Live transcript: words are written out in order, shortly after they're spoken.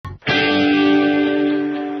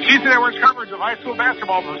GC Network's coverage of high school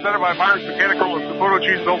basketball presented by Myers Mechanical and Saputo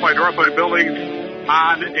Cheese built by Northland Building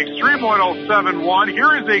on Extreme 107.1.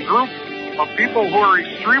 Here is a group of people who are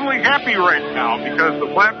extremely happy right now because the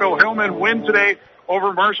Platteville Hillmen win today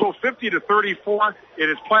over Marshall 50-34. It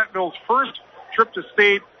is Platteville's first trip to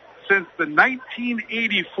state since the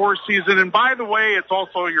 1984 season. And by the way, it's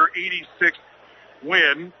also your 86th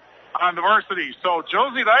win on the varsity. So,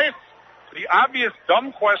 Josie Dice, the obvious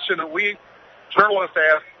dumb question that we journalists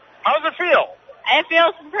ask, how does it feel? It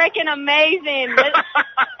feels freaking amazing. This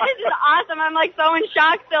is awesome. I'm like so in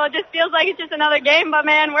shock still. It just feels like it's just another game, but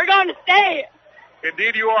man, we're going to state.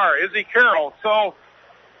 Indeed you are. Izzy Carroll. So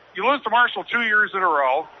you lose to Marshall 2 years in a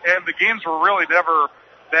row, and the games were really never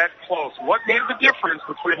that close. What made the difference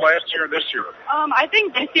between last year and this year? I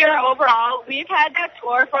think this year overall, we've had that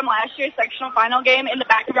score from last year's sectional final game in the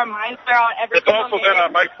back of our minds throughout every single game. It's also been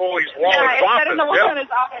on Mike Foley's wall in his office. In the wall in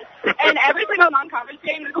his office. And every single non-conference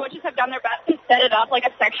game, the coaches have done their best to set it up like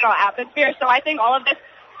a sectional atmosphere. So I think all of this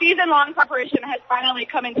season-long preparation has finally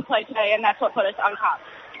come into play today, and that's what put us on top.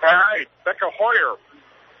 All right, Becca Hoyer.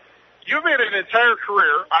 You made an entire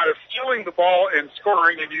career out of stealing the ball and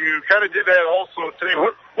scoring, and you kind of did that also today.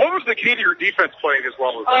 What was the key to your defense playing as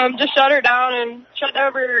well as that? Just shut her down and shut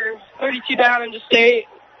over 32 down and just stay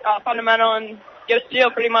fundamental and get a steal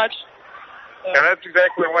pretty much. And that's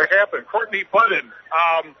exactly what happened. Courtney Budden,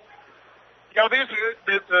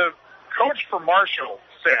 the coach for Marshall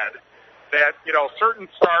said that, certain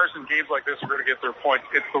stars in games like this are going to get their points.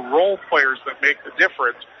 It's the role players that make the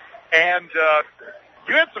difference. And,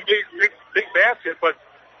 you had some big basket, but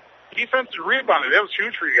defense and rebounding, that was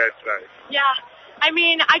huge for you guys today. Yeah. I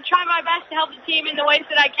mean, I try my best to help the team in the ways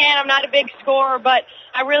that I can. I'm not a big scorer, but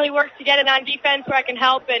I really work to get it on defense where I can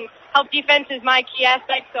help, and help defense is my key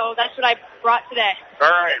aspect, so that's what I brought today. All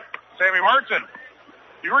right. Sammy Martin,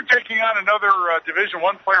 you were taking on another Division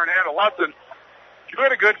I player in Anna Lutton. You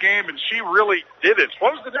had a good game, and she really did it.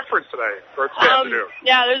 What was the difference today, or today afternoon?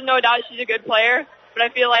 Yeah, there's no doubt she's a good player. But I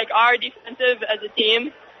feel like our defensive as a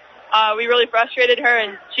team, we really frustrated her,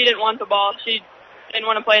 and she didn't want the ball. She didn't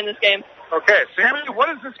want to play in this game. Okay, Sammy, what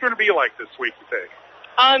is this going to be like this week, you think?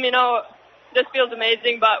 This feels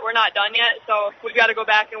amazing, but we're not done yet, so we've got to go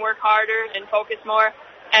back and work harder and focus more,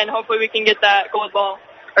 and hopefully we can get that gold ball.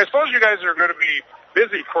 I suppose you guys are going to be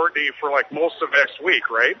busy, Courtney, for like most of next week,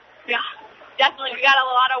 right? Yeah, definitely. We got a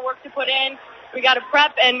lot of work to put in. We got to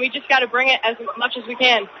prep, and we just got to bring it as much as we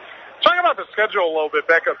can. Talk about the schedule a little bit,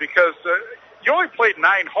 Becca, because you only played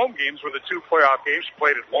 9 home games with the 2 playoff games. You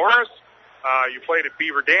played at Loris, you played at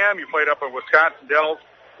Beaver Dam, you played up in Wisconsin Dells.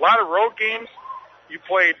 A lot of road games. You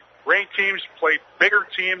played ranked teams, you played bigger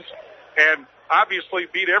teams, and obviously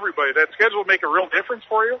beat everybody. That schedule will make a real difference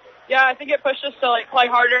for you? Yeah, I think it pushed us to play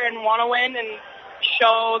harder and want to win and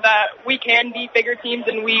show that we can beat bigger teams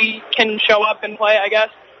and we can show up and play, I guess.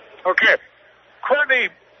 Okay. Courtney,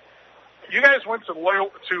 you guys went to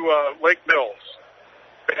Lake Mills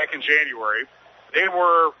back in January. They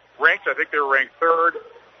were ranked, I think they were ranked 3rd.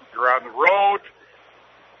 You're on the road,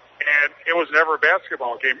 and it was never a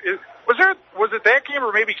basketball game. Was it that game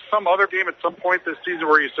or maybe some other game at some point this season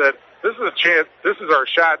where you said, this is a chance, this is our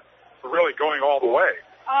shot for really going all the way?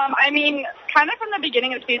 Kind of from the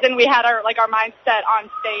beginning of the season, we had our mindset on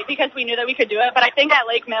state because we knew that we could do it. But I think at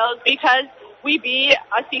Lake Mills, because we beat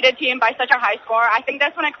a seeded team by such a high score, I think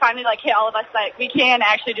that's when it finally hit all of us that we can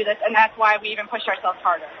actually do this, and that's why we even pushed ourselves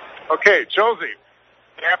harder. Okay, Josie,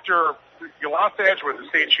 after you lost to Edgewood, the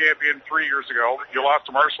state champion, 3 years ago, you lost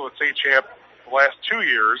to Marshall, the state champ, the last 2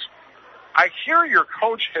 years. I hear your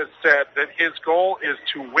coach has said that his goal is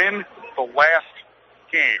to win the last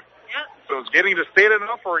game. Yep. So is getting to state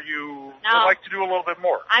enough, or you would like to do a little bit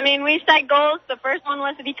more? We set goals. The first one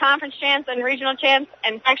was to be conference champs and regional champs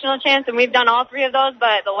and sectional champs, and we've done all 3 of those,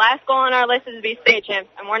 but the last goal on our list is to be state champs,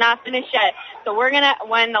 and we're not finished yet. So we're going to,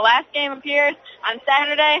 when the last game appears on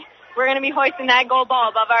Saturday, we're going to be hoisting that gold ball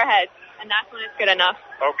above our heads, and that's when it's good enough.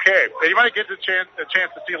 Okay. And you might get a chance to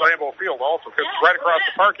see Lambeau Field also, because it's right across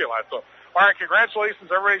the parking lot. So, all right, congratulations,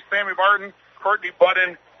 everybody. Sammy Martin, Courtney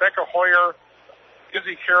Budden, Becca Hoyer,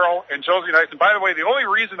 Izzy Carroll, and Josie Nice. And by the way, the only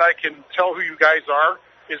reason I can tell who you guys are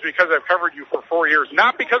is because I've covered you for 4 years,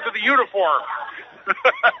 not because of the uniform.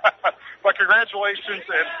 But congratulations,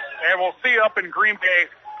 and we'll see you up in Green Bay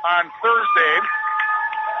on Thursday.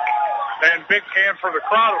 And big hand for the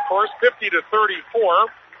crowd, of course, 50-34.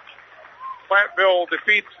 Platteville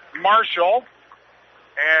defeats Marshall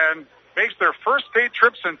and makes their first state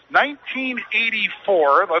trip since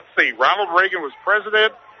 1984. Let's see, Ronald Reagan was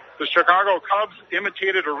president. The Chicago Cubs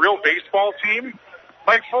imitated a real baseball team.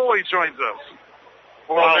 Mike Foley joins us.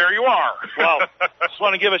 Well, there you are. Well, just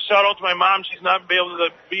want to give a shout out to my mom. She's not able to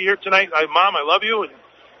be here tonight. Mom, I love you, and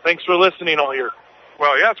thanks for listening all year.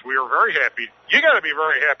 Well, yes, we are very happy. You got to be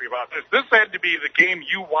very happy about this. This had to be the game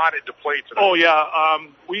you wanted to play tonight. Oh yeah,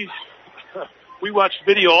 we watched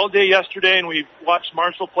video all day yesterday, and we watched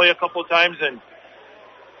Marshall play a couple of times, and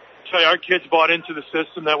our kids bought into the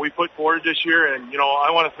system that we put forward this year. And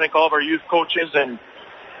I want to thank all of our youth coaches and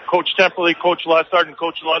Coach Temperley, Coach Lessard, and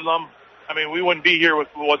Coach Ludlum. I mean, we wouldn't be here if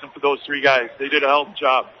it wasn't for those three guys. They did a hell of a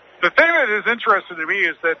job. The thing that is interesting to me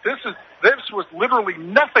is that this was literally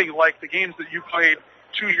nothing like the games that you played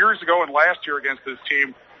 2 years ago and last year against this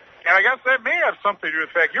team. And I guess that may have something to do with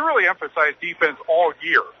the fact you really emphasize defense all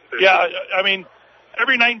year. Yeah, I mean,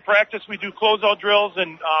 every night in practice we do closeout drills,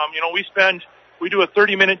 and we do a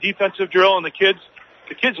 30-minute defensive drill, and the kids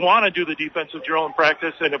want to do the defensive drill in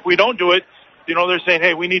practice. And if we don't do it, they're saying,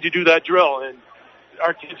 hey, we need to do that drill. And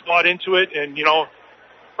our kids bought into it. And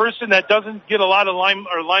person that doesn't get a lot of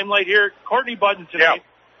limelight here, Courtney Budden tonight.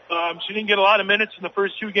 Yeah. She didn't get a lot of minutes in the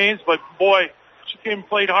first two games, but boy, she came and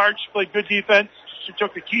played hard. She played good defense. She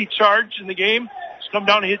took a key charge in the game. She come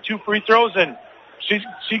down and hit 2 free throws, and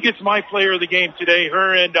she gets my player of the game today.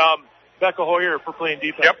 Her and Becca Hoyer for playing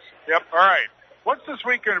defense. Yep. All right. What's this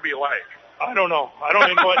week going to be like? I don't know. I don't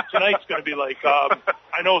even know what tonight's going to be like.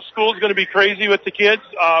 I know school's going to be crazy with the kids.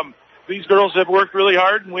 These girls have worked really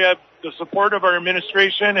hard, and we have the support of our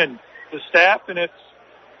administration and the staff, and it's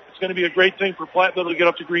going to be a great thing for Platteville to get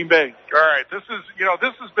up to Green Bay. All right. This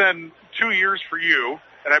has been 2 years for you,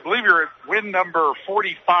 and I believe you're at win number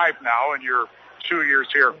 45 now in your 2 years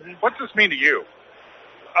here. Mm-hmm. What's this mean to you?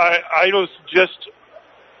 I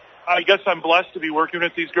guess I'm blessed to be working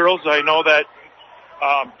with these girls. I know that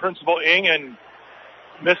Principal Ng and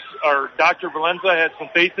Dr. Valenza had some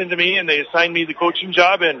faith into me, and they assigned me the coaching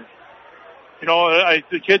job. And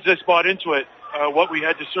the kids just bought into it, what we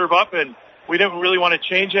had to serve up, and we didn't really want to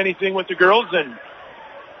change anything with the girls. And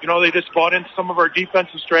they just bought into some of our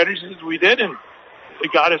defensive strategies we did, and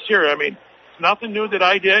it got us here. I mean, it's nothing new that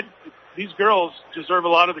I did. These girls deserve a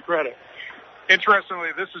lot of the credit.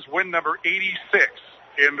 Interestingly, this is win number 86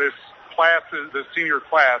 in this class, the senior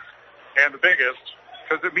class, and the biggest,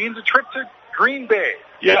 because it means a trip to Green Bay.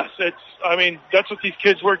 Yes, that's what these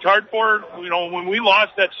kids worked hard for. When we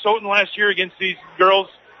lost at Stoughton last year against these girls,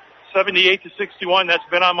 78-61, that's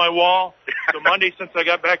been on my wall the Monday since I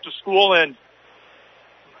got back to school. And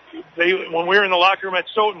when we were in the locker room at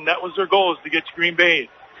Stoughton, that was their goal, is to get to Green Bay.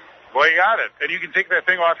 Well, you got it. And you can take that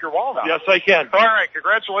thing off your wall now. Yes, I can. All right,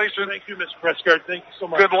 congratulations. Thank you, Mr. Prescott. Thank you so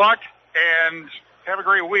much. Good luck, and have a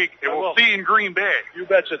great week. And we'll see you in Green Bay. You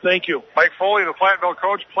betcha. Thank you. Mike Foley, the Platteville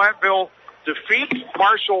coach. Platteville defeats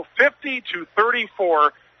Marshall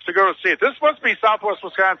 50-34 to go to state. This must be Southwest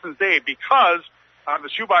Wisconsin's day, because on the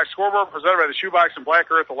Shoebox scoreboard presented by the Shoebox in Black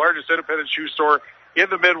Earth, the largest independent shoe store in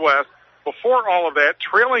the Midwest, before all of that,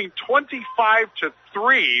 trailing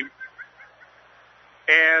 25-3,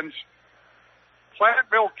 and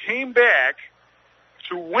Platteville came back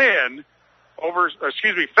to win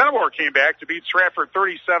Fenimore came back to beat Stratford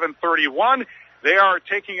 37-31. They are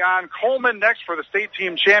taking on Coleman next for the state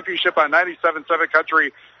team championship on 97.7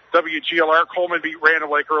 Country WGLR. Coleman beat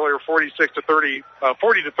Random Lake earlier 40-36.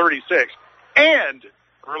 And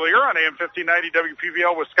earlier on AM 1590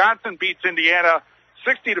 WPVL, Wisconsin beats Indiana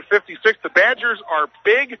 60-56. The Badgers are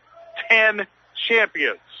Big Ten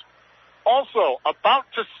champions. Also, about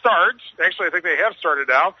to start, actually I think they have started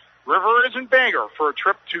now, River Ridge and Bangor for a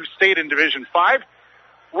trip to state in Division 5.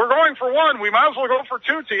 We're going for one. We might as well go for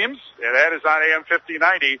two teams, and that is on AM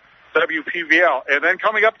 1590 WPVL. And then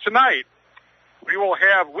coming up tonight, we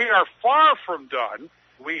are far from done.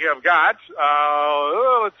 We have got,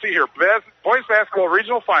 let's see here, boys basketball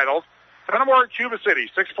regional finals, Fenimore, Cuba City,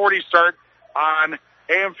 6:40 start on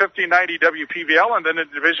AM 1590 WPVL, and then in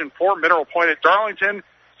Division 4, Mineral Point at Darlington,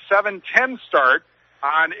 7:10 start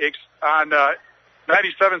on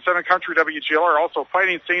 97.7 Country WGLR. Also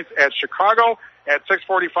Fighting Saints at Chicago at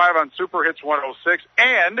 6:45 on Super Hits 106.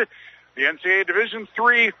 And the NCAA Division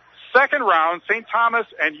 3 second round, St. Thomas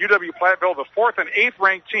and UW-Platteville, the 4th and 8th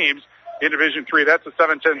ranked teams in Division 3. That's a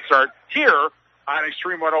 7:10 start here on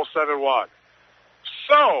Extreme 107.1.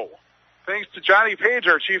 So, thanks to Johnny Page,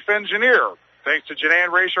 our chief engineer. Thanks to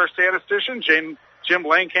Janan Raish, our statistician. Jim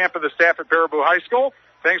Langkamp and the staff at Baraboo High School.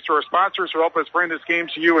 Thanks to our sponsors who help us bring this game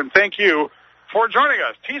to you. And thank you for joining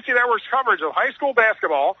us. TC Network's coverage of high school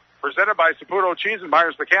basketball, presented by Saputo Cheese and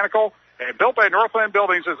Myers Mechanical, and built by Northland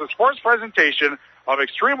Buildings, is a sports presentation of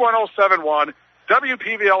Extreme 107.1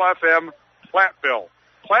 WPVL FM Platteville.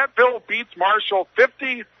 Platteville beats Marshall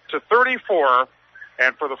 50-34,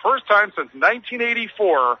 and for the first time since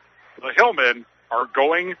 1984, the Hillmen are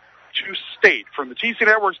going to state. From the TC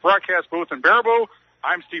Network's broadcast booth in Baraboo,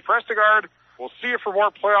 I'm Steve Prestegard. We'll see you for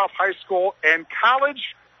more playoff high school and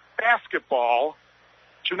college basketball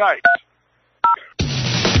tonight.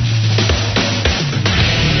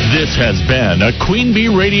 This has been a Queen Bee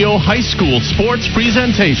Radio High School sports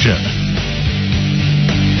presentation.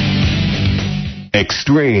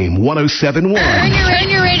 Extreme 107.1.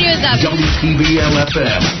 Turn your radios up.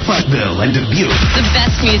 WPBL-FM, Platteville and Dubuque. The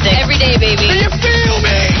best music every day, baby. Do you feel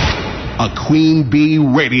me? A Queen Bee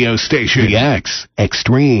radio station. The X,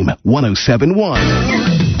 Extreme 107.1.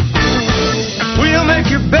 We'll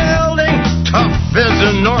make your building tough as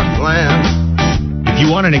the Northland. If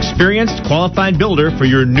you want an experienced, qualified builder for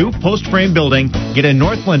your new post-frame building, get a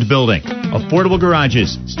Northland Building. Affordable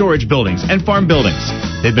garages, storage buildings, and farm buildings.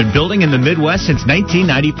 They've been building in the Midwest since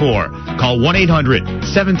 1994. Call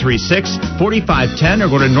 1-800-736-4510 or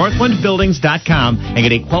go to northlandbuildings.com and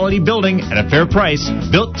get a quality building at a fair price,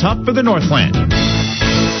 built tough for the Northland.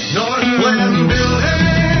 Northland Building.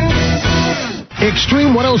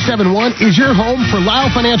 Extreme 107.1 is your home for live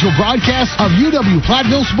financial broadcasts of UW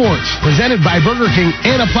Platteville Sports, presented by Burger King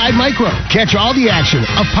and Applied Micro. Catch all the action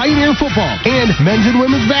of Pioneer football and men's and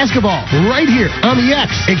women's basketball right here on the X,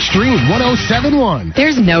 Extreme 107.1.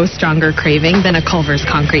 There's no stronger craving than a Culver's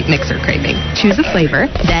Concrete Mixer craving. Choose a flavor,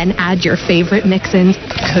 then add your favorite mix-ins,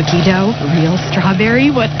 cookie dough, real strawberry,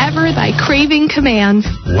 whatever thy craving commands.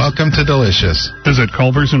 Welcome to Delicious. Visit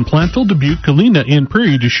Culver's in Platteville, Dubuque, Galena, and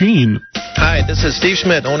Prairie du Chien. Hi, this is Steve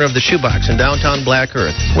Schmidt, owner of the Shoebox in downtown Black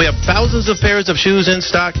Earth. We have thousands of pairs of shoes in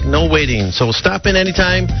stock, no waiting. So stop in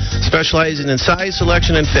anytime, specializing in size,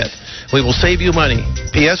 selection, and fit. We will save you money.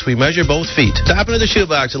 P.S. We measure both feet. Stop into the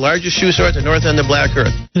Shoebox, the largest shoe store at the north end of Black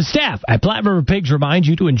Earth. The staff at Platte River Pigs remind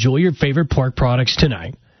you to enjoy your favorite pork products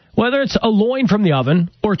tonight. Whether it's a loin from the oven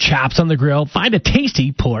or chops on the grill, find a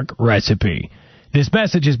tasty pork recipe. This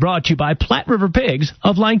message is brought to you by Platte River Pigs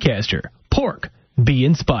of Lancaster. Pork. Be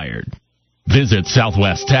inspired. Visit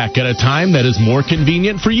Southwest Tech at a time that is more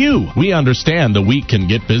convenient for you. We understand the week can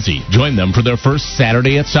get busy. Join them for their first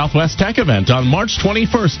Saturday at Southwest Tech event on March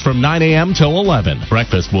 21st from 9 a.m. till 11.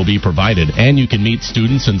 Breakfast will be provided, and you can meet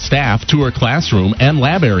students and staff, tour classroom and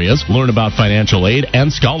lab areas, learn about financial aid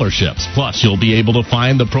and scholarships. Plus, you'll be able to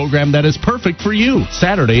find the program that is perfect for you.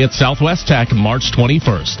 Saturday at Southwest Tech, March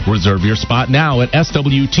 21st. Reserve your spot now at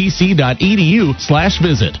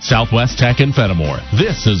swtc.edu/visit. Southwest Tech in Fenimore.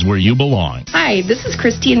 This is where you belong. Hi, this is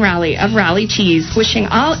Christine Rowley of Rowley Cheese, wishing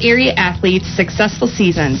all area athletes successful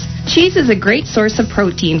seasons. Cheese is a great source of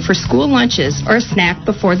protein for school lunches or a snack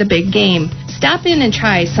before the big game. Stop in and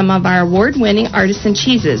try some of our award-winning artisan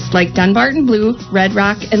cheeses like Dunbarton Blue, Red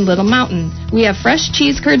Rock, and Little Mountain. We have fresh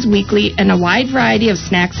cheese curds weekly and a wide variety of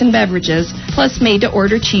snacks and beverages, plus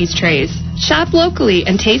made-to-order cheese trays. Shop locally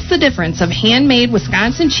and taste the difference of handmade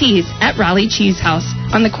Wisconsin cheese at Raleigh Cheese House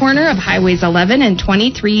on the corner of Highways 11 and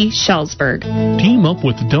 23, Shellsburg. Team up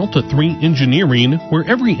with Delta 3 Engineering, where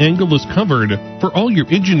every angle is covered. For all your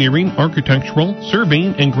engineering, architectural,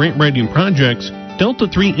 surveying, and grant writing projects, Delta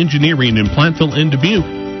 3 Engineering in Platteville and Dubuque,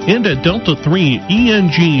 and at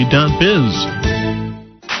delta3eng.biz.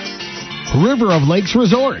 River of Lakes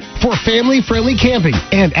Resort for family-friendly camping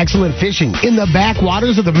and excellent fishing in the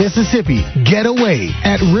backwaters of the Mississippi. Get away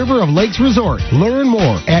at River of Lakes Resort. Learn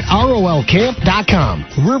more at rolcamp.com.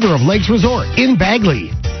 River of Lakes Resort in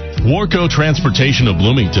Bagley. Warco Transportation of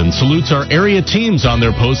Bloomington salutes our area teams on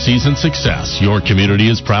their postseason success. Your community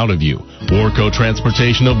is proud of you. Warco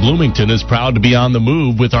Transportation of Bloomington is proud to be on the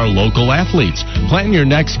move with our local athletes. Plan your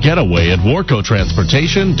next getaway at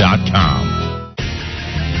warcotransportation.com.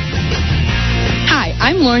 Hi,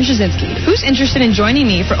 I'm Lauren Jasinski. Who's interested in joining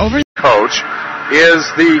me for over... Coach is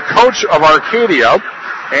the coach of Arcadia,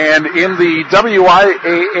 and in the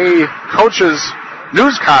WIAA Coaches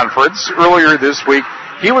News Conference earlier this week,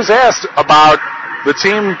 he was asked about the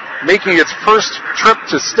team making its first trip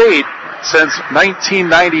to state since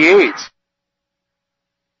 1998.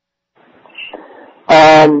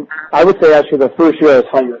 I would say actually the first year I was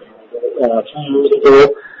hired 2 years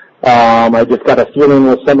ago. I just got a feeling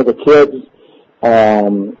with some of the kids,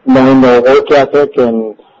 knowing their work ethic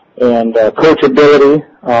and coachability.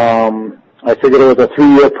 I figured it was a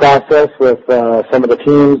 3-year process with some of the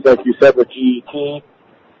teams, like you said, with GET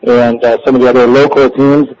and some of the other local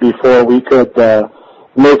teams before we could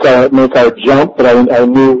make our jump. But I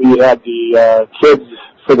knew we had the kids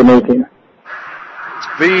for the making.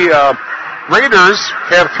 The Raiders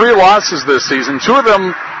have 3 losses this season, 2 of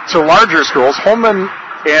them to larger schools, Holman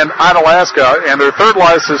and Onalaska, and their 3rd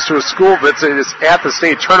loss is to a school that's at the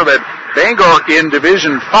state tournament, Bangor in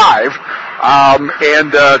Division 5.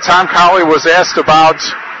 And Tom Colley was asked about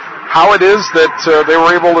how it is that they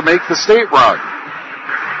were able to make the state run.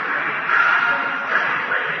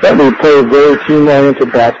 That they play very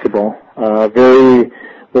team-oriented basketball. They're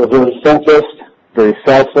very selfless, very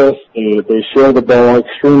selfless. They share the ball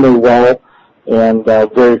extremely well and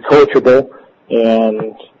very coachable.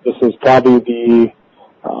 And this is probably the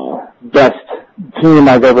best team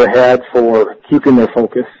I've ever had for keeping their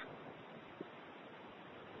focus.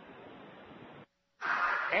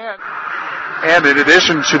 And in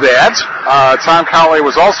addition to that, Tom Cowley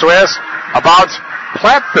was also asked about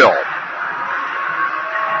Platteville.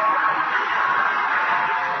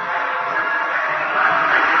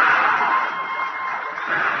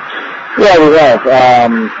 Yeah, we have.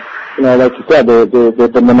 Like you said, they've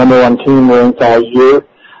been the number one team ranked all year.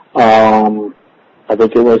 I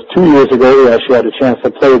think it was 2 years ago we actually had a chance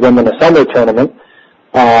to play them in a summer tournament.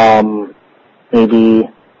 Maybe,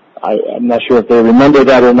 I'm not sure if they remember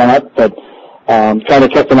that or not, but kind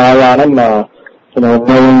of kept an eye on them,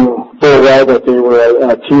 knowing full well that they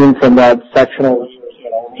were a team from that sectional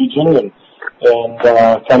region and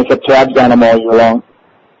kind of kept tabs on them all year long.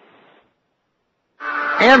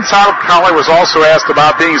 And Tom Cowley was also asked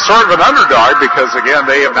about being sort of an underdog because, again,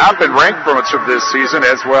 they have not been ranked for much of this season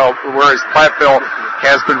as well, whereas Platteville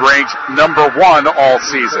has been ranked number one all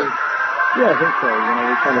season. Yeah, I think so.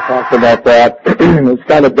 We kind of talked about that. It's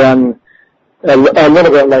kind of been a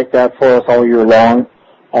little bit like that for us all year long.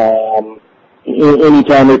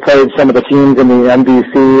 Anytime we played some of the teams in the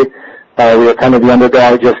MVC, we were kind of the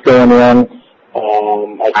underdog just going in.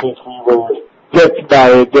 I think we were picked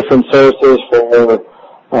by different sources for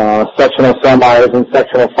sectional semis and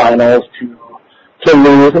sectional finals to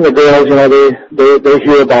lose, and the girls, they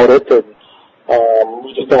hear about it, and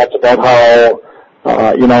we just talked about how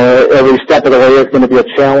every step of the way is going to be a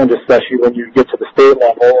challenge, especially when you get to the state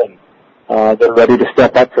level, and they're ready to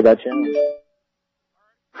step up for that challenge.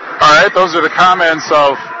 All right, those are the comments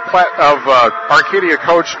of Arcadia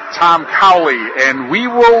coach Tom Cowley, and we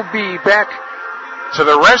will be back to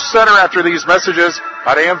the Resch Center after these messages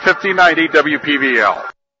on AM 1590 WPVL.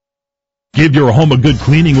 Give your home a good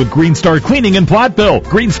cleaning with Green Star Cleaning in Platteville.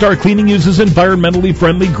 Green Star Cleaning uses environmentally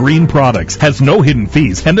friendly green products, has no hidden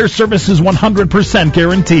fees, and their service is 100%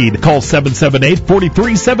 guaranteed. Call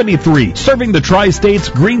 778-4373. Serving the Tri-States,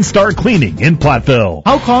 Green Star Cleaning in Platteville.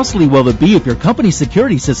 How costly will it be if your company's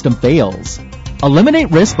security system fails?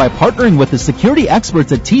 Eliminate risk by partnering with the security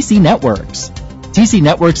experts at TC Networks. TC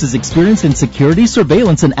Networks is experienced in security,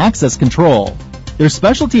 surveillance, and access control. Their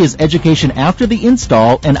specialty is education after the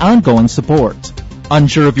install and ongoing support.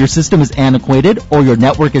 Unsure if your system is antiquated or your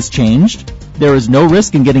network has changed? There is no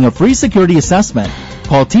risk in getting a free security assessment.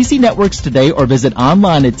 Call TC Networks today or visit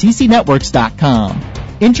online at tcnetworks.com.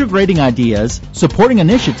 Integrating ideas, supporting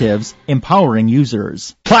initiatives, empowering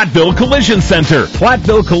users. Platteville Collision Center.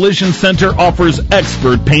 Platteville Collision Center offers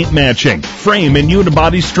expert paint matching, frame and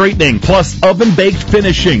unibody straightening, plus oven-baked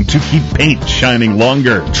finishing to keep paint shining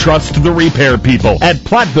longer. Trust the repair people at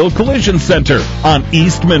Platteville Collision Center on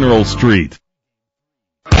East Mineral Street.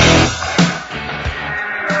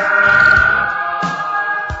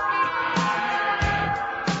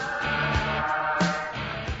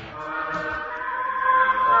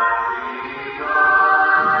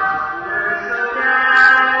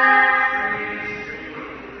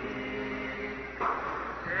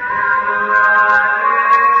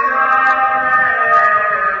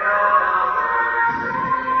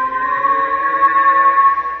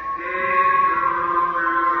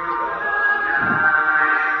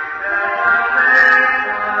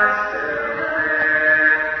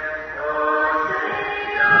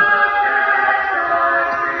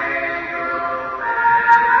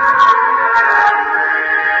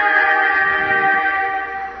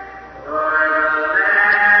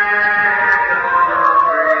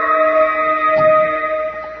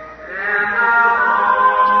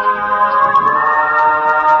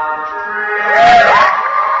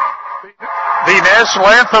 National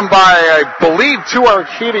anthem by, I believe, 2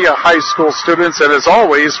 Arcadia High School students, and as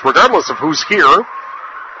always, regardless of who's here,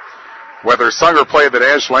 whether sung or played, the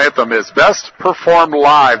national anthem is best performed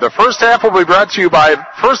live. The first half will be brought to you by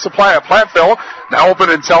First Supply at Platteville, now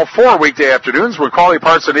open until 4 weekday afternoons. When quality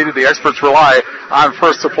parts are needed, the experts rely on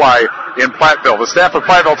First Supply in Platteville. The staff of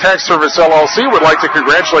Platteville Tax Service LLC would like to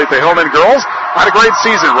congratulate the Hillman girls on a great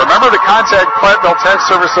season. Remember to contact Platteville Tax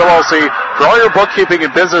Service LLC for all your bookkeeping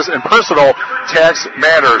and business and personal tax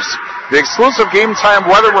matters. The exclusive game time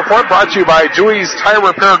weather report brought to you by Dewey's Tire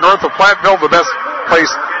Repair north of Platteville, the best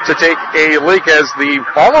place to take a leak as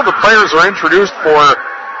all of the players are introduced for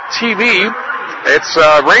TV. It's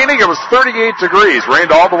raining. It was 38 degrees.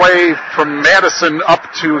 Rained all the way from Madison up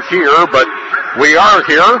to here, but We are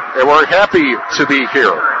here, and we're happy to be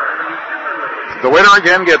here. The winner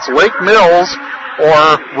again gets Lake Mills or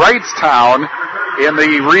Wrightstown in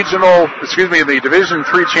the the Division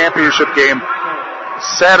III championship game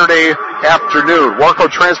Saturday afternoon. Warco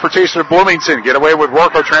Transportation of Bloomington. Get away with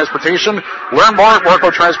Warco Transportation. Learn more at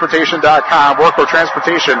WarcoTransportation.com. Warco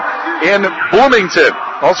Transportation in Bloomington.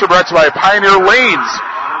 Also brought to you by Pioneer Lanes,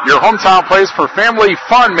 your hometown place for family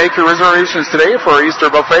fun. Make your reservations today for our Easter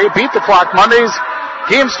buffet. Beat the Clock Mondays.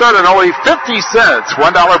 Games start at only 50 cents.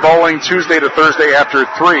 $1 bowling Tuesday to Thursday after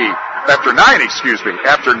 9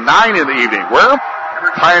 in the evening. Where?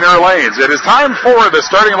 Pioneer Lanes. It is time for the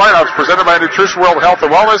starting lineups presented by Nutrition World Health and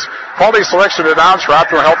Wellness. Quality selection at ounce for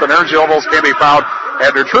optimal health and energy levels can be found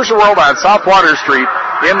at Nutrition World on South Water Street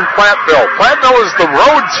in Platteville. Platteville is the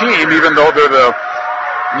road team, even though they're the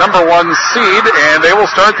number 1 seed, and they will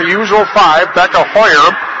start the usual 5. Becca Hoyer,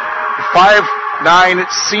 5'9"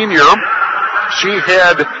 senior. She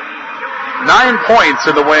had 9 points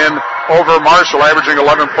in the win over Marshall, averaging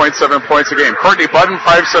 11.7 points a game. Courtney Budden,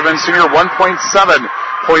 5'7" senior, 1.7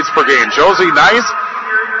 points per game. Josie Nice,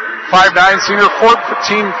 5'9" senior,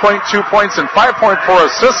 14.2 points and 5.4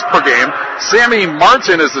 assists per game. Sammy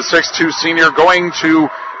Martin is the 6'2" senior, going to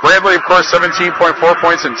Bradley, of course, 17.4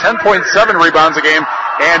 points and 10.7 rebounds a game.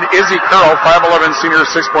 And Izzy Curl, 5'11" senior,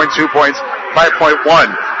 6.2 points, 5.1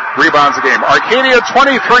 rebounds a game. Arcadia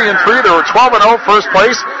 23-3. They were 12-0, first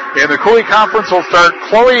place. In the Cooley Conference will start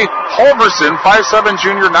Chloe Holverson, 5'7"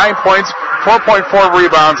 junior, 9 points, 4.4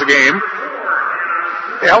 rebounds a game.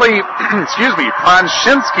 Ellie,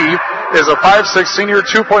 Pronshinsky is a 5'6" senior,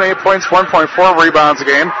 2.8 points, 1.4 rebounds a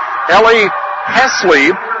game. Ellie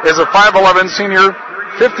Hesley is a 5'11" senior,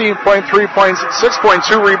 15.3 points,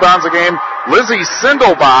 6.2 rebounds a game. Lizzie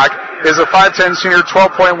Sindelbach is a 5'10" senior,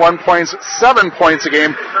 12.1 points, 7 points a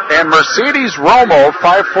game. And Mercedes Romo,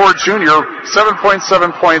 5'4" junior,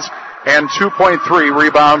 7.7 points and 2.3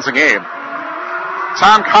 rebounds a game.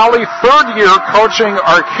 Tom Colley, third year coaching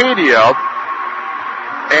Arcadia,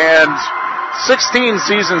 and 16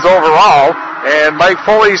 seasons overall. And Mike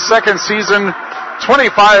Foley, second season,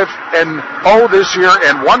 25-0 this year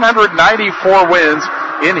and 194 wins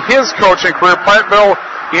in his coaching career. Platteville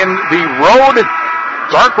in the road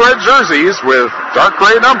dark red jerseys with dark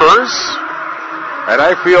gray numbers. And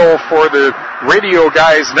I feel for the radio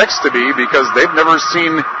guys next to me because they've never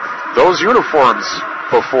seen those uniforms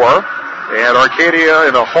before. And Arcadia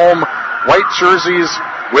in the home white jerseys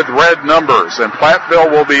with red numbers. And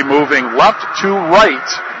Platteville will be moving left to right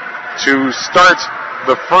to start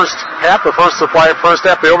the first half, the first supply, first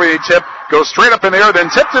half. The overhead tip goes straight up in the air, then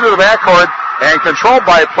tipped into the backcourt and controlled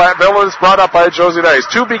by Platteville is brought up by Josie Dice.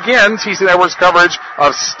 To begin, TC Network's coverage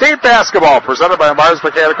of state basketball presented by Mars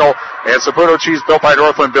Mechanical and Saputo Cheese built by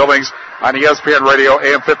Northland Buildings on ESPN Radio,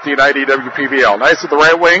 AM 1590 WPVL. Nice at the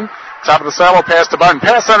right wing. Top of the silo, pass to Button.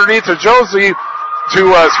 Pass underneath to Sammy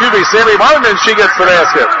Martin, and she gets the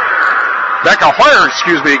basket. Becca Hoyer,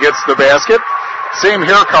 gets the basket. Same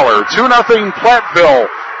hair color. 2-0 Platteville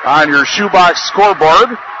on your shoebox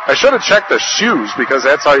scoreboard. I should have checked the shoes because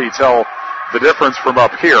that's how you tell the difference from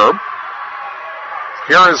up here.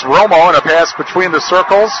 Here is Romo and a pass between the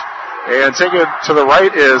circles. And taking it to the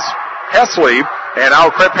right is Hesley. And now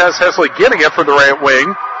quick pass Hesley getting it from the right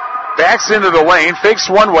wing. Backs into the lane. Fakes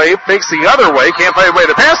one way. Fakes the other way. Can't find a way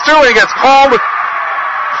to pass to. He gets called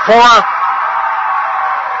for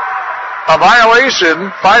a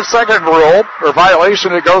violation. 5-second rule or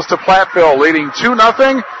violation. It goes to Platteville leading 2-0.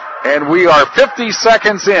 And we are 50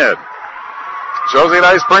 seconds in. Josie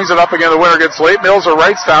Nice brings it up again. The winner gets Lake Mills or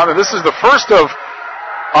Wrightstown. And this is the first of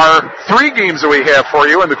our 3 games that we have for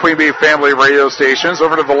you in the Queen Bee family of radio stations.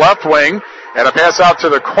 Over to the left wing. And a pass out to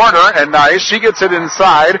the corner. And Nice, she gets it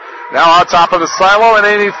inside. Now on top of the silo. And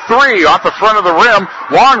 83 off the front of the rim.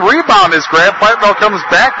 Long rebound is grabbed. Platteville comes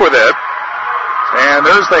back with it. And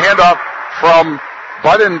there's the handoff from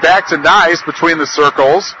Budden back to Nice between the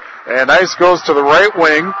circles. And Nice goes to the right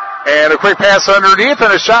wing. And a quick pass underneath.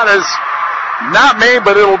 And a shot is not made,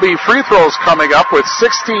 but it'll be free throws coming up with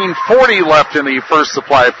 16:40 left in the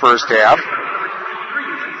first half.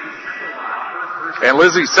 And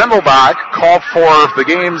Lizzie Sindelbach called for the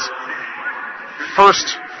game's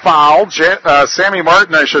first foul. Sammy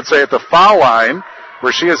Martin, at the foul line,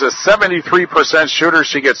 where she is a 73% shooter.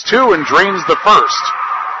 She gets 2 and drains the first.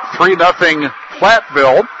 3-0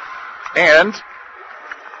 Platteville. And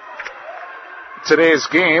today's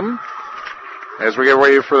game, as we get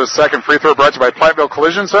ready for the second free throw, brought to you by Platteville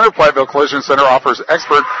Collision Center. Platteville Collision Center offers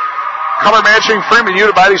expert color matching, frame and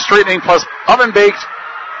unibody straightening, plus oven-baked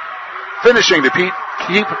finishing to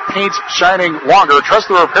keep paint shining longer. Trust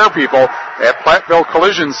the repair people at Platteville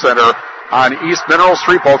Collision Center on East Mineral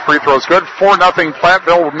Street. Both free throws good. 4-0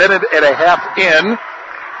 Platteville, minute and a half in.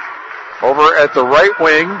 Over at the right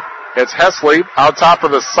wing, it's Hesley out top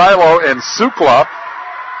of the silo and Sukla.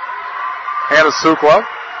 Hannah Sukla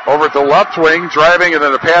over at the left wing, driving, and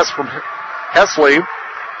then a pass from Hesley.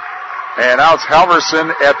 And now it's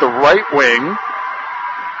Halverson at the right wing,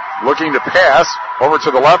 looking to pass over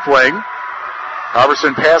to the left wing.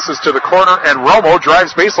 Halverson passes to the corner, and Romo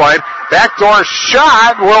drives baseline. Backdoor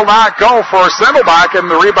shot will not go for Sendelbach,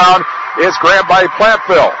 and the rebound is grabbed by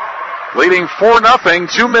Platteville. Leading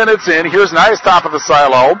 4-0, 2 minutes in. Here's Nice top of the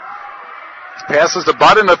silo. Passes to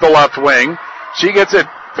Budden at the left wing. She gets it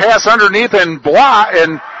pass underneath and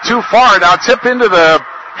too far. Now tip into the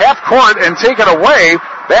half court and take it away.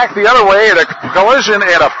 Back the other way, and a collision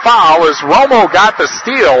and a foul as Romo got the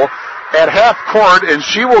steal at half court, and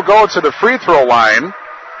she will go to the free throw line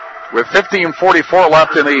with 15:44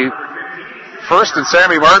 left in the first, and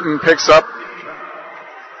Sammy Martin picks up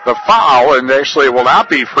the foul, and actually it will not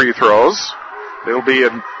be free throws. It'll be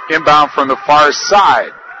an inbound from the far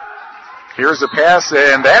side. Here's a pass,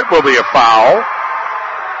 and that will be a foul.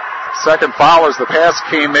 Second foul as the pass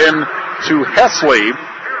came in to Hesley.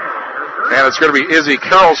 And it's going to be Izzy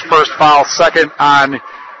Carroll's first foul, second on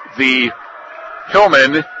the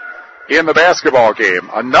Hillman in the basketball game.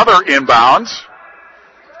 Another inbound,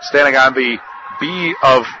 standing on the B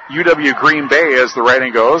of UW Green Bay as the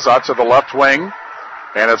rating goes, out to the left wing.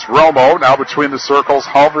 And it's Romo, now between the circles.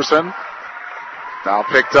 Halverson now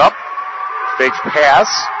picked up, fake pass,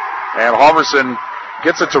 and Halverson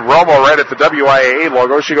gets it to Romo right at the WIAA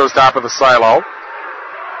logo. She goes top of the silo.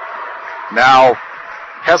 Now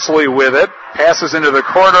Hesley with it, passes into the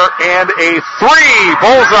corner, and a three,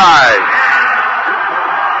 bullseye.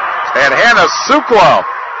 And Hannah Sukla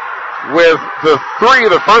with the three,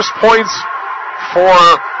 the first points for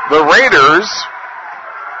the Raiders.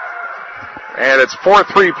 And it's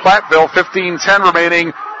 4-3 Platteville, 15-10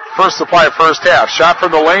 remaining, first supply, first half. Shot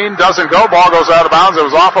from the lane, doesn't go, ball goes out of bounds. It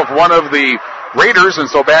was off of one of the Raiders, and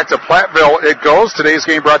so back to Platteville it goes. Today's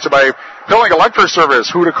game brought to you by Pilling Electric Service.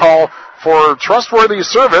 Who to call for trustworthy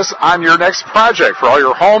service on your next project. For all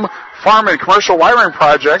your home, farm, and commercial wiring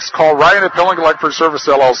projects, call Ryan at Pilling Electric Service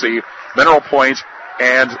LLC, Mineral Point,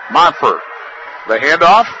 and Montfort. The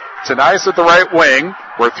handoff to Nice at the right wing.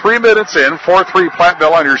 We're 3 minutes in, 4-3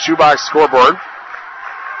 Platteville on your shoebox scoreboard.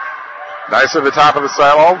 Nice at the top of the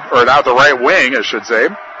silo, or not the right wing, I should say.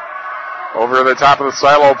 Over the top of the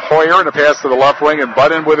silo, Poyer, and a pass to the left wing, and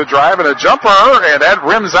Budden with a drive and a jumper, and that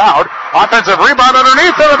rims out. Offensive rebound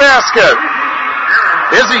underneath in the basket.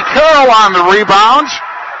 Izzy Carroll on the rebound.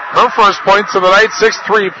 Her first points of the night,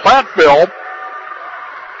 6-3 Platteville,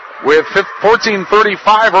 with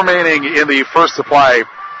 14:35 remaining in the first supply,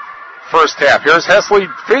 first half. Here's Hesley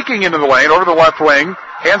faking into the lane, over the left wing,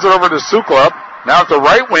 hands it over to Sukla. Now at the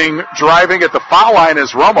right wing, driving at the foul line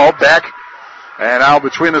is Romo, back. And now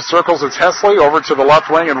between the circles, it's Hesley over to the left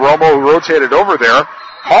wing, and Romo who rotated over there.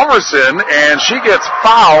 Halverson, and she gets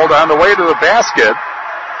fouled on the way to the basket.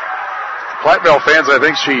 Platteville fans, I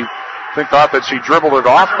think thought that she dribbled it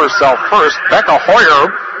off herself first. Becca Hoyer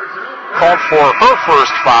called for her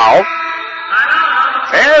first foul.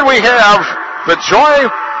 And we have the joy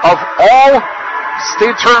of all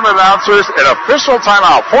state tournament announcers, an official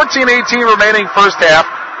timeout. 14:18 remaining first half.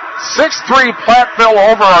 6-3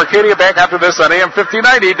 Platteville over Arcadia. Back after this on AM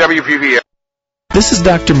 1590 WPVA. This is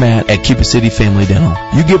Dr. Matt at Cuba City Family Dental.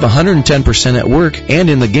 You give 110% at work and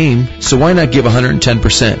in the game, so why not give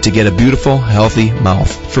 110% to get a beautiful, healthy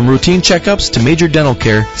mouth? From routine checkups to major dental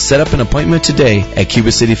care, set up an appointment today at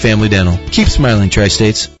Cuba City Family Dental. Keep smiling,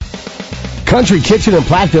 Tri-States. Country Kitchen in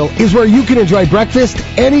Platteville is where you can enjoy breakfast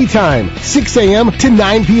anytime, 6 a.m. to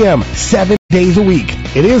 9 p.m., 7 days a week.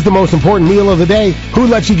 It is the most important meal of the day. Who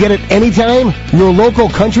lets you get it anytime? Your local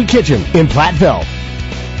Country Kitchen in Platteville.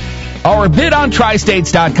 Our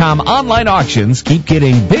BidOnTriStates.com online auctions keep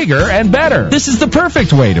getting bigger and better. This is the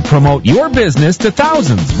perfect way to promote your business to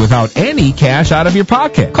thousands without any cash out of your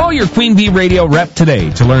pocket. Call your Queen Bee Radio rep today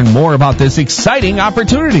to learn more about this exciting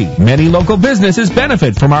opportunity. Many local businesses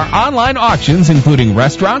benefit from our online auctions, including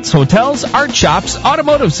restaurants, hotels, art shops,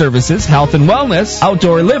 automotive services, health and wellness,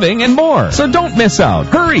 outdoor living, and more. So don't miss out.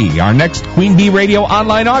 Hurry! Our next Queen Bee Radio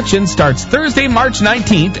online auction starts Thursday, March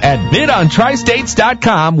 19th at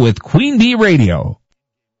BidOnTriStates.com with Queen Bee Radio.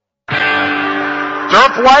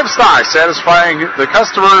 Durf Livestock, satisfying the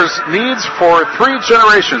customers' needs for 3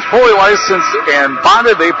 generations. Fully licensed and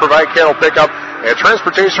bonded, they provide cattle pickup and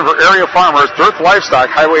transportation for area farmers. Durf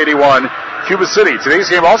Livestock, Highway 81, Cuba City. Today's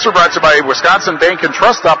game also brought to you by Wisconsin Bank and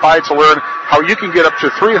Trust. Stop by to learn how you can get up to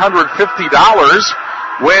 $350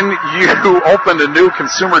 when you opened a new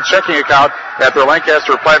consumer checking account at their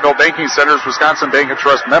Lancaster Platteville Banking Centers, Wisconsin Bank and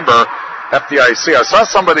Trust member, FDIC. I saw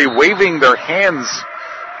somebody waving their hands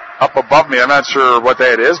up above me. I'm not sure what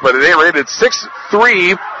that is, but at any rate, it's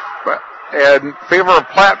 6-3 in favor of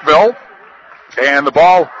Platteville. And the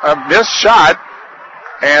ball, a missed shot.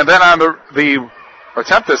 And then on the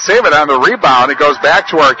attempt to save it on the rebound, it goes back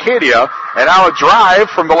to Arcadia. And now a drive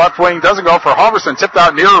from the left wing doesn't go for Halverson. Tipped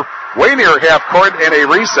out way near half court and a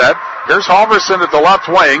reset. Here's Halverson at the left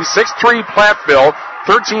wing. 6-3 Platteville.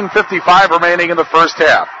 13:55 remaining in the first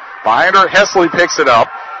half. Behind her, Hesley picks it up.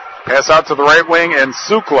 Pass out to the right wing and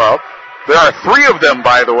Sukla. There are 3 of them,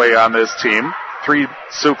 by the way, on this team. 3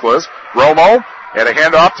 Suklas. Romo and a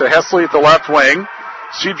handoff to Hesley at the left wing.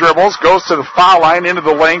 She dribbles, goes to the foul line, into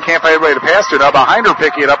the lane, can't find anybody to pass to. Now behind her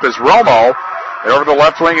picking it up is Romo. And over the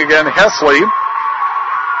left wing again, Hesley.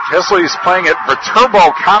 Hesley's playing at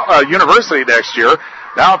Viterbo University next year.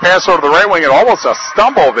 Now a pass over to the right wing and almost a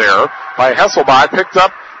stumble there by Hesselbach. Picked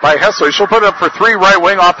up by Hesley. She'll put it up for 3 right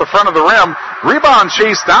wing off the front of the rim. Rebound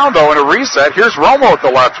chased down though in a reset. Here's Romo at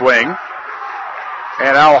the left wing.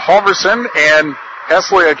 And now Halverson and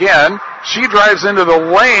Hesley again. She drives into the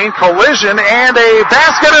lane, collision, and a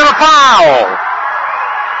basket and a foul.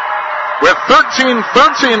 With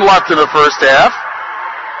 13:13 left in the first half.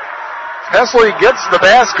 Hesley gets the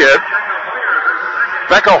basket.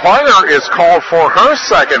 Becca Hoyer is called for her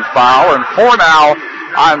second foul, and 4 now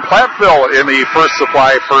on Platteville in the First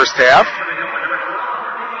Supply first half.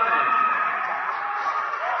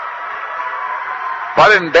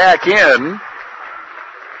 Button back in,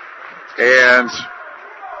 and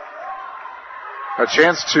a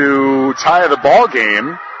chance to tie the ball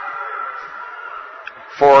game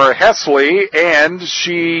for Hesley, and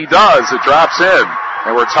she does. It drops in,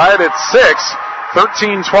 and we're tied at 6.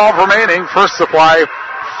 13:12 remaining. First Supply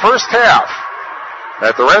first half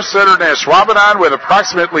at the Resch Center in Ashwaubenon with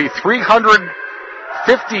approximately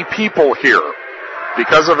 350 people here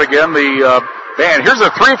because of, again, the band. Here's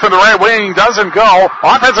a 3 from the right wing. Doesn't go.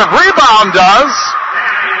 Offensive rebound does.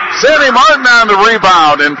 Sandy Martin on the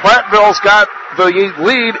rebound, and Platteville's got the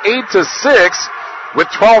lead 8-6 with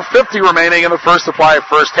 12:50 remaining in the First Supply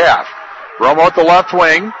first half. Romo at the left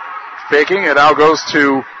wing, faking. It now goes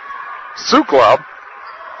to Sukla.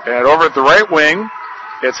 And over at the right wing,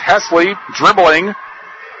 it's Hesley dribbling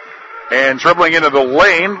into the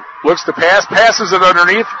lane. Looks to pass, passes it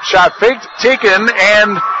underneath. Shot faked, taken,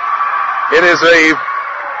 and it is a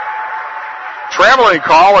traveling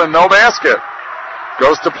call and no basket.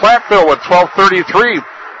 Goes to Platteville with 12:33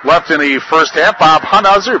 left in the first half. Bob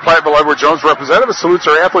Hunhauser, Platteville Edward Jones representative, salutes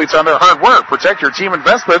our athletes on their hard work. Protect your team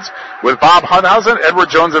investments with Bob Hunhausen, Edward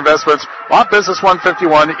Jones Investments, off Business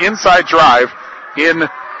 151, inside drive in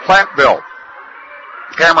Platteville.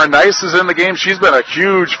 Cameron Nice is in the game. She's been a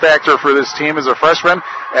huge factor for this team as a freshman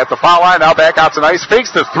at the foul line. Now back out to Nice. Fakes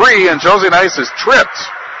the 3, and Josie Nice is tripped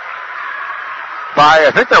by,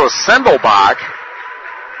 I think that was Sendelbach.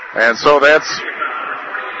 And so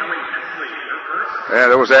and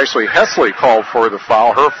it was actually Hesley called for the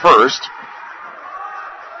foul, her first.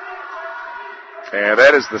 And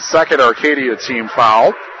that is the second Arcadia team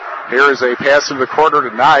foul. Here is a pass into the corner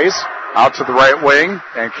to Nice. Out to the right wing,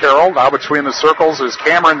 and Carroll now between the circles is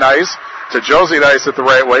Cameron Nice to Josie Nice at the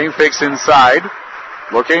right wing. Fakes inside.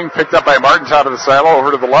 Looking, picked up by Martin, top of the silo,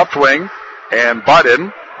 over to the left wing, and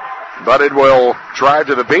Budden. Budden will drive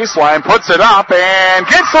to the baseline, puts it up, and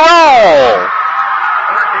gets the roll!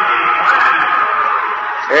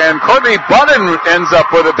 And Courtney Budden ends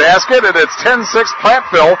up with a basket, and it's 10-6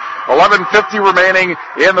 Platteville, 11:50 remaining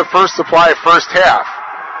in the First Supply first half.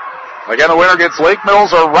 Again, the winner gets Lake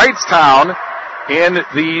Mills or Wrightstown in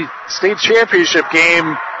the state championship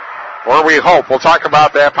game, or we hope. We'll talk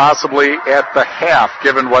about that possibly at the half,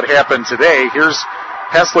 given what happened today. Here's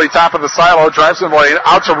Hesley, top of the silo, drives in the lane,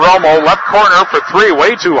 out to Romo, left corner for 3,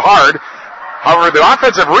 way too hard. However, the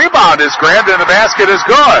offensive rebound is grabbed, and the basket is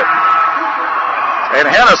good. And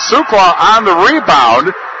Hannah Sukla on the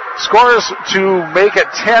rebound scores to make it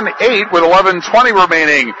 10-8 with 11:20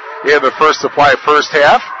 remaining in the First Supply first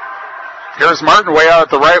half. Here's Martin way out at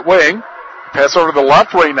the right wing. Pass over to the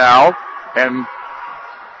left wing now. And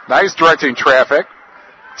Nice directing traffic.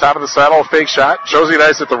 Top of the saddle, fake shot. Josie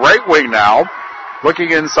Nice at the right wing now.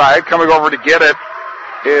 Looking inside. Coming over to get it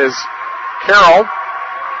is Carroll.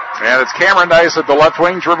 And it's Cameron Nice at the left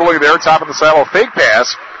wing. Dribbling there. Top of the saddle, fake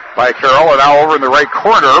pass by Carroll. And now over in the right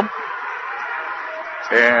corner.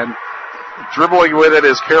 And dribbling with it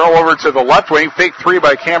is Carroll over to the left wing. Fake 3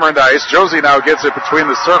 by Cameron Nice. Josie now gets it between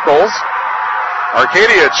the circles.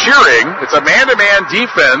 Arcadia cheering. It's a man-to-man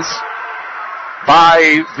defense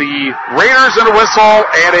by the Raiders and a whistle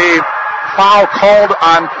and a foul called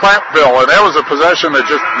on Platteville. And that was a possession that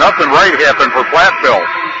just nothing right happened for Platteville.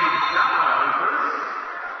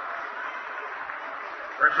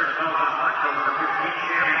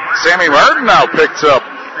 Sammy Martin now picked up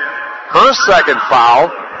her second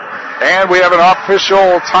foul. And we have an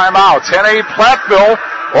official timeout. 10-8 Platteville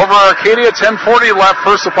over Arcadia. 10:40 left.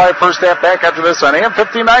 First supply, first half. Back after this on AM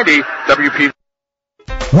 1590 WP.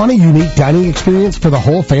 Want a unique dining experience for the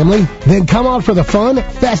whole family? Then come out for the fun,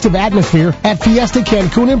 festive atmosphere at Fiesta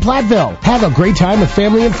Cancun in Platteville. Have a great time with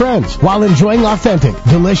family and friends while enjoying authentic,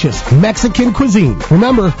 delicious Mexican cuisine.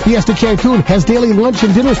 Remember, Fiesta Cancun has daily lunch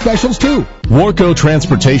and dinner specials too. Warco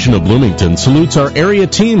Transportation of Bloomington salutes our area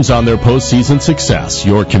teams on their postseason success.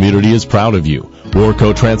 Your community is proud of you.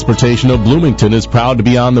 Warco Transportation of Bloomington is proud to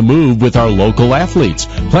be on the move with our local athletes.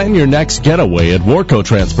 Plan your next getaway at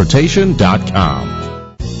warcotransportation.com.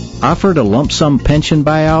 Offered a lump sum pension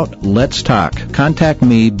buyout? Let's talk. Contact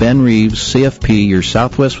me, Ben Reeves, CFP, your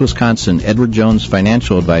Southwest Wisconsin Edward Jones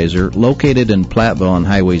financial advisor, located in Platteville on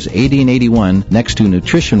Highways 80 and 81 next to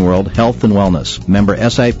Nutrition World Health and Wellness. Member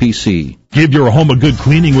SIPC. Give your home a good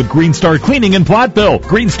cleaning with Green Star Cleaning in Platteville.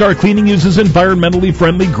 Green Star Cleaning uses environmentally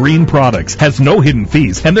friendly green products, has no hidden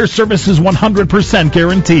fees, and their service is 100%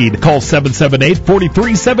 guaranteed. Call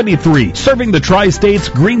 778-4373. Serving the Tri-States,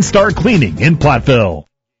 Green Star Cleaning in Platteville.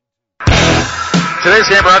 Today's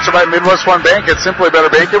game brought to you by Midwest One Bank. It's simply better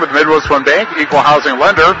banking with Midwest One Bank, equal housing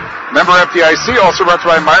lender. Member FDIC, also brought to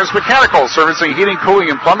you by Myers Mechanical, servicing heating,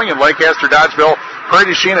 cooling, and plumbing in Lancaster, Dodgeville, Prairie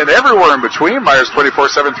du Chien, and everywhere in between. Myers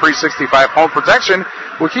 24/7, 365 home protection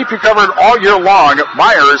will keep you covered all year long.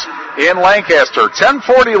 Myers in Lancaster.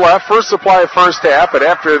 10:40 left, first supply, first half, but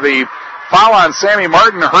after the foul on Sammy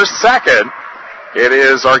Martin, her second, it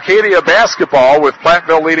is Arcadia basketball with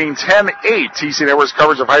Platteville leading 10-8. TC Network's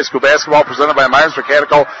coverage of high school basketball presented by Myers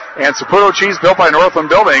Mechanical and Saputo Cheese, built by Northland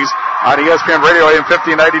Buildings on ESPN Radio AM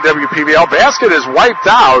 1590 WPVL. Basket is wiped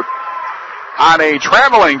out on a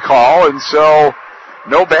traveling call, and so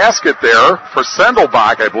no basket there for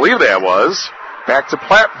Sendelbach, I believe that was. Back to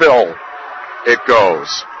Platteville it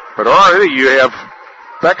goes. But already you have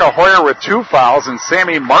Becca Hoyer with 2 fouls and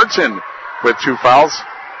Sammy Martin with 2 fouls.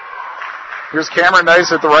 Here's Cameron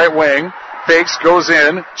Nice at the right wing. Fakes, goes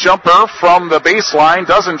in. Jumper from the baseline.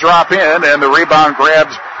 Doesn't drop in. And the rebound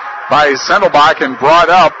grabbed by Sendelbach and brought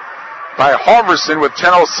up by Halverson with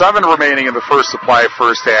 10:07 remaining in the first supply,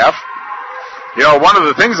 first half. You know, one of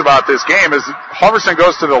the things about this game is Halverson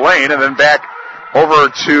goes to the lane and then back over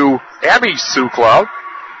to Abby Sukla,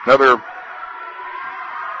 another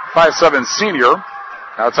 5'7" senior.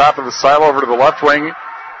 Now top of the silo over to the left wing.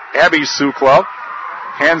 Abby Sukla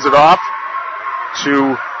hands it off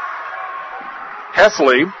to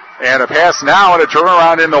Hesley, and a pass now and a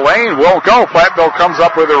turnaround in the lane won't go. Platteville comes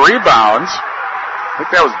up with a rebound. I think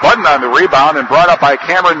that was Budden on the rebound and brought up by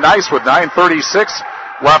Cameron Nice with 9:36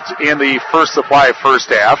 left in the first supply, first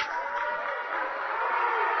half.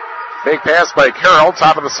 Fake pass by Carroll,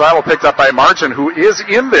 top of the silo picked up by Martin, who is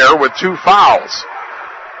in there with 2 fouls.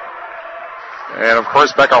 And of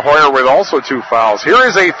course Becca Hoyer with also 2 fouls. Here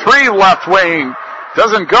is a 3 left wing.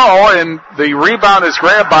 Doesn't go, and the rebound is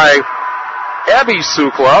grabbed by Abby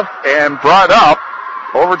Sukla and brought up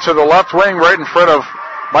over to the left wing right in front of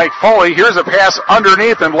Mike Foley. Here's a pass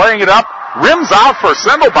underneath and laying it up. Rims out for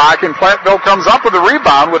Sendelbach, and Platteville comes up with a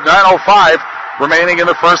rebound with 9:05 remaining in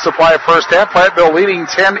the first supply, first half. Platteville leading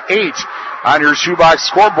 10-8 on your shoebox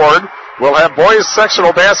scoreboard. We'll have boys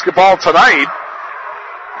sectional basketball tonight.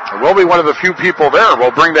 We'll be one of the few people there.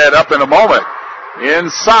 We'll bring that up in a moment.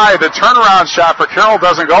 Inside, the turnaround shot for Carroll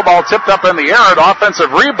doesn't go. Ball tipped up in the air. An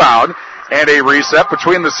offensive rebound and a reset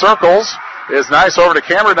between the circles is Nice over to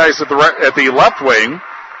Cameron Nice at the left wing.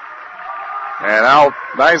 And now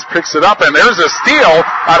Nice picks it up, and there's a steal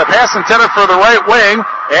on a pass intended for the right wing,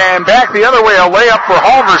 and back the other way, a layup for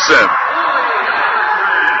Halverson.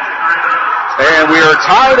 And we are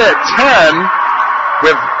tied at 10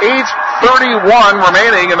 with 8:31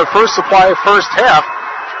 remaining in the first supply, first half.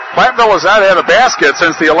 Platteville has not had a basket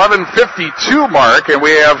since the 11:52 mark, and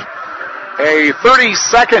we have a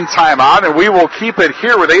 30-second timeout, and we will keep it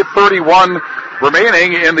here with 8:31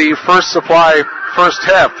 remaining in the first supply, first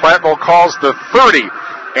half. Platteville calls the 30.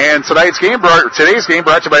 And today's game brought to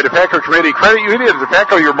you by DePaco Community Credit Union. At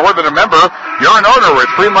DePaco, you're more than a member. You're an owner. With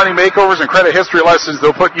free money makeovers and credit history lessons,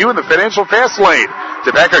 they'll put you in the financial fast lane.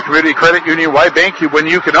 DePaco Community Credit Union, why bank you when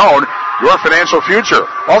you can own your financial future?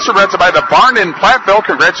 Also brought to you by the Barn in Platteville,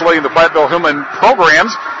 congratulating the Platteville Human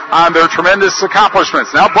programs on their tremendous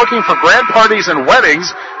accomplishments. Now booking for grad parties and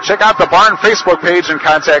weddings. Check out the Barn Facebook page and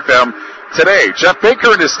contact them today. Jeff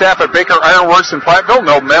Baker and his staff at Baker Ironworks in Platteville,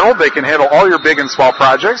 no metal. They can handle all your big and small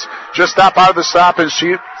projects. Just stop out at the shop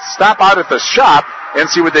and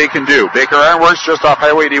see what they can do. Baker Ironworks, just off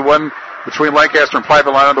Highway 81 between Lancaster and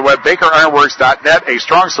Platteville, on the web, BakerIronworks.net, a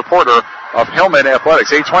strong supporter of Hillman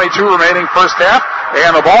Athletics. 8:22 remaining first half,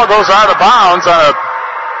 and the ball goes out of bounds on a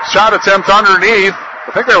shot attempt underneath.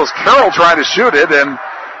 I think that was Carroll trying to shoot it, and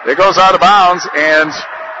it goes out of bounds, and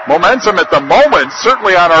momentum at the moment,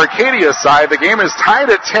 certainly on Arcadia's side. The game is tied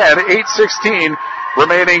at 10, 8:16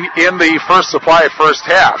 remaining in the First Supply first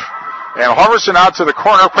half. And Halverson out to the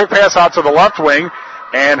corner, quick pass out to the left wing,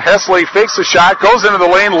 and Hesley fakes a shot, goes into the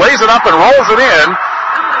lane, lays it up and rolls it in,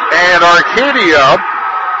 and Arcadia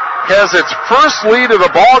has its first lead of the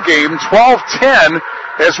ball game, 12-10,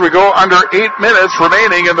 as we go under 8 minutes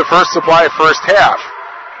remaining in the First Supply first half.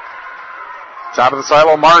 Top of the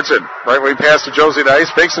silo, Martin. Right wing pass to Josie Dice,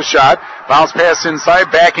 fakes a shot, bounce pass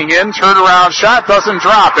inside, backing in, turn around shot, doesn't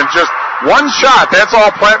drop, and just one shot, that's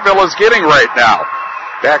all Platteville is getting right now.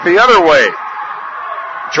 Back the other way.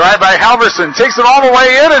 Drive by Halverson, takes it all the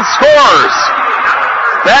way in and scores.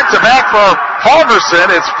 Back to back for Halverson.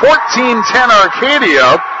 It's 14-10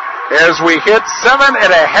 Arcadia as we hit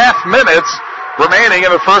 7.5 minutes remaining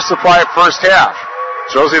in the First Supply first half.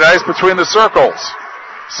 Josie Dice between the circles.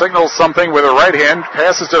 Signals something with her right hand,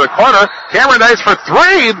 passes to the corner. Cameron Dice for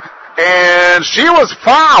three, and she was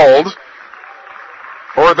fouled.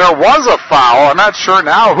 Or there was a foul. I'm not sure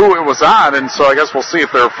now who it was on, and so I guess we'll see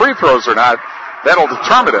if there are free throws or not. That'll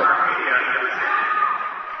determine it.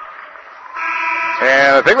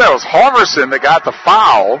 And I think that was Halverson that got the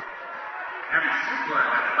foul.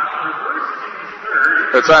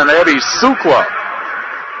 It's on Eddie Sukla.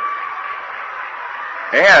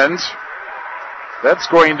 And that's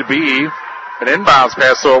going to be an inbounds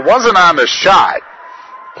pass, so it wasn't on the shot.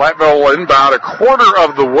 Platteville will inbound a quarter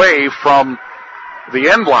of the way from the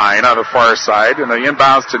end line on the far side, and the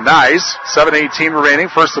inbounds to Nice. 7:18 remaining,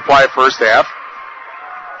 First Supply first half.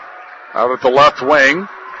 Out at the left wing.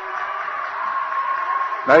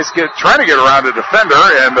 Nice trying to get around a defender,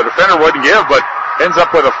 and the defender wouldn't give, but ends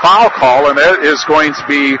up with a foul call, and that is going to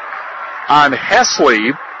be on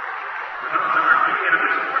Hesley.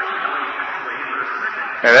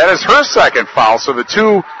 And that is her second foul. So the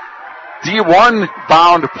two D1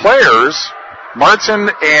 bound players,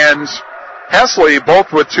 Martin and Hesley,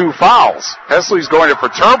 both with two fouls. Hesley's going to for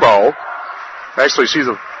Turbo. Actually,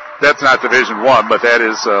 that's not Division I, but that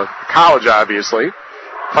is college, obviously.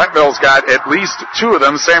 Platteville's got at least two of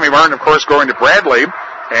them. Sammy Martin, of course, going to Bradley.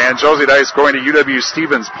 And Josie Dice going to UW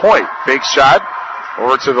Stevens Point. Fake shot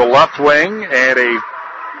over to the left wing, and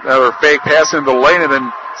another fake pass into the lane, and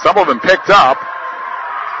then some of them picked up.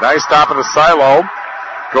 Nice top of the silo.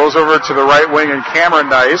 Goes over to the right wing, and Cameron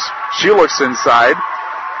Nice. She looks inside.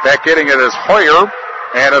 Back getting it is Hoyer.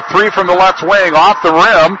 And a three from the left wing off the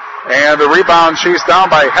rim. And the rebound chased down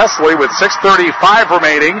by Hesley with 6:35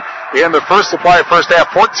 remaining in the First Supply first half.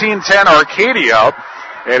 14-10 Arcadia.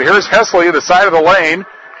 And here's Hesley, the side of the lane.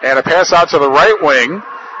 And a pass out to the right wing.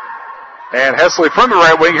 And Hesley from the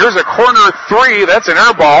right wing. Here's a corner three. That's an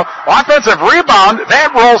air ball. Offensive rebound.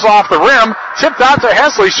 That rolls off the rim. Tipped out to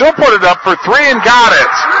Hesley. She'll put it up for three and got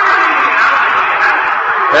it.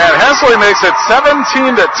 And Hesley makes it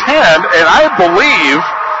 17-10. And I believe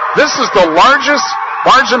this is the largest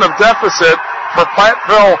margin of deficit for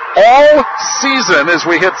Platteville all season as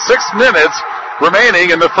we hit 6 minutes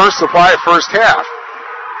remaining in the First Supply first half.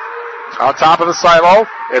 On top of the silo.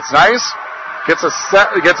 It's Nice. Gets a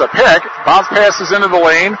pick, bounce passes into the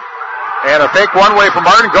lane, and a fake one way from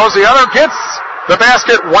Martin, goes the other, gets the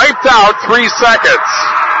basket wiped out, 3 seconds.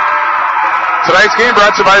 Tonight's game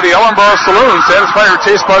brought to you by the Ellenboro Saloon. Satisfy your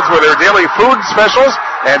taste buds with their daily food specials,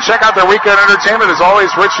 and check out their weekend entertainment. As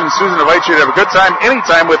always, Rich and Susan invite you to have a good time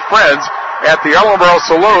anytime with friends at the Ellenboro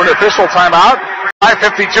Saloon. Official timeout,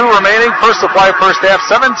 5:52 remaining, First Supply first half,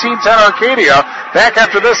 17-10 Arcadia. Back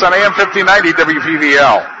after this on AM 1590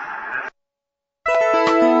 WPVL.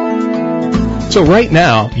 So right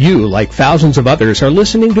now, you, like thousands of others, are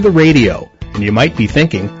listening to the radio. And you might be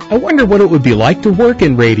thinking, I wonder what it would be like to work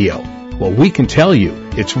in radio. Well, we can tell you,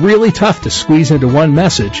 it's really tough to squeeze into one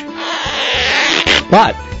message.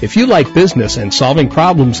 But if you like business and solving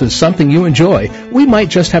problems is something you enjoy, we might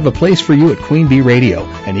just have a place for you at Queen Bee Radio,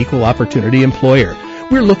 an equal opportunity employer.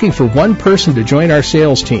 We're looking for one person to join our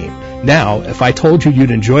sales team. Now, if I told you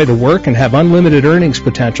you'd enjoy the work and have unlimited earnings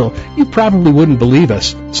potential, you probably wouldn't believe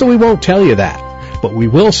us, so we won't tell you that. But we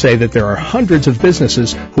will say that there are hundreds of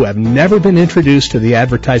businesses who have never been introduced to the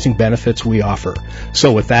advertising benefits we offer.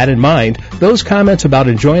 So with that in mind, those comments about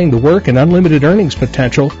enjoying the work and unlimited earnings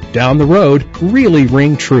potential down the road really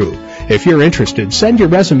ring true. If you're interested, send your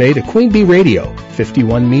resume to Queen Bee Radio,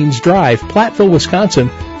 51 Means Drive, Platteville, Wisconsin,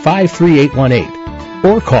 53818.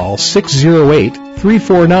 Or call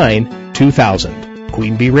 608-349-2000.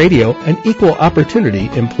 Queen Bee Radio, an equal opportunity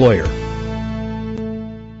employer.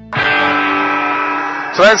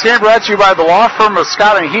 Tonight's game brought to you by the law firm of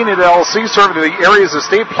Scott & Heenan LLC, serving the area's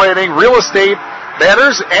estate planning, real estate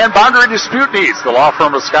matters, and boundary dispute needs. The law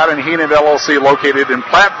firm of Scott & Heenan LLC, located in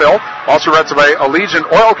Platteville. Also represented by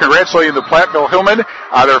Allegiant Oil. Congratulating the Platteville Hillmen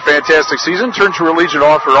on their fantastic season. Turn to Allegiant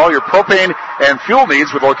Oil for all your propane and fuel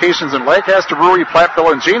needs, with locations in Lancaster, Brewery,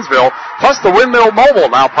 Platteville, and Janesville, plus the Windmill Mobile,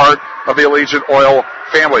 now part of the Allegiant Oil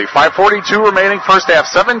family. 5:42 remaining, first half,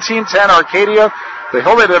 17-10 Arcadia. The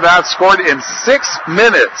Hillmen have not scored in 6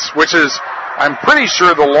 minutes, which is, I'm pretty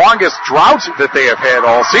sure, the longest drought that they have had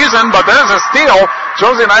all season. But there's a steal.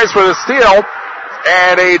 Josie Nice with a steal.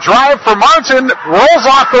 And a drive for Martin rolls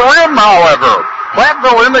off the rim, however.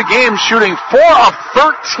 Platteville in the game shooting 4 of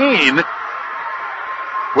 13,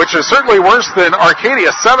 which is certainly worse than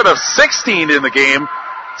Arcadia, 7 of 16 in the game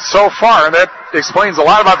so far. And that explains a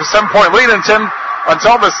lot about the 7-point lead until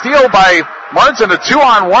the steal by Martin, a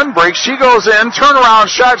 2-on-1 break. She goes in, turnaround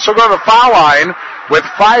shot. She'll go to the foul line with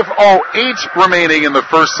 5:08 remaining in the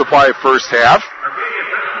first half.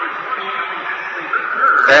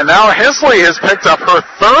 And now Hensley has picked up her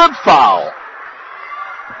third foul.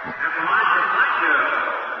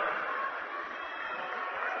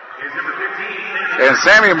 And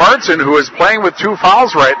Sammy Martin, who is playing with 2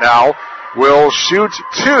 fouls right now, will shoot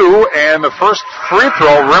 2, and the first free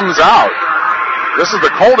throw rims out. This is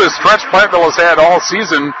the coldest stretch Platteville has had all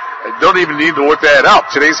season. I don't even need to look that up.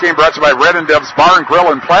 Today's game brought to you by Red and Deb's Bar and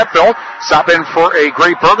Grill in Platteville. Stop in for a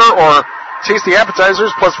great burger or tasty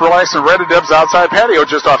appetizers, plus relax in Red and Deb's outside patio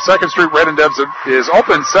just off 2nd Street. Red and Deb's is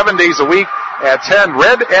open 7 days a week at 10.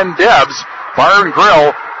 Red and Deb's Bar and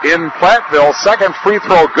Grill in Platteville. Second free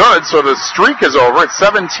throw good, so the streak is over. It's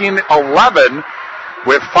 17-11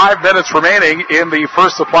 with 5 minutes remaining in the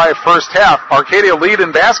first half. Arcadia lead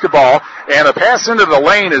in basketball, and a pass into the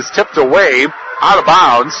lane is tipped away, out of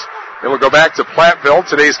bounds. It will go back to Platteville.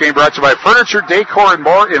 Today's game brought to you by Furniture, Decor, and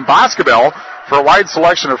More in Boscobel. For a wide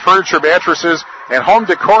selection of furniture, mattresses, and home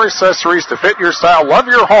decor accessories to fit your style, love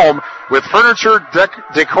your home with Furniture,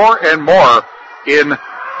 Decor, and More in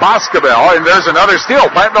Boscobel. And there's another steal.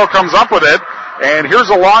 Platteville comes up with it. And here's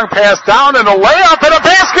a long pass down and a layup and a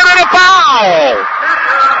basket and a foul!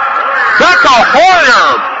 Becca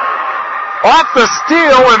Hoyer off the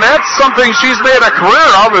steal, and that's something she's made a career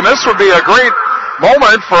of, and this would be a great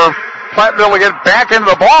moment for Platteville to get back into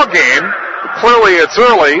the ball game. Clearly it's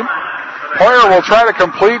early. Hoyer will try to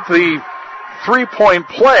complete the 3-point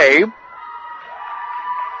play.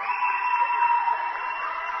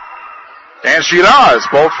 And she does.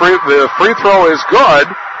 The free throw is good.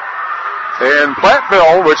 And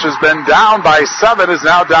Platteville, which has been down by 7, is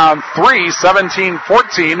now down 3,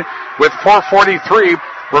 17-14, with 4:43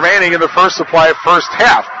 remaining in the first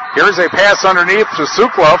half. Here's a pass underneath to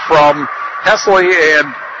Sukla from Hesley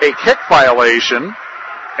and a kick violation.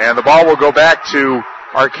 And the ball will go back to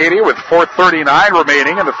Arcadia with 4:39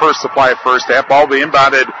 remaining in the first half. Ball will be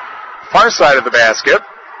inbounded far side of the basket.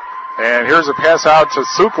 And here's a pass out to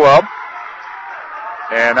Sukla.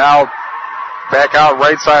 And now back out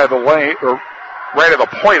right side of the lane, or right of the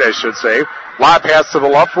point, I should say. Lob pass to the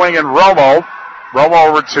left wing, and Romo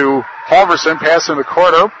over to Halverson, pass in the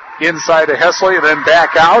corner, inside to Hesley, and then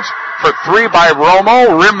back out for 3 by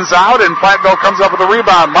Romo, rims out, and Platteville comes up with a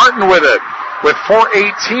rebound. Martin with it, with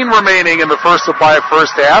 4:18 remaining in the first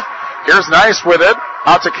half. Here's Nice with it,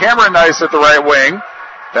 out to Cameron Nice at the right wing,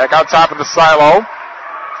 back out top of the silo.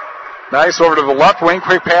 Nice over to the left wing,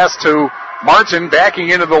 quick pass to Martin, backing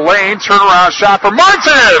into the lane, turnaround shot for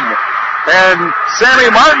Martin! And Sammy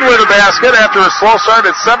Martin with a basket after a slow start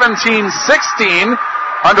at 17-16.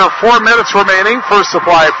 Under 4 minutes remaining, first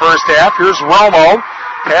half. Here's Romo.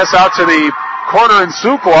 Pass out to the corner in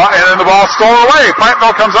Sukla, and then the ball stolen away.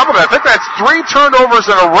 Platteville comes up with it. I think that's 3 turnovers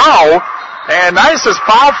in a row. And Nice is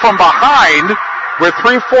fouled from behind with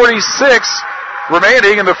 3:46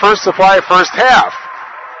 remaining in the first half.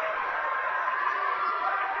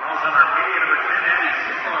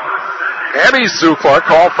 Abby Sukla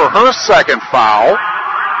called for her second foul.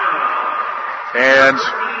 And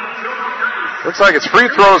looks like it's free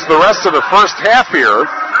throws the rest of the first half here.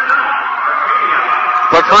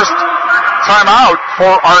 But first timeout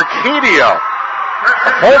for Arcadia.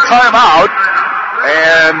 A full timeout.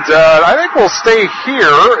 And I think we'll stay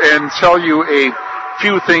here and tell you a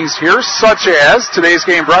few things here, such as today's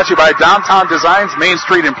game brought to you by Downtown Designs, Main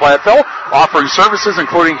Street in Platteville, offering services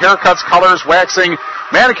including haircuts, colors, waxing,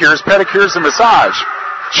 manicures, pedicures, and massage.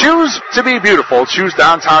 Choose to be beautiful. Choose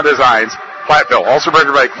Downtown Designs, Platteville. Also brought to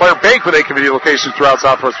you by Claire Bank with 8 convenient locations throughout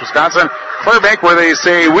southwest Wisconsin. Claire Bank, where they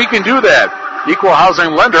say we can do that. Equal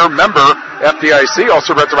housing lender, member FDIC.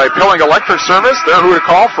 Also brought to you by Pilling Electric Service. They're who to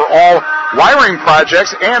call for all wiring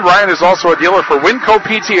projects. And Ryan is also a dealer for Winco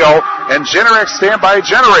PTO and Generac standby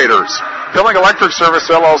generators. Pilling Electric Service,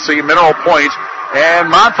 LLC, Mineral Point, and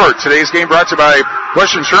Montfort. Today's game brought to you by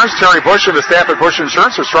Bush Insurance. Terry Bush and the staff at Bush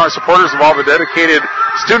Insurance are strong supporters of all the dedicated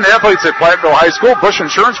student athletes at Platteville High School. Bush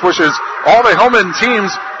Insurance wishes all the Hillman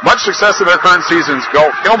teams much success in their current seasons. Go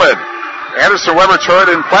Hillman. Anderson Weber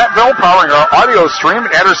Toyota in Platteville, powering our audio stream.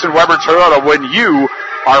 Anderson Weber Toyota, when you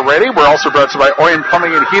are ready. We're also brought to you by Oyen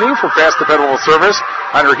Plumbing and Heating for fast, dependable service.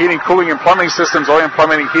 On your heating, cooling, and plumbing systems, Oyen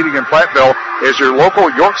Plumbing and Heating in Platteville is your local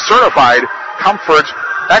York certified comfort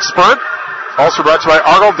expert. Also brought to you by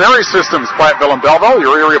Argyle Dairy Systems, Platteville and Belleville,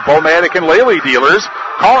 your area Bowmatic and Lely dealers.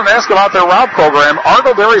 Call and ask about their route program.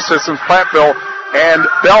 Argyle Dairy Systems, Platteville and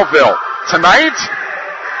Belleville. Tonight,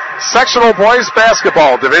 sectional boys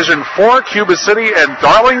basketball, Division 4, Cuba City and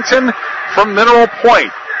Darlington from Mineral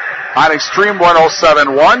Point. On Extreme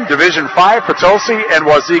 107.1, Division 5, Potosi and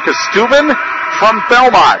Wazeeka Steuben from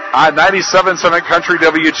Belmont. On 97.7 Country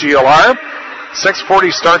WGLR.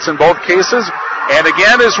 6:40 starts in both cases. And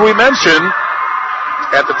again, as we mentioned,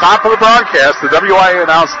 at the top of the broadcast, the WIA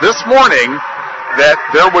announced this morning that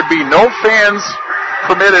there would be no fans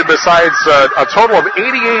permitted besides a total of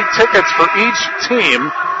 88 tickets for each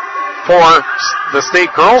team for the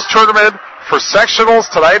state girls tournament, for sectionals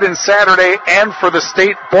tonight and Saturday, and for the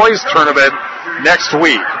state boys tournament next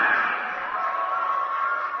week.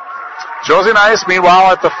 Josie Nice,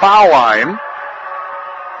 meanwhile, at the foul line,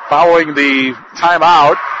 following the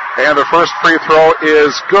timeout, and the first free throw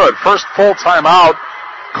is good. First full timeout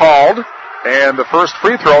called, and the first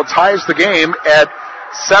free throw ties the game at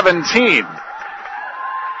 17.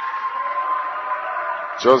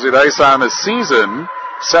 Josie Nice on the season,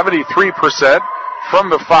 73% from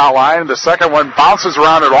the foul line. The second one bounces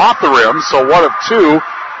around and off the rim, so 1 of 2.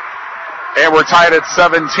 And we're tied at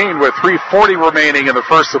 17 with 3:40 remaining in the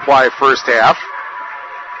first supply first half.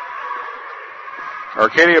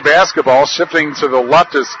 Arcadia basketball shifting to the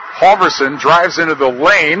left as Halverson drives into the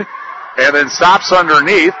lane and then stops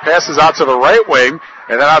underneath, passes out to the right wing,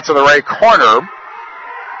 and then out to the right corner.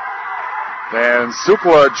 And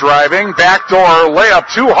Sukla driving, backdoor layup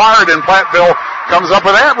too hard, and Platteville comes up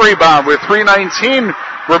with that rebound with 3:19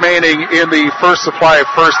 remaining in the first supply of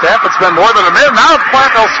first half. It's been more than a minute. Now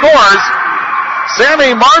Platteville scores.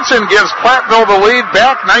 Sammy Martin gives Platteville the lead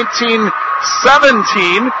back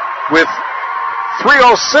 19-17 with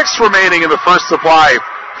 3:06 remaining in the first supply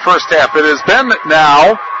first half. It has been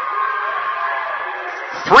now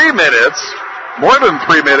 3 minutes, more than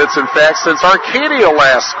 3 minutes, in fact, since Arcadia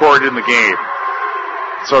last scored in the game.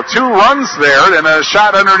 So 2 runs there, and a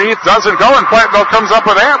shot underneath doesn't go, and Platteville comes up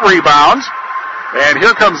with that rebound. And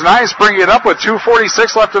here comes Nice bringing it up with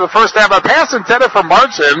 2:46 left in the first half. A pass intended for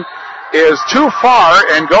Martin is too far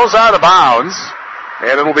and goes out of bounds.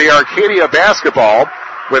 And it'll be Arcadia basketball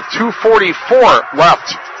with 2:44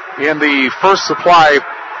 left in the first supply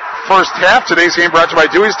first half. Today's game brought to you by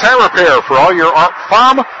Dewey's Tire Repair. For all your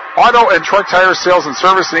farm, auto, and truck tire sales and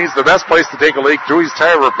service needs, the best place to take a leak, Dewey's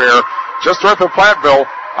Tire Repair, just north of Platteville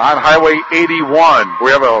on Highway 81.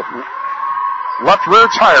 We have a left rear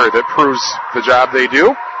tire that proves the job they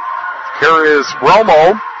do. Here is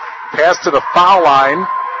Romo, pass to the foul line,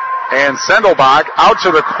 and Sendelbach out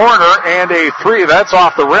to the corner, and a 3. That's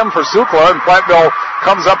off the rim for Sukla, and Platteville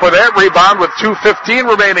comes up with that rebound with 2:15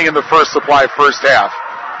 remaining in the first supply first half.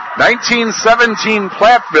 19-17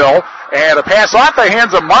 Platteville, and a pass off the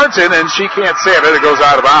hands of Martin, and she can't save it. It goes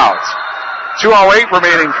out of bounds. 2:08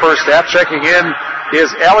 remaining first half. Checking in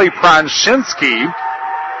is Allie Pronshinsky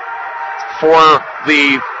for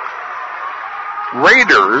the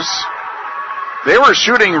Raiders. They were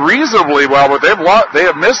shooting reasonably well, but they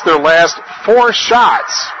have missed their last 4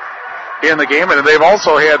 shots in the game, and they've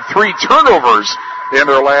also had 3 turnovers in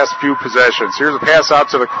their last few possessions. Here's a pass out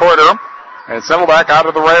to the corner, and settle back out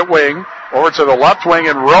of the right wing, over to the left wing,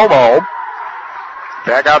 and Romo.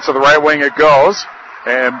 Back out to the right wing it goes,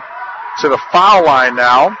 and to the foul line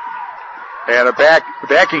now. And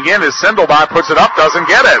backing in is Sendelbach, puts it up, doesn't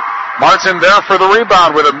get it. Martin there for the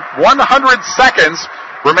rebound with 100 seconds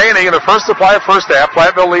remaining in the first supply of first half.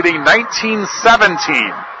 Platteville leading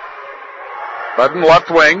 19-17. Button left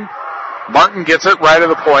wing. Martin gets it right at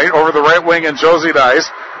the point. Over the right wing, and Josie Nice.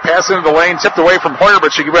 Pass into the lane, tipped away from Hoyer,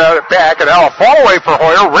 but she got it back. And now a fall away for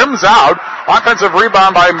Hoyer. Rims out. Offensive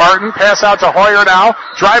rebound by Martin. Pass out to Hoyer now.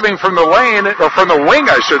 Driving from the lane, or from the wing,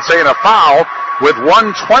 I should say, in a foul with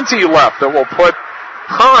 1:20 left that will put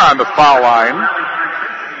her on the foul line.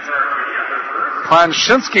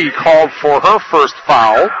 Klanshinsky called for her first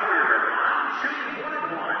foul.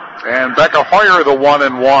 And Becca Hoyer, the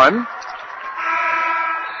 1-and-1.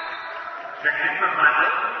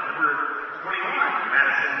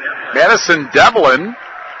 Madison Devlin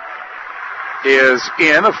is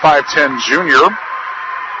in, a 5'10 junior.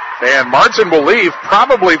 And Martin will leave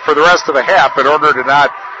probably for the rest of the half in order to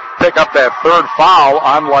not pick up that third foul,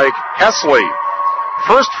 unlike Hesley.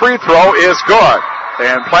 First free throw is good.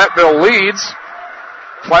 And Platteville leads.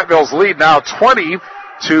 Platteville's lead now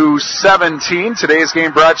 20-17. Today's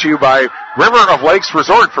game brought to you by River of Lakes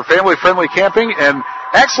Resort for family-friendly camping and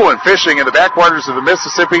excellent fishing in the backwaters of the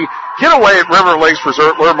Mississippi. Get away at River of Lakes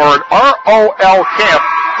Resort. Learn more at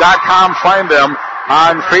ROLcamp.com. Find them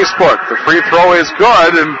on Facebook. The free throw is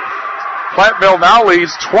good, and Platteville now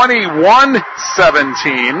leads 21-17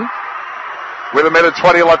 with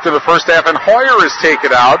 1:20 left in the first half, and Hoyer is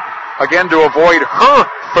taken out, again to avoid her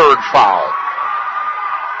third foul.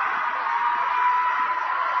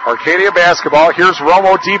 Arcadia basketball. Here's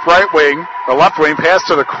Romo deep right wing, the left wing pass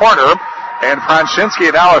to the corner, and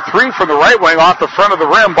Pranshinsky now a three from the right wing off the front of the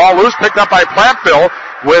rim. Ball loose, picked up by Platteville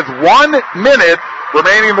with 1 minute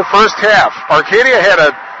remaining in the first half. Arcadia had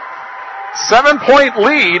a 7-point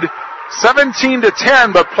lead,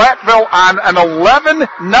 17-10, but Platteville on an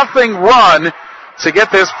 11-0 run to get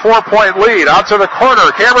this 4-point lead. Out to the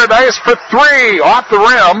corner, Cameron Dice for three, off the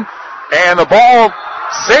rim, and the ball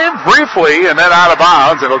saved briefly and then out of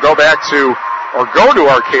bounds. It'll go back to, or go to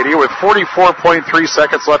Arcadia with 44.3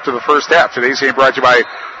 seconds left in the first half. Today's game brought to you by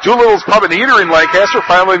Doolittle's Pub and Eatery in Lancaster,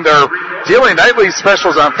 following their daily nightly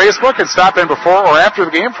specials on Facebook, and stop in before or after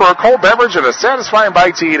the game for a cold beverage and a satisfying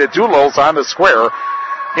bite to eat at Doolittle's on the square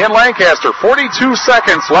in Lancaster. 42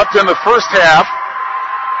 seconds left in the first half.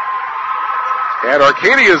 And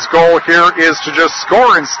Arcadia's goal here is to just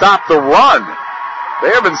score and stop the run. They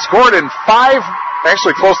haven't scored in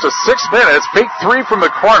actually close to 6 minutes. Fake three from the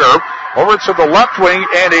corner over to the left wing,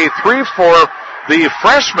 and a three for the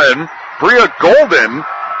freshman, Bria Golden.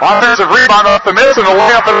 Offensive rebound off the miss and a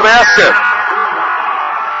layup in the basket.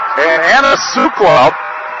 And Anna Sukla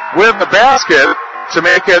with the basket to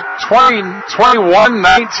make it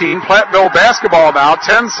 21-19. Platteville basketball now.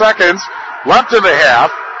 10 seconds left in the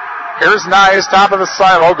half. Here's Nyes, top of the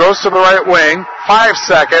silo, goes to the right wing. 5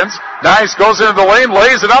 seconds. Nyes goes into the lane,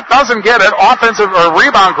 lays it up, doesn't get it. Offensive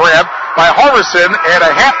rebound grab by Halverson, and a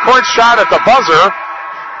half-court shot at the buzzer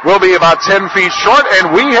will be about 10 feet short, and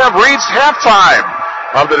we have reached halftime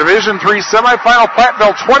of the Division III semifinal.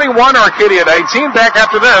 Platteville 21, Arcadia 19. Back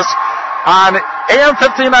after this on AM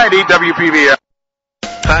 1590 WPVL.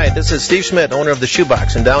 Hi, this is Steve Schmidt, owner of the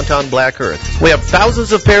Shoebox in downtown Black Earth. We have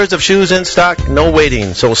thousands of pairs of shoes in stock, no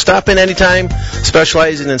waiting. So stop in anytime,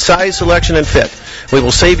 specializing in size, selection, and fit. We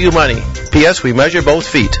will save you money. P.S. We measure both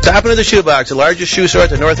feet. Stop into the Shoebox, the largest shoe store at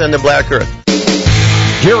the north end of Black Earth.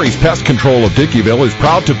 Gary's Pest Control of Dickeyville is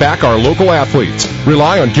proud to back our local athletes.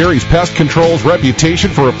 Rely on Gary's Pest Control's reputation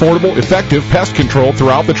for affordable, effective pest control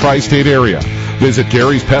throughout the tri-state area. Visit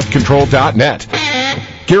Gary'sPestControl.net.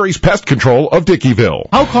 Gary's Pest Control of Dickeyville.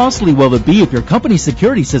 How costly will it be if your company's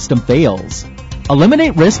security system fails?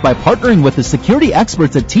 Eliminate risk by partnering with the security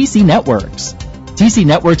experts at TC Networks. TC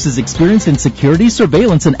Networks is experienced in security,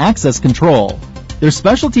 surveillance, and access control. Their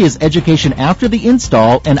specialty is education after the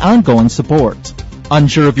install and ongoing support.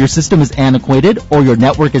 Unsure if your system is antiquated or your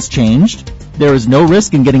network has changed? There is no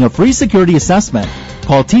risk in getting a free security assessment.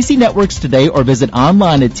 Call TC Networks today or visit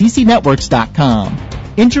online at tcnetworks.com.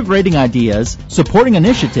 Integrating ideas, supporting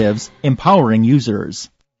initiatives, empowering users.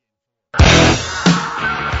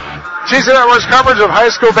 TC Networks coverage of high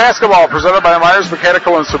school basketball presented by Myers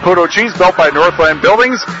Mechanical and Saputo Cheese, built by Northland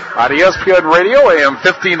Buildings on ESPN Radio, AM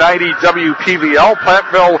 1590 WPVL.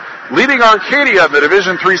 Platteville leading Arcadia in the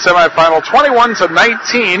Division III semifinal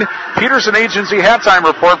 21-19. Peterson Agency halftime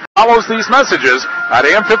report follows these messages on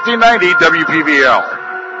AM 1590 WPVL.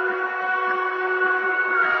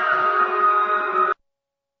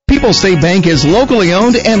 People's State Bank is locally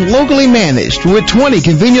owned and locally managed with 20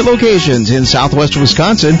 convenient locations in southwest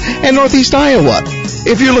Wisconsin and northeast Iowa.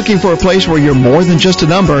 If you're looking for a place where you're more than just a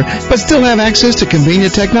number, but still have access to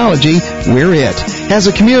convenient technology, we're it. As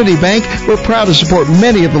a community bank, we're proud to support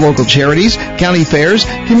many of the local charities, county fairs,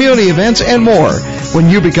 community events, and more. When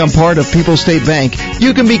you become part of People's State Bank,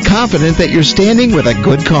 you can be confident that you're standing with a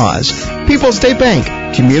good cause. People's State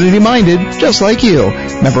Bank, community-minded, just like you.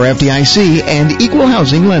 Member FDIC and equal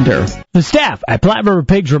housing lender. The staff at Platte River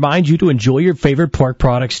Pigs remind you to enjoy your favorite pork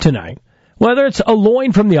products tonight. Whether it's a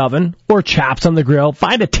loin from the oven or chops on the grill,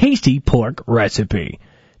 find a tasty pork recipe.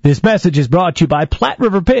 This message is brought to you by Platte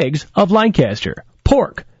River Pigs of Lancaster.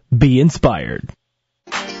 Pork. Be inspired.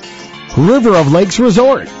 River of Lakes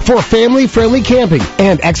Resort for family-friendly camping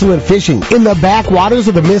and excellent fishing in the backwaters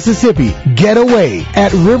of the Mississippi. Get away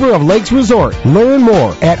at River of Lakes Resort. Learn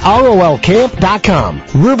more at rolcamp.com.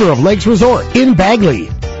 River of Lakes Resort in Bagley.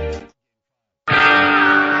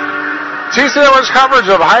 TCL's coverage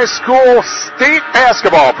of high school state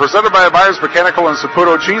basketball presented by Myers Mechanical and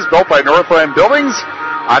Saputo Cheese, built by Northland Buildings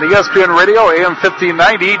on ESPN Radio, AM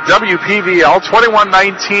 1590, WPVL,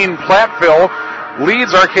 21-19 Platteville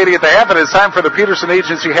leads Arcadia at the half, and it's time for the Peterson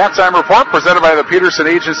Agency halftime report presented by the Peterson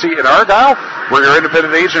Agency in Argyle, where your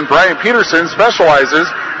independent agent Brian Peterson specializes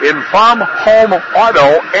in farm, home,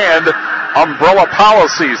 auto, and umbrella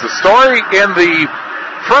policies. The story in the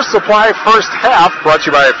First Supply first half, brought to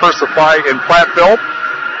you by First Supply in Platteville,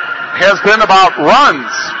 has been about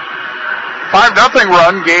runs. 5-0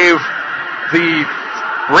 run gave the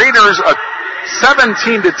Raiders a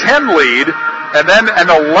 17-10 lead, and then an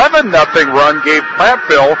 11-0 run gave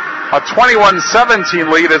Platteville a 21-17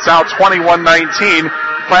 lead. It's now 21-19.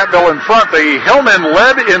 Platteville in front. The Hillmen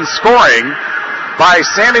led in scoring by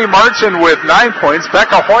Sammy Martin with 9 points,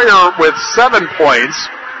 Becca Hoyer with 7 points,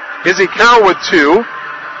 Izzy Carroll with 2,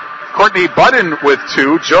 Courtney Budden with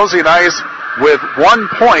 2, Josie Nice with 1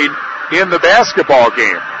 point in the basketball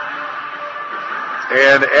game.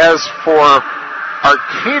 And as for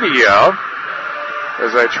Arcadia,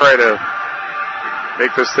 as I try to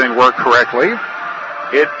make this thing work correctly,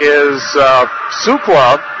 it is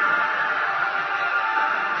Sukla.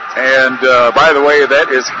 And by the way,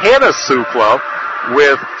 that is Hannah Sukla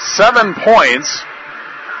with 7 points.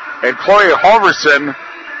 And Chloe Halverson,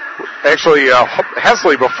 actually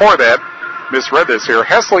Hesley before that, misread this here.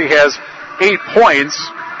 Hesley has 8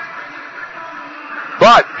 points,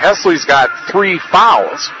 but Hesley's got 3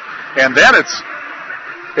 fouls. And then it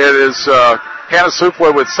is Hannah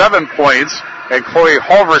Sukla with 7 points and Chloe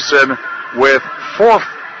Halverson with 4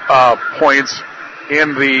 points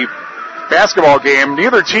in the basketball game.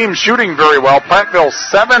 Neither team shooting very well. Platteville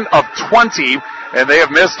 7 of 20, and they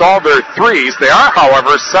have missed all their threes. They are,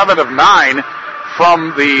 however, 7 of 9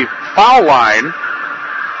 from the foul line.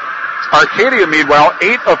 Arcadia, meanwhile,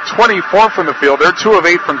 8 of 24 from the field. They're 2 of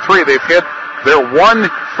 8 from 3. They've hit their 1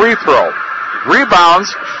 free throw.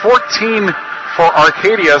 Rebounds, 14 for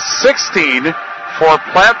Arcadia, 16 for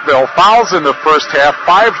Platteville. Fouls in the first half,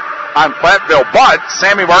 5 on Platteville, but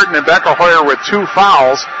Sammy Martin and Becca Hoyer with 2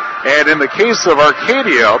 fouls. And in the case of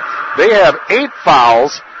Arcadia, they have 8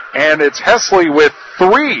 fouls, and it's Hesley with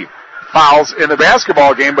 3 fouls in the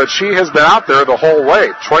basketball game, but she has been out there the whole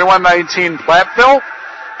way. 21-19 Platteville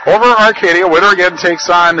over Arcadia. Winner again takes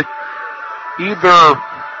on either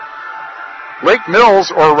Lake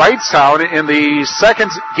Mills or Wrightstown in the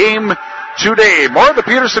second game today. More of the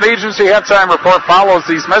Peterson Agency halftime report follows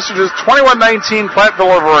these messages. 21-19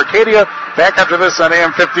 Platteville over Arcadia. Back after this on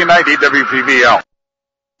AM 1590 WPVL.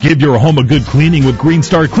 Give your home a good cleaning with Green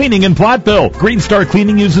Star Cleaning in Platteville. Green Star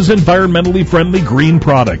Cleaning uses environmentally friendly green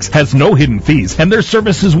products, has no hidden fees, and their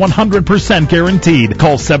service is 100% guaranteed.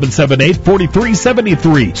 Call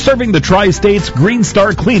 778-4373. Serving the Tri-States, Green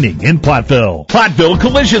Star Cleaning in Platteville. Platteville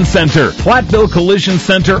Collision Center. Platteville Collision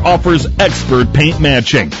Center offers expert paint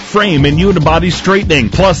matching, frame and unibody straightening,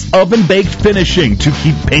 plus oven-baked finishing to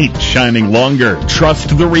keep paint shining longer.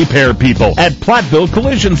 Trust the repair people at Platteville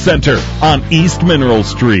Collision Center on East Mineral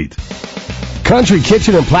Street. Country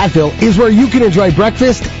Kitchen in Platteville is where you can enjoy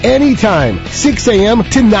breakfast anytime, 6 a.m.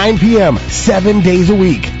 to 9 p.m., 7 days a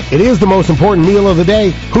week. It is the most important meal of the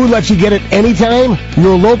day. Who lets you get it anytime?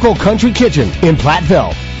 Your local Country Kitchen in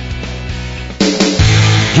Platteville.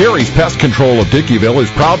 Gary's Pest Control of Dickeyville is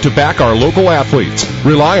proud to back our local athletes.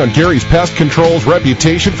 Rely on Gary's Pest Control's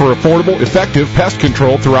reputation for affordable, effective pest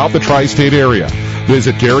control throughout the tri-state area.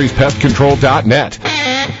 Visit Gary'sPestControl.net.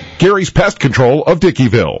 Gary's Pest Control of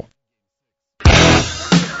Dickeyville.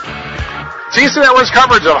 TC Network's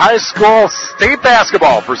coverage of high school state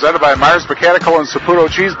basketball presented by Myers Mechanical and Saputo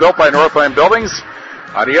Cheese, built by Northland Buildings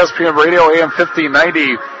on ESPN Radio AM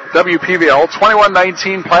 1590 WPVL.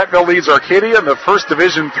 21-19 Platteville leads Arcadia in the first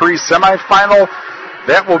Division III semifinal.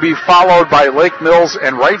 That will be followed by Lake Mills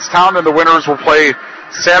and Wrightstown, and the winners will play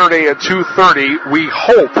Saturday at 2:30. We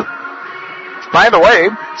hope. By the way,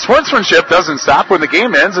 sportsmanship doesn't stop when the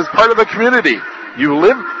game ends. It's part of the community.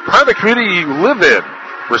 Part of the community you live in.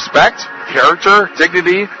 Respect, character,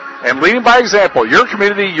 dignity, and leading by example. Your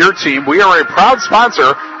community, your team. We are a proud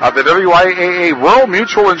sponsor of the WIAA Rural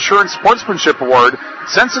Mutual Insurance Sportsmanship Award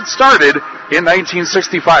since it started in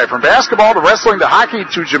 1965. From basketball to wrestling to hockey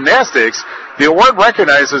to gymnastics, the award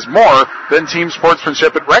recognizes more than team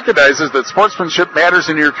sportsmanship. It recognizes that sportsmanship matters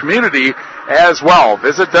in your community as well.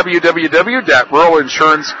 Visit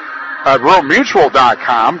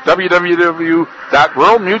www.ruralmutual.com,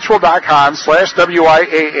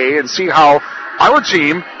 www.ruralmutual.com/WIAA, and see how our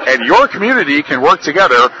team and your community can work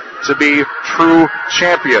together to be true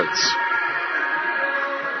champions.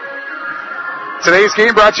 Today's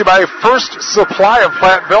game brought to you by First Supply of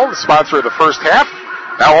Platteville, the sponsor of the first half.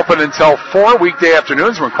 Now open until 4 weekday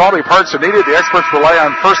afternoons when quality parts are needed. The experts rely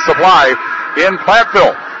on First Supply in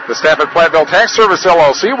Platteville. The staff at Platteville Tax Service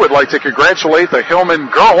LLC would like to congratulate the Hillman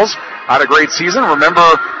girls on a great season.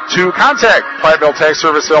 Remember to contact Platteville Tax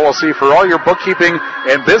Service LLC for all your bookkeeping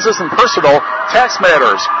and business and personal tax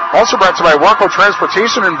matters. Also brought to you by Worco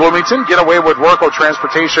Transportation in Bloomington. Get away with Worco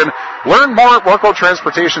Transportation. Learn more at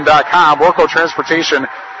WorcoTransportation.com. Worco Transportation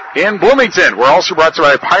in Bloomington. We're also brought to you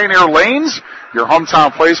by Pioneer Lanes, your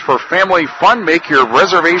hometown place for family fun. Make your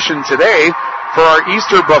reservation today for our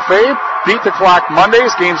Easter buffet. Beat the Clock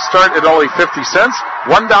Mondays. Games start at only 50 cents.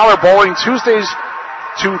 $1 bowling Tuesday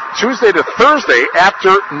to Thursday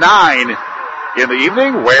after 9 in the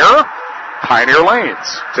evening. Where? Pioneer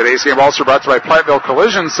Lanes. Today's game also brought to you by Platteville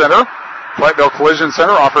Collision Center. Platteville Collision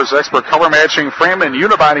Center offers expert color matching frame and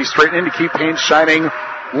unibody straightening to keep paint shining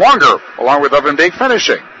longer, along with oven bake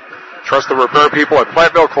finishing. Trust the repair people at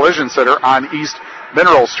Platteville Collision Center on East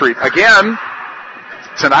Mineral Street. Again,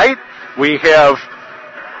 tonight we have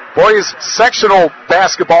boys sectional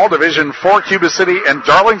basketball, Division 4, Cuba City and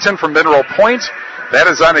Darlington from Mineral Point. That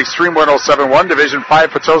is on Extreme 107.1. Division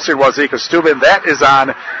 5, Potosi and Wazeeka Steuben. That is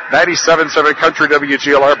on 97.7 Country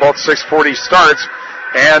WGLR, both 6:40 starts.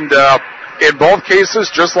 And in both cases,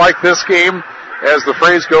 just like this game, as the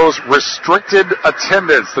phrase goes, restricted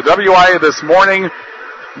attendance. The WIA this morning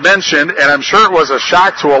mentioned, and I'm sure it was a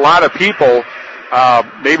shock to a lot of people,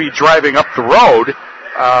 maybe driving up the road,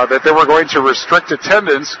 that they were going to restrict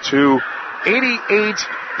attendance to 88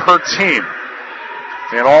 per team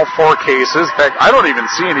in all 4 cases. In fact, I don't even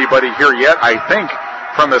see anybody here yet, I think,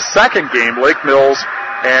 from the second game, Lake Mills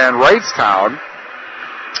and Wrightstown.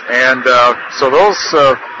 And so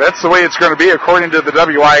that's the way it's going to be according to the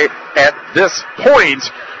WI at this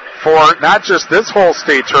point for not just this whole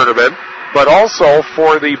state tournament, but also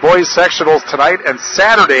for the boys sectionals tonight and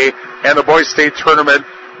Saturday and the boys state tournament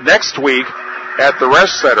next week at the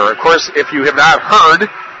Resch Center. Of course, if you have not heard,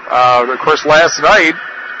 of course, last night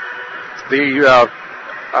the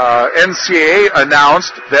NCAA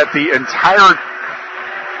announced that the entire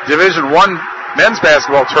Division I men's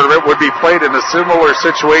basketball tournament would be played in a similar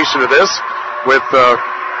situation to this with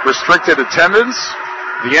restricted attendance.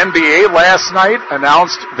 The NBA last night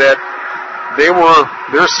announced that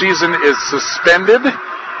their season is suspended.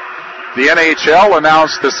 The NHL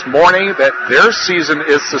announced this morning that their season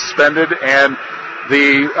is suspended, and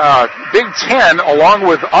the Big Ten, along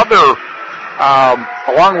with other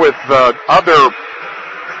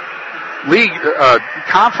league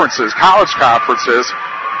conferences, college conferences,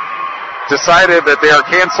 decided that they are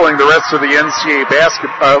canceling the rest of the NCAA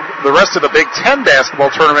the rest of the Big Ten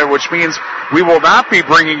basketball tournament, which means we will not be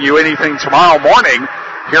bringing you anything tomorrow morning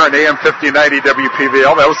here on AM 1590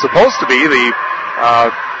 WPVL. That was supposed to be the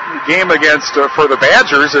game against for the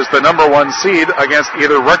Badgers as the number 1 seed against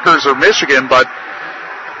either Rutgers or Michigan, but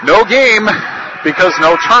no game because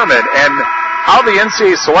no tournament. And how the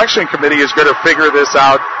NCAA selection committee is going to figure this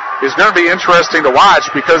out is going to be interesting to watch,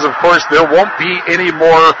 because of course there won't be any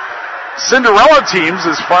more Cinderella teams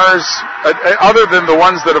as far as other than the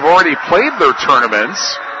ones that have already played their tournaments.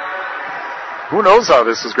 Who knows how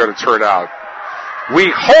this is going to turn out?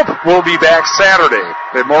 We hope we'll be back Saturday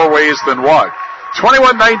in more ways than one.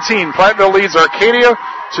 21-19, Platteville leads Arcadia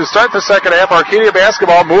to start the second half. Arcadia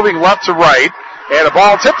basketball moving left to right, and a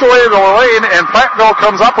ball tipped away to the lane, and Platteville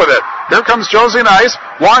comes up with it. Here comes Josie Nice,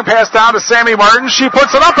 long pass down to Sammy Martin. She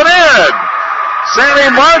puts it up and in.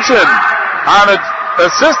 Sammy Martin on a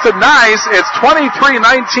assisted Nice. It's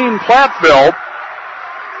 23-19 Platteville.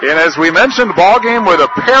 And as we mentioned, ball game with a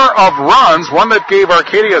pair of runs, one that gave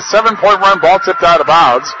Arcadia a 7-point run, ball tipped out of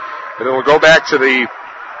bounds. And it'll go back to the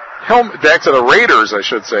Raiders, I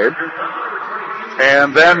should say.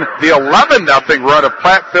 And then the 11-0 run of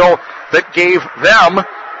Platteville that gave them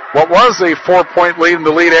what was a 4-point lead, and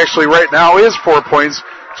the lead actually right now is 4 points,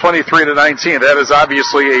 23-19. That is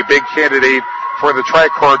obviously a big candidate for the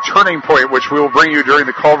Tri-Core turning point, which we will bring you during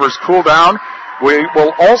the Culver's cool down. We will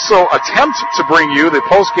also attempt to bring you the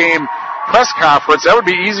post-game press conference. That would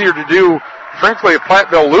be easier to do, frankly, if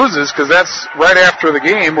Platteville loses, because that's right after the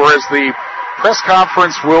game, whereas the press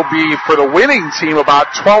conference will be for the winning team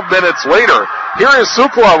about 12 minutes later. Here is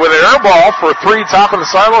Sukla with an air ball for 3, top of the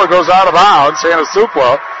silo. It goes out of bounds, Hannah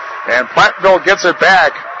Sukla, and Platteville gets it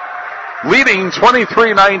back, leading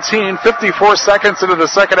 23-19, 54 seconds into the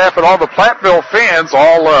second half, and all the Platteville fans,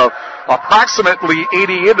 all approximately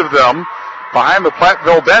 88 of them behind the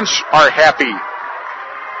Platteville bench, are happy.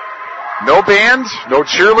 No band, no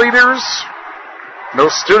cheerleaders, no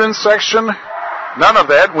student section, none of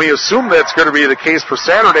that. We assume that's going to be the case for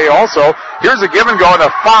Saturday also. Here's a give and go and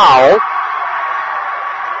a foul.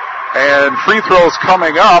 And free throws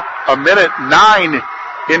coming up, 1:09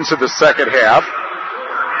 into the second half.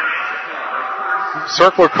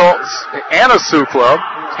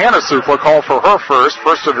 Hannah Sukla called for her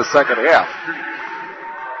first of the second half.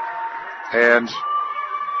 And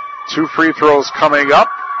 2 free throws coming up.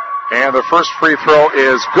 And the first free throw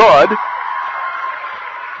is good.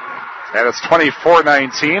 And it's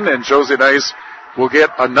 24-19, and Josie Nice will get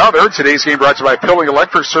another. Today's game brought to you by Pilling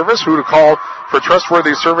Electric Service, who to call for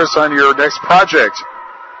trustworthy service on your next project.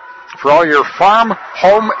 For all your farm,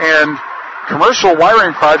 home, and commercial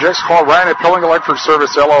wiring projects, call Ryan at Pilling Electric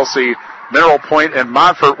Service, LLC, Mineral Point, and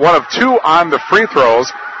Montfort. 1 of 2 on the free throws.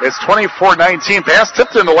 It's 24-19. Pass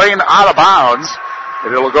tipped in the lane, out of bounds,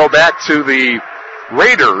 and it'll go back to the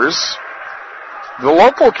Raiders. The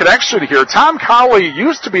local connection here, Tom Cowley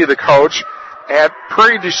used to be the coach at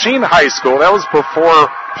Prairie du Chien High School. That was before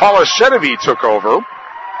Paula Shedevy took over.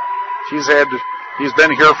 He's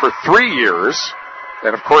been here for 3 years.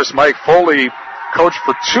 And of course, Mike Foley coached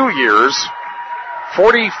for 2 years.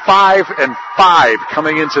 45-5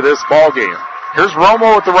 coming into this ball game. Here's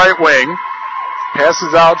Romo at the right wing.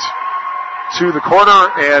 Passes out to the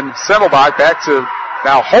corner, and Sendelbach back to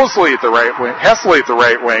now Hesley at the right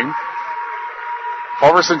wing.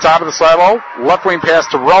 Fulverson top of the silo. Left wing pass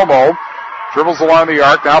to Romo. Dribbles along the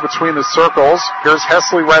arc, now between the circles. Here's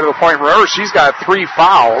Hesley right at the point. Remember, she's got 3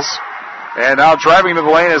 fouls. And now driving to the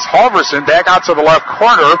lane is Halverson. Back out to the left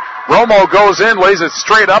corner. Romo goes in, lays it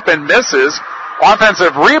straight up and misses.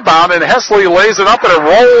 Offensive rebound, and Hesley lays it up, and it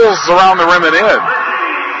rolls around the rim and in.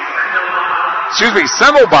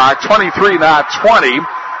 Sendelbach, 23, not 20.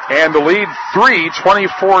 And the lead 3,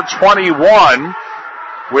 24-21,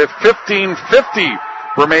 with 15:50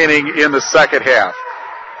 remaining in the second half.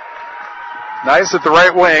 Nice at the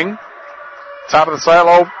right wing. Top of the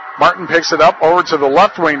silo. Martin picks it up over to the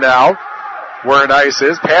left wing now, where Nice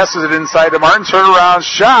is. Passes it inside to Martin. Turnaround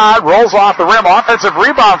shot. Rolls off the rim. Offensive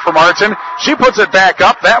rebound for Martin. She puts it back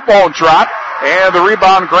up. That won't drop. And the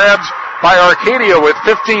rebound grabbed by Arcadia with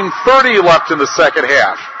 15:30 left in the second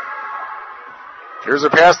half. Here's a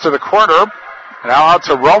pass to the corner. Now out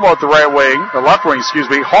to Romo at the left wing,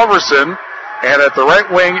 Halverson. And at the right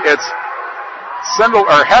wing, it's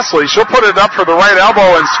Hesley. She'll put it up for the right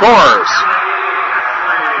elbow and scores.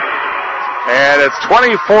 And it's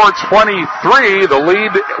 24-23, the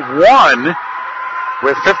lead 1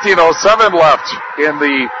 with 15:07 left in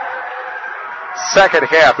the second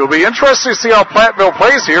half. It'll be interesting to see how Platteville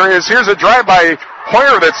plays here. Here's a drive by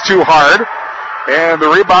Hoyer that's too hard. And the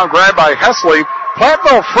rebound grab by Hesley.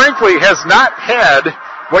 Platteville, frankly, has not had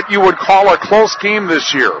what you would call a close game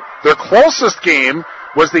this year. Their closest game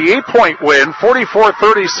was the 8-point win,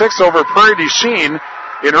 44-36 over Prairie du Chien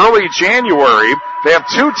in early January. They have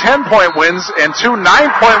 2 10-point wins and 2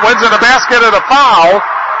 9-point wins in a basket and a foul.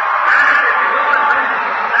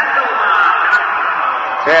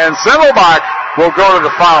 And Sendelbach will go to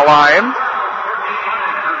the foul line.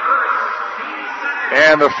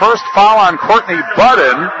 And the first foul on Courtney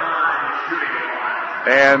Budden.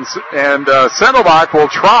 And Sendelbach will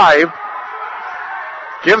try,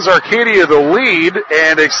 gives Arcadia the lead,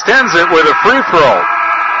 and extends it with a free throw.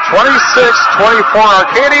 26-24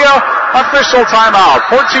 Arcadia, official timeout.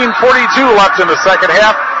 14:42 left in the second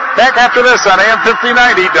half. Back after this on AM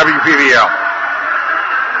 1590 WPVL.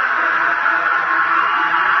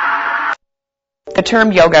 The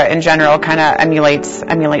term yoga in general kind of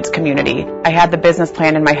emulates community. I had the business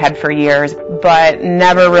plan in my head for years, but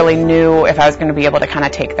never really knew if I was going to be able to kind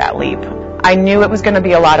of take that leap. I knew it was going to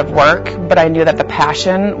be a lot of work, but I knew that the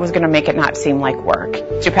passion was going to make it not seem like work.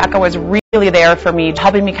 Jupaka was really there for me,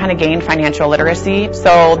 helping me kind of gain financial literacy.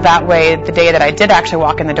 So that way, the day that I did actually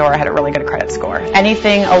walk in the door, I had a really good credit score.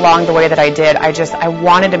 Anything along the way that I did, I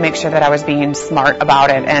wanted to make sure that I was being smart about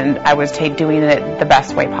it and I was doing it the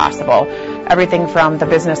best way possible. everything from the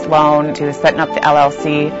business loan to setting up the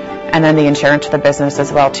LLC, and then the insurance to the business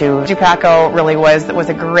as well too. Dupaco really was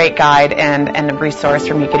a great guide and a resource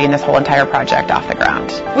for me getting this whole entire project off the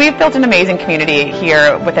ground. We've built an amazing community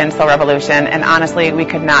here within Slow Revolution, and honestly, we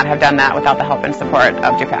could not have done that without the help and support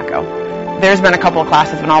of Dupaco. There's been a couple of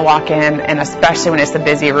classes when I'll walk in, and especially when it's the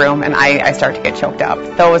busy room and I start to get choked up.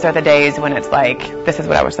 Those are the days when it's like, this is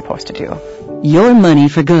what I was supposed to do. Your money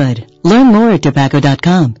for good. Learn more at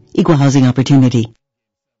Dupaco.com. Equal housing opportunity.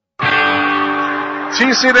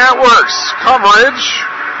 TC Networks coverage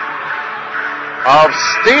of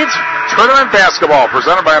state tournament basketball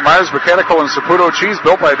presented by Myers Mechanical and Saputo Cheese,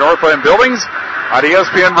 built by Northland Buildings on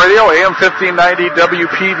ESPN Radio, AM 1590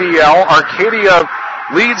 WPVL. Arcadia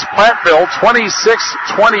leads Platteville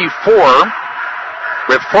 26-24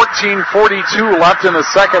 with 14:42 left in the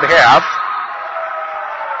second half.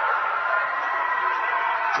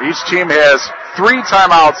 Each team has 3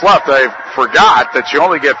 timeouts left. I forgot that you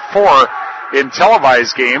only get 4 in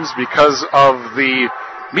televised games because of the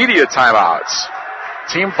media timeouts.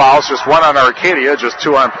 Team fouls, just 1 on Arcadia, just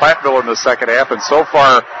 2 on Platteville in the second half, and so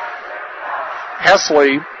far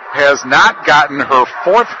Hesley has not gotten her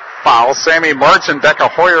 4th foul. Sammy March and Becca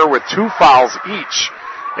Hoyer with 2 fouls each.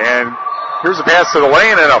 And here's a pass to the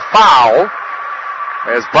lane and a foul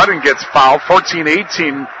as Budden gets fouled.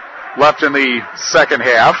 14-18 left in the second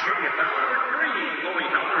half.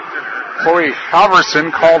 Chloe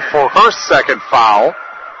Halverson called for her second foul.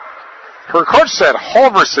 Her coach said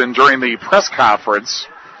Halverson during the press conference,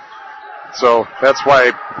 so that's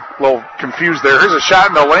why a little confused there. Here's a shot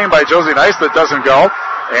in the lane by Josie Nice that doesn't go,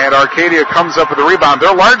 and Arcadia comes up with the rebound.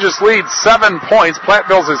 Their largest lead, 7 points.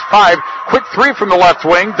 Platteville's is 5. Quick 3 from the left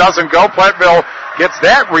wing, doesn't go. Platteville gets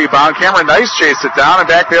that rebound. Cameron Nice chased it down, and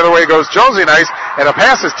back the other way goes Josie Nice, and a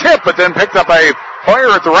pass is tipped, but then picked up by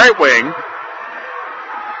Hoyer at the right wing.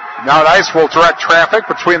 Now Nice will direct traffic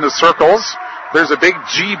between the circles. There's a big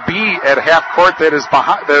GB at half court that is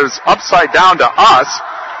upside down to us.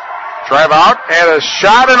 Drive out, and a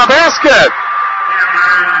shot and a basket.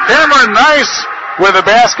 Cameron Nice with a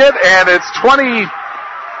basket, and it's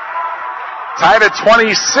tied at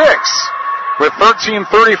 26 with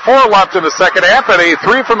 13:34 left in the second half, and a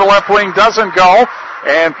 3 from the left wing doesn't go,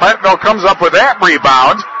 and Platteville comes up with that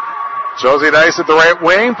rebound. Josie Nice at the right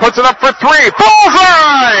wing, puts it up for 3.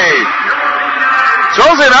 Bullseye!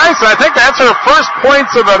 Josie Nice, I think that's her first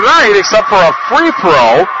points of the night, except for a free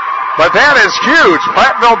throw. But that is huge.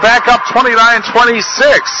 Platteville back up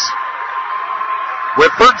 29-26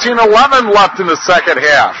 with 13:11 left in the second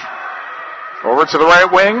half. Over to the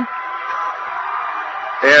right wing.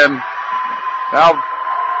 And now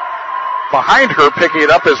behind her, picking it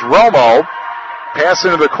up, is Romo. Pass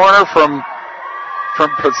into the corner from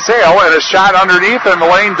Paseo, and a shot underneath, and the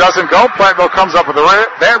lane doesn't go. Platteville comes up with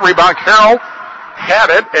that rebound. Carroll had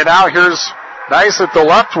it, and now here's Nice at the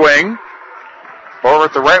left wing. Over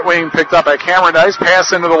at the right wing, picked up by Cameron Nice.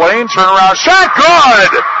 Pass into the lane, turnaround shot,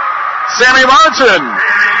 good! Sammy Martin.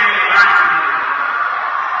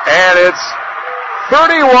 And it's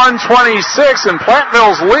 31-26, and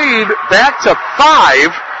Platteville's lead back to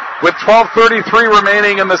 5 with 12:33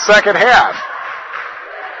 remaining in the second half.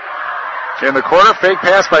 In the corner, fake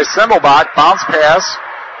pass by Sendelbach, bounce pass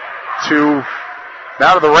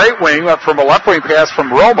now to the right wing, from a left wing pass from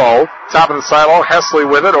Romo, top of the silo, Hesley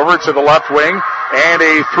with it, over to the left wing, and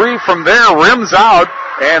a 3 from there, rims out,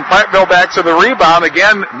 and Platteville back to the rebound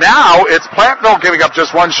again. Now it's Platteville giving up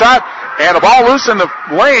just 1 shot, and a ball loose in the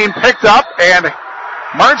lane, picked up, and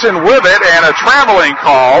Martin with it, and a traveling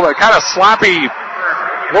call, a kind of sloppy, a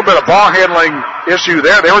little bit of ball handling issue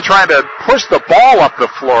there. They were trying to push the ball up the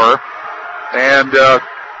floor, and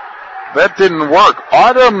that didn't work.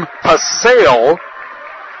 Autumn Paseo,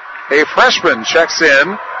 a freshman, checks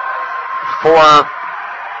in for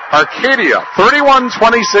Arcadia.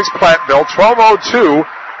 31-26 Platteville, 12:02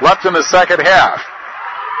 left in the second half.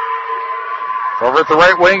 Over at the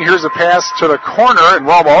right wing, here's a pass to the corner, and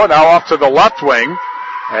Romo now off to the left wing.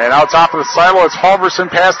 And out top of the silo, it's Halverson,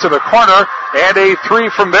 pass to the corner, and a 3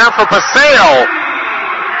 from there for Paseo.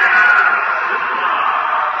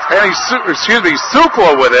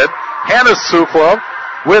 Sukla with it. Hannah Sukla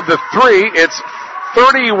with the 3. It's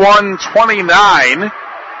 31-29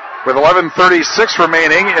 with 11:36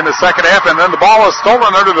 remaining in the second half. And then the ball is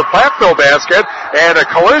stolen under the Platteville basket, and a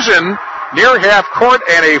collision near half court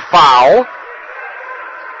and a foul.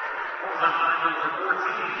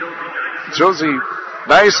 Josie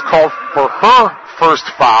Nice called for her first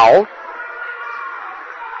foul,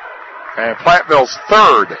 and Platteville's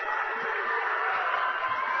third.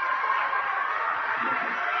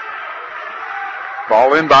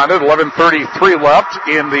 Ball inbounded, 11:33 left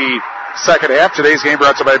in the second half. Today's game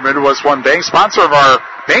brought to you by Midwest One Bank, sponsor of our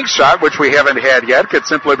bank shot, which we haven't had yet. Get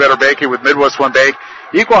Simply Better Banking with Midwest One Bank,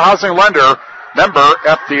 equal housing lender, member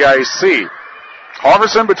FDIC.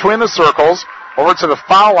 Halverson between the circles, over to the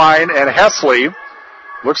foul line, and Hesley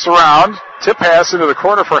looks around, tip pass into the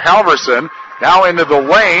corner for Halverson, now into the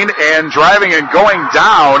lane, and driving and going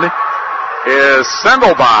down is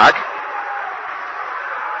Sendelbach.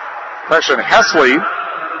 Correction, Hesley.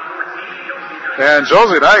 And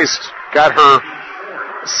Josie Nice got her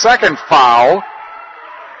second foul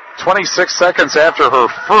 26 seconds after her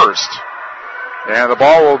first. And the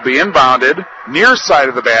ball will be inbounded near side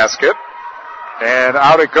of the basket. And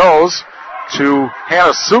out it goes to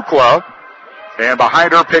Hannah Sukla. And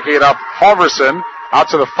behind her, picking it up, Halverson. Out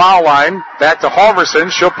to the foul line. Back to Halverson.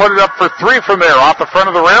 She'll put it up for three from there, off the front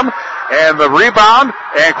of the rim. And the rebound.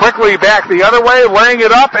 And quickly back the other way, laying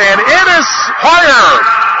it up. And it is Hoyer.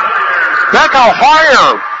 Becca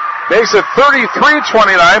Hoyer makes it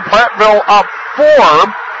 33-29. Platteville up 4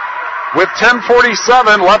 with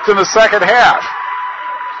 10:47 left in the second half.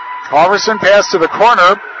 Halverson pass to the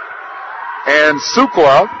corner. And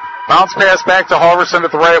Sukla, bounce pass back to Halverson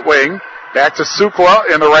at the right wing. Back to Sukla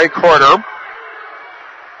in the right corner.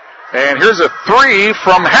 And here's a three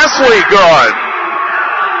from Hesley, good.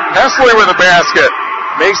 Hesley with a basket.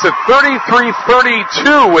 Makes it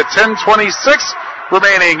 33-32 with 10:26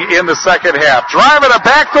 remaining in the second half. Driving a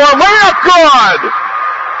backdoor layup, good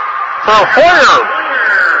for Hoyer.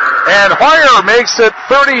 And Hoyer makes it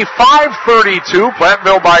 35-32.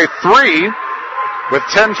 Platteville by 3 with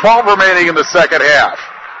 10:12 remaining in the second half.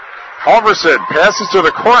 Halverson passes to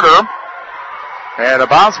the corner. And a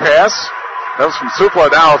bounce pass. That was from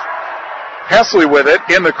Sukla now. Hesley with it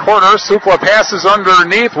in the corner. Sukla passes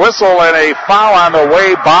underneath. Whistle and a foul on the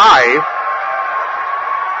way by.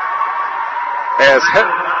 As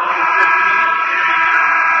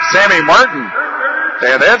Sammy Martin.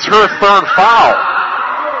 And that's her third foul.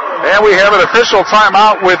 And we have an official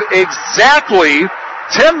timeout with exactly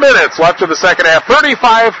 10 minutes left in the second half.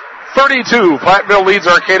 35-32. Platteville leads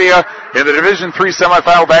Arcadia in the Division III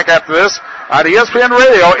semifinal. Back after this on ESPN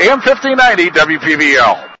Radio, AM 1590,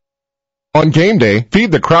 WPVL. On game day, feed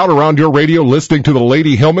the crowd around your radio listening to the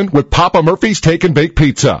Lady Hillman with Papa Murphy's Take and Bake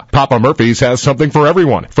Pizza. Papa Murphy's has something for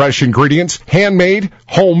everyone. Fresh ingredients, handmade,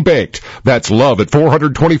 home baked. That's love at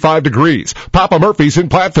 425 degrees. Papa Murphy's in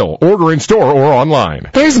Platteville. Order in store or online.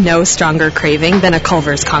 There's no stronger craving than a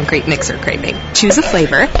Culver's concrete mixer craving. Choose a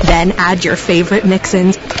flavor, then add your favorite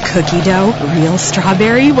mix-ins. Cookie dough, real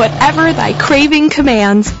strawberry, whatever thy craving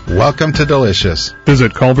commands. Welcome to Delicious.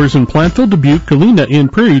 Visit Culver's in Platteville, Dubuque, Galena, and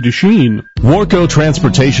Prairie du Chien. Warco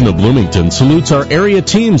Transportation of Bloomington salutes our area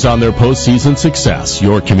teams on their postseason success.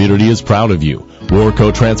 Your community is proud of you.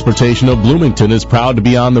 Warco Transportation of Bloomington is proud to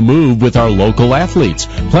be on the move with our local athletes.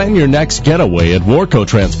 Plan your next getaway at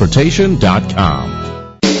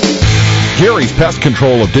warcotransportation.com. Gary's Pest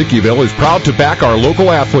Control of Dickeyville is proud to back our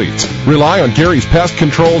local athletes. Rely on Gary's Pest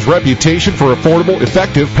Control's reputation for affordable,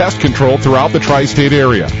 effective pest control throughout the tri-state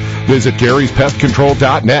area. Visit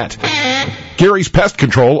Gary'sPestControl.net. Gary's Pest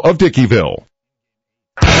Control of Dickeyville.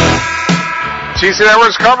 TC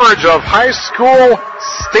Network's coverage of high school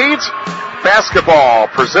state basketball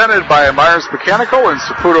presented by Myers Mechanical and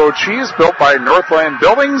Saputo Cheese, built by Northland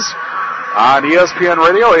Buildings on ESPN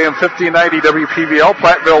Radio, AM 1590 WPVL.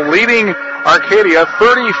 Platteville leading Arcadia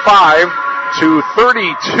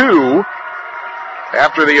 35-32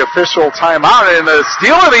 after the official timeout, and the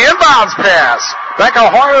steal of the inbounds pass.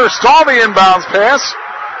 Becca Hoyer stole the inbounds pass.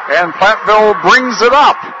 And Platteville brings it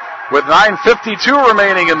up with 9:52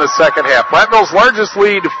 remaining in the second half. Platteville's largest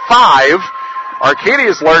lead 5.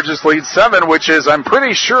 Arcadia's largest lead 7, which is, I'm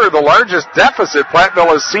pretty sure, the largest deficit Platteville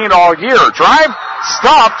has seen all year. Drive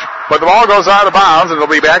stopped, but the ball goes out of bounds, and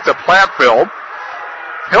it'll be back to Platteville.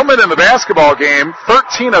 Hillman in the basketball game,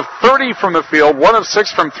 13 of 30 from the field, 1 of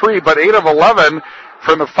 6 from 3, but 8 of 11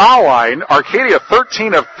 from the foul line. Arcadia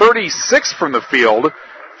 13 of 36 from the field,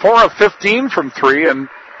 4 of 15 from 3, and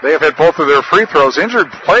they have had both of their free throws.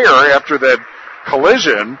 Injured player after that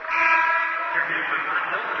collision.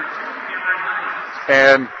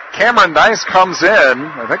 And Cameron Nice comes in.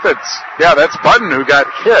 I think that's Budden who got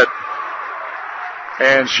hit.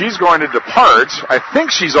 And she's going to depart. I think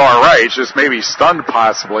she's all right, just maybe stunned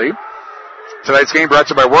possibly. Tonight's game brought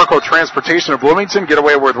to you by Warco Transportation of Bloomington. Get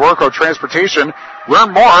away with Warco Transportation.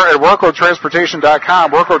 Learn more at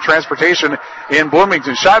WarcoTransportation.com. Warco Transportation in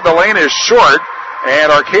Bloomington. Shot the lane is short.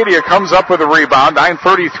 And Arcadia comes up with a rebound.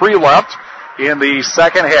 9:33 left in the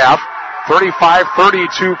second half.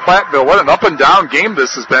 35-32 Platteville. What an up and down game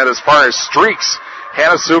this has been as far as streaks.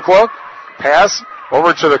 Hannah Sukla pass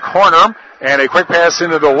over to the corner. And a quick pass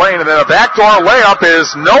into the lane, and then a backdoor layup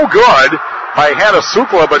is no good by Hannah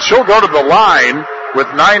Sukla, but she'll go to the line with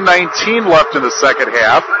 9:19 left in the second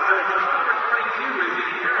half.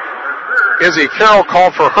 Izzy Carroll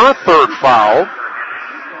called for her third foul,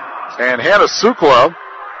 and Hannah Sukla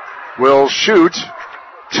will shoot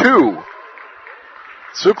 2.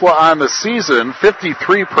 Sukla on the season,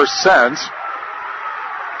 53%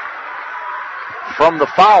 from the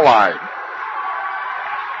foul line.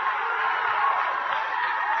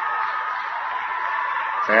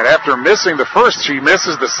 And after missing the first, she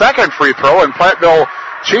misses the second free throw, and Platteville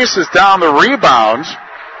chases down the rebound.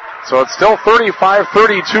 So it's still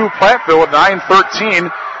 35-32 Platteville with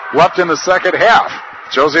 9:13 left in the second half.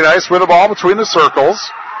 Josie Nice with the ball between the circles.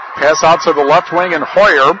 Pass out to the left wing, and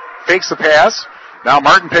Hoyer fakes the pass. Now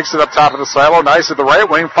Martin picks it up top of the silo. Nice at the right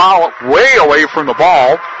wing. Foul way away from the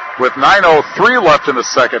ball with 9:03 left in the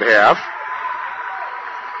second half.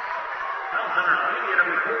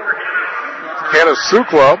 Hannah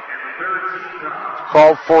Sukla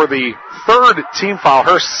called for the third team foul,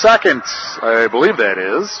 her second, I believe that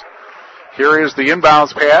is. Here is the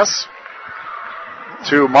inbounds pass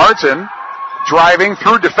to Martin, driving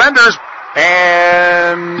through defenders,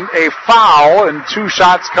 and a foul, and 2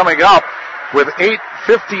 shots coming up with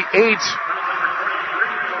 8:58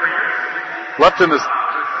 left in the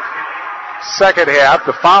second half.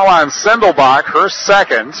 The foul on Sendelbach, her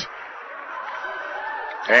second.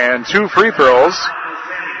 And 2 free throws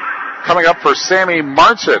coming up for Sammy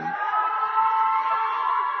Martin.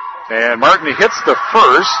 And Martin hits the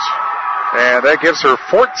first, and that gives her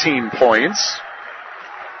 14 points.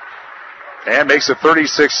 And makes it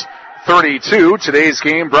 36-32. Today's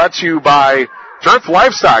game brought to you by Dearth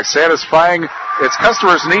Livestock, satisfying its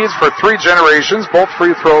customers' needs for 3 generations. Both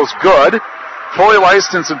free throws good. Fully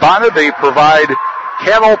licensed and bonded, they provide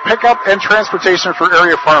cattle pickup and transportation for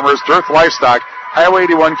area farmers. Dearth Livestock, Highway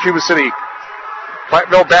 81, Cuba City.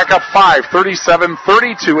 Platteville back up 5,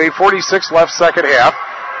 37-32, 8:46 left second half.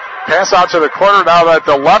 Pass out to the corner now at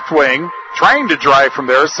the left wing, trying to drive from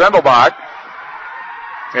there, Sendelbach.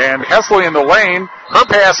 And Hesley in the lane, her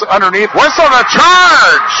pass underneath, whistle to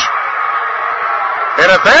charge!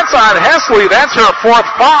 And if that's on Hesley, that's her 4th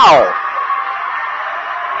foul.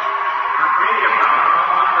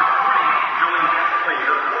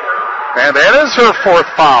 And that is her 4th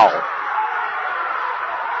foul.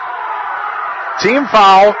 Team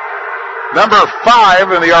foul number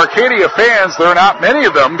 5, and the Arcadia fans, there are not many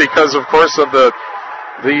of them because, of course, of the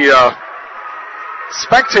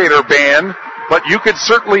spectator ban, but you could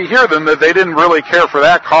certainly hear them that they didn't really care for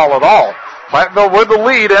that call at all. Platteville with the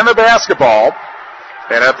lead and the basketball.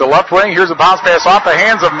 And at the left wing, here's a bounce pass off the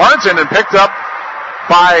hands of Martin and picked up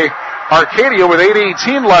by Arcadia with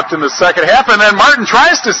 8:18 left in the second half. And then Martin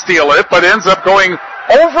tries to steal it, but ends up going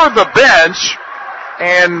over the bench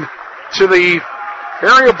and to the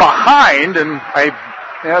area behind, and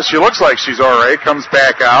she looks like she's all right, comes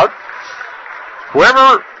back out.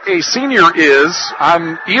 Whoever a senior is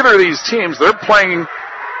on either of these teams, they're playing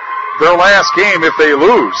their last game if they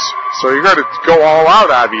lose. So you're going to go all out,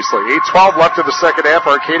 obviously. 8:12 left in the second half,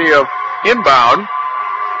 Arcadia inbound.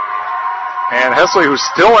 And Hesley, who's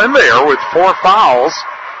still in there with 4 fouls,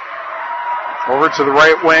 over to the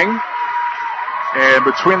right wing. And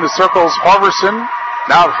between the circles, Halverson.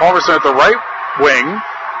 Now Halverson at the right wing.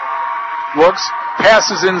 Looks,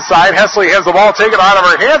 passes inside. Hesley has the ball taken out of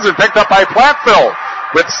her hands and picked up by Platteville.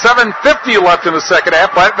 With 7:50 left in the second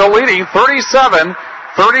half, Platteville leading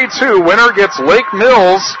 37-32. Winner gets Lake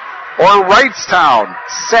Mills or Wrightstown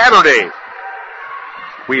Saturday,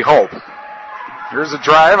 we hope. Here's a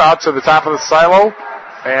drive out to the top of the silo,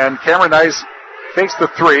 and Cameron Nice fakes the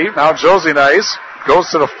 3. Now Josie Nice goes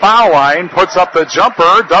to the foul line, puts up the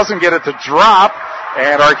jumper, doesn't get it to drop,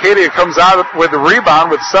 and Arcadia comes out with the rebound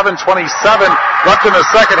with 7:27 left in the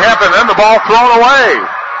second half, and then the ball thrown away.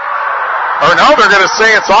 Or no, they're going to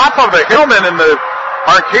say it's off of the Hillman in the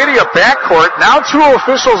Arcadia backcourt. Now 2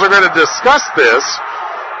 officials are going to discuss this.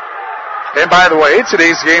 And by the way,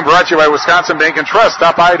 today's game brought to you by Wisconsin Bank and Trust.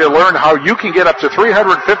 Stop by to learn how you can get up to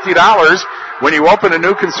 $350 when you open a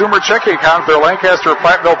new consumer checking account for Lancaster or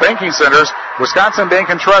Platteville banking centers. Wisconsin Bank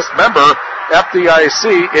and Trust member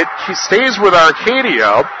FDIC. It stays with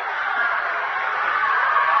Arcadia.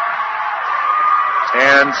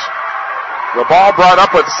 And the ball brought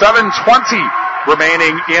up with 7:20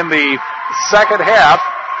 remaining in the second half.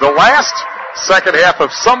 The last second half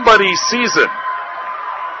of somebody's season.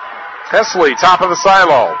 Hesley, top of the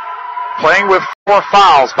silo, playing with 4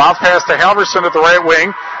 fouls. Bounce pass to Halverson at the right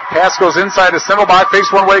wing. Pass goes inside to Sendelbach,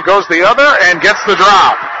 fakes one way, goes the other, and gets the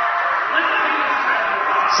drop.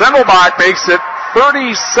 Sendelbach makes it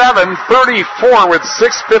 37-34 with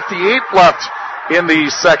 6:58 left in the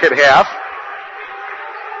second half.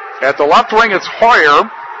 At the left wing, it's Hoyer.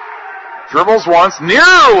 Dribbles once,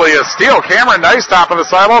 nearly a steal. Cameron Nice, top of the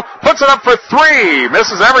silo, puts it up for three.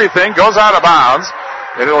 Misses everything, goes out of bounds.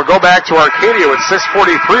 And it'll go back to Arcadia with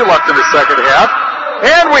 6:43 left in the second half.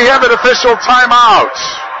 And we have an official timeout.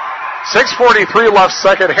 6:43 left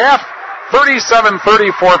second half.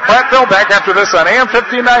 37-34 Platteville. Back after this on AM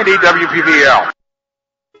 1590 WPVL.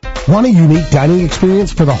 Want a unique dining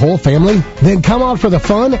experience for the whole family? Then come out for the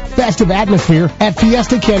fun, festive atmosphere at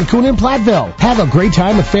Fiesta Cancun in Platteville. Have a great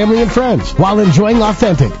time with family and friends while enjoying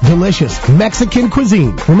authentic, delicious Mexican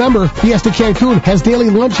cuisine. Remember, Fiesta Cancun has daily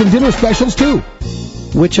lunch and dinner specials too.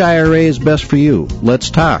 Which IRA is best for you? Let's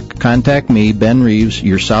talk. Contact me, Ben Reeves,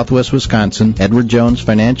 your Southwest Wisconsin Edward Jones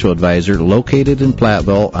financial advisor, located in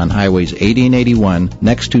Platteville on Highways 80 and 81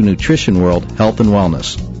 next to Nutrition World Health and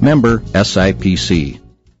Wellness. Member SIPC.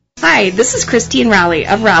 Hi, this is Christine Raleigh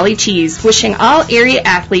of Raleigh Cheese, wishing all area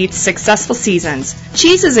athletes successful seasons.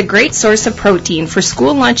 Cheese is a great source of protein for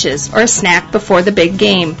school lunches or a snack before the big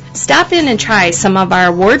game. Stop in and try some of our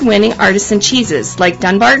award-winning artisan cheeses like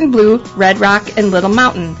Dunbarton Blue, Red Rock, and Little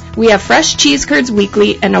Mountain. We have fresh cheese curds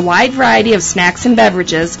weekly and a wide variety of snacks and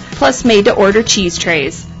beverages, plus made-to-order cheese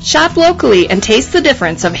trays. Shop locally and taste the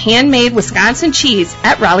difference of handmade Wisconsin cheese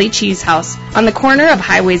at Raleigh Cheese House on the corner of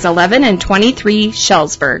Highways 11 and 23,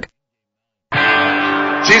 Shellsburg.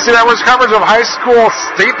 GC Network's coverage of high school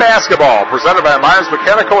state basketball, presented by Myers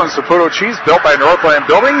Mechanical and Saputo Cheese, built by Northland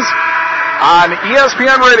Buildings, on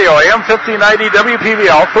ESPN Radio, AM 1590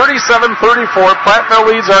 WPVL, 37-34. Platteville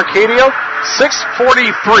leads Arcadia,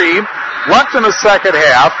 6:43 left in the second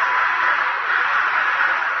half.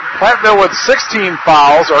 Platteville with 16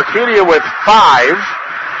 fouls, Arcadia with 5,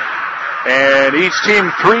 and each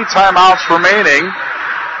team 3 timeouts remaining.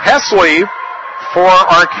 Hesley for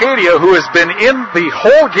Arcadia, who has been in the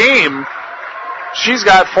whole game, she's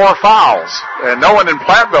got 4 fouls. And no one in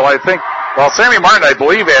Platteville, I think, well, Sammy Martin, I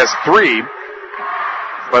believe, has 3.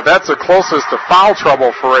 But that's the closest to foul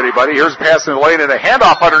trouble for anybody. Here's passing the lane and a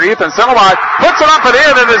handoff underneath, and Senelot puts it up and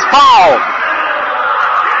in, and is fouled.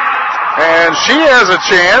 And she has a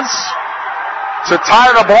chance to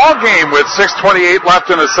tie the ball game with 6:28 left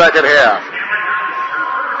in the second half.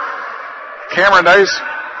 Cameron Nice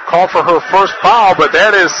called for her first foul, but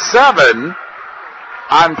that is 7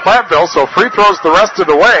 on Platteville, so free throws the rest of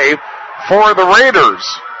the way for the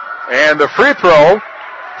Raiders. And the free throw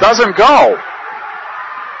doesn't go.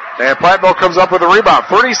 And Platteville comes up with a rebound.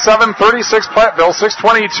 37-36 Platteville,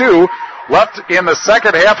 6:22 left in the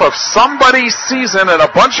second half of somebody's season and a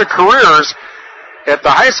bunch of careers at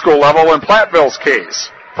the high school level in Platteville's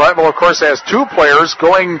case. Platteville, of course, has 2 players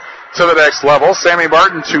going to the next level. Sammy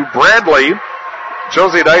Martin to Bradley.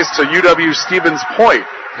 Josie Dice to UW Stevens Point.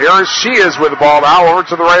 Here she is with the ball now over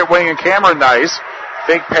to the right wing, and Cameron Nice.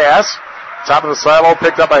 Fake pass. Top of the silo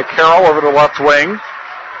picked up by Carroll over the left wing.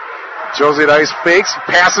 Josie Dice fakes.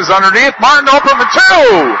 Passes underneath. Martin open for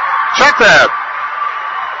 2. Check that.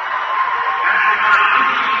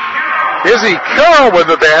 Izzy Carroll with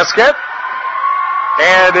the basket.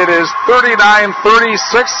 And it is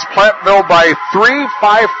 39-36. Platteville by 3.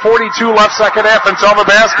 5:42 left second half until the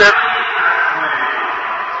basket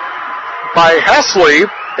by Hesley,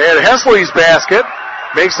 and Hesley's basket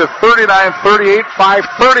makes it 39-38,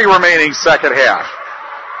 5:30 remaining second half.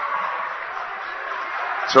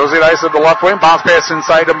 Josie Dice at the left wing, bounce pass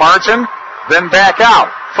inside to Martin, then back out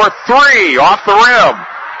for 3 off the rim.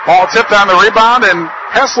 Ball tipped on the rebound, and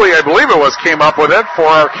Hesley, I believe it was, came up with it for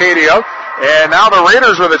Arcadia. And now the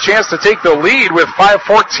Raiders with a chance to take the lead with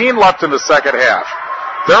 5:14 left in the second half.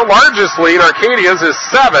 Their largest lead, Arcadia's, is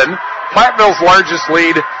 7. Platteville's largest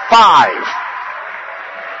lead, 5.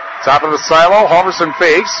 Top of the silo, Halverson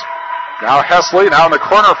fakes. Now Hesley, now in the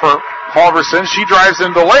corner for Halverson. She drives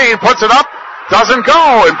into the lane, puts it up, doesn't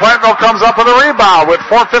go, and Platteville comes up with a rebound with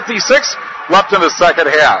 4:56 left in the second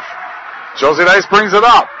half. Josie Dice brings it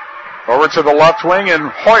up. Over to the left wing,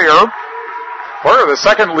 and Hoyer, the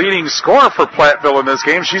second leading scorer for Platteville in this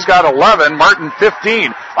game. She's got 11, Martin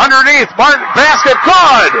 15. Underneath, Martin, basket,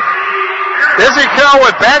 good! Izzy Carroll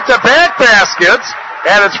with back-to-back baskets,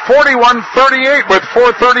 and it's 41-38 with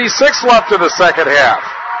 4:36 left in the second half.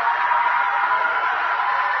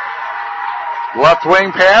 Left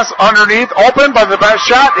wing pass, underneath, open, but the best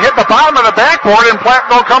shot hit the bottom of the backboard, and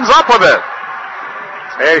Platteville comes up with it.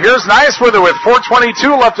 And here's Nice with it with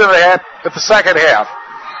 4:22 left in the second half.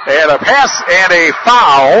 And a pass and a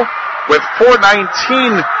foul with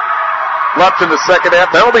 4:19 left in the second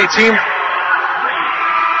half. That'll be team.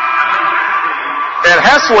 And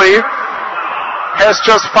Hesley has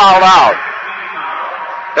just fouled out.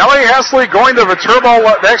 Ellie Hesley going to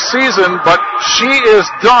Viterbo next season, but she is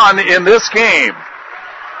done in this game.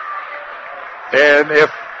 And if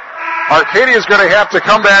Arcadia is going to have to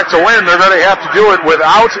come back to win, they're going to have to do it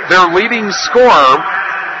without their leading scorer,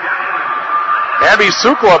 Abby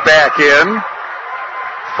Sukla, back in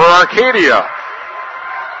for Arcadia.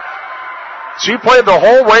 She played the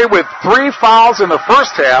whole way with 3 fouls in the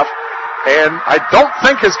first half, and I don't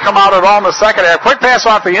think has come out at all in the second half. Quick pass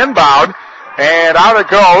off the inbound, and out it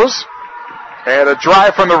goes. And a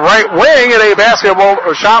drive from the right wing, and a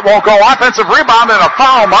shot won't go. Offensive rebound and a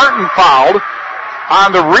foul. Martin fouled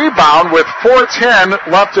on the rebound with 4:10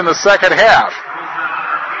 left in the second half.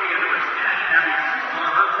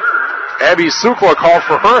 Abby Sukla called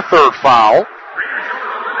for her third foul.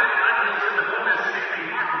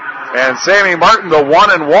 And Sammy Martin, the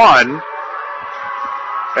 1-and-1,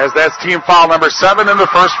 as that's team foul number 7, and the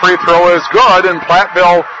first free throw is good, and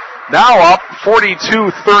Platteville now up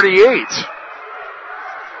 42-38.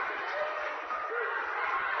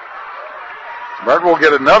 Martin will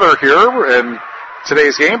get another here in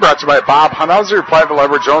today's game, brought to you by Bob Hunhauser, Platteville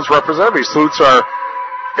Edward Jones representative. He salutes our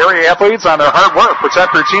area athletes on their hard work.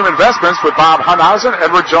 Protect your team investments with Bob Hunhausen,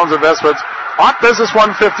 Edward Jones Investments. Off Business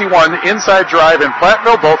 151, inside drive in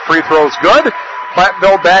Platteville. Both free throws good.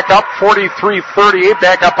 Platteville back up 43-38,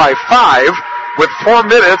 back up by 5 with 4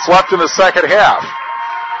 minutes left in the second half.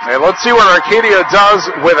 And let's see what Arcadia does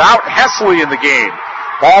without Hesley in the game.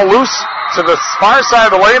 Ball loose to the far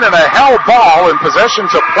side of the lane, and a held ball in possession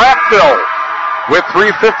to Platteville with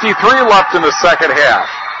 3:53 left in the second half.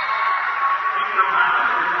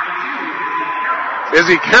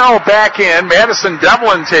 Izzy Carroll back in. Madison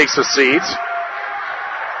Devlin takes a seat.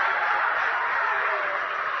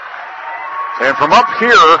 And from up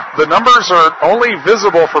here, the numbers are only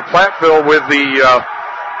visible for Platteville with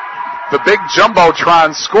the big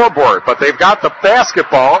Jumbotron scoreboard. But they've got the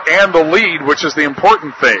basketball and the lead, which is the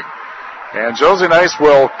important thing. And Josie Nice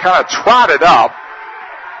will kind of trot it up.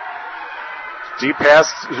 Deep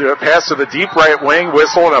pass to the deep right wing,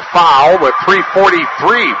 whistle and a foul with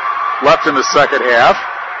 3:43 left in the second half.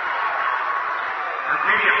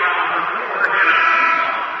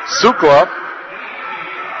 Sukla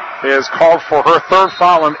is called for her third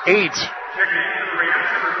foul and 8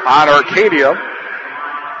 on Arcadia.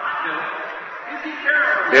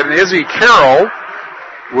 And Izzy Carroll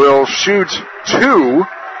will shoot 2.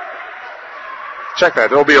 Check that.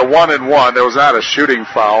 There'll be a 1-and-1. There was not a shooting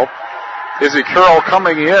foul. Izzy Carroll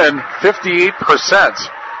coming in 58%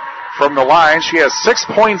 from the line. She has 6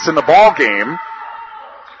 points in the ball game.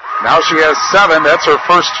 Now she has 7. That's her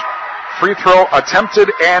first free throw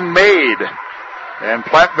attempted and made. And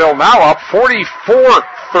Platteville now up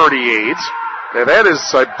 44-38. And that is,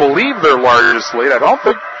 I believe, their largest lead. I'd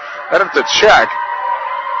have to check.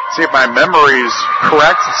 See if my memory's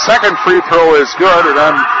correct. Second free throw is good, and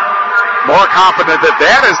I'm more confident that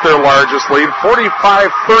that is their largest lead.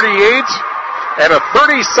 45-38. And a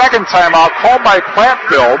 30-second timeout called by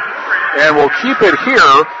Platteville. And we'll keep it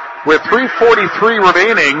here with 3:43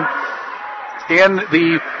 remaining in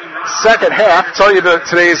the second half. Tell you that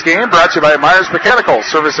today's game brought to you by Myers Mechanical,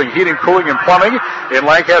 servicing heating, cooling, and plumbing in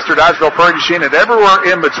Lancaster, Dodgeville, Prairie du Chien, and everywhere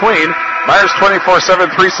in between. Myers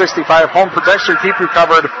 24/7, 365 home protection, keep you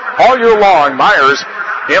covered all year long. Myers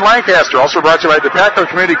in Lancaster. Also brought to you by DePaco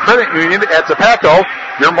Community Credit Union. At DePaco,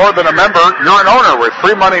 you're more than a member, you're an owner. With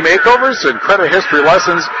free money makeovers and credit history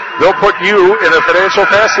lessons, they'll put you in a financial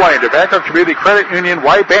fast lane. DePaco Community Credit Union,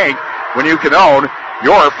 why bank when you can own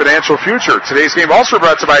your financial future? Today's game also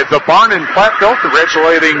brought to you by The Barn in Platteville,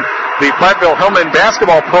 congratulating the Platteville Hillman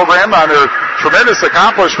basketball program on their tremendous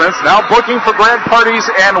accomplishments. Now booking for grad parties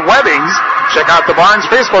and weddings. Check out The Barn's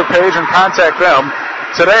Facebook page and contact them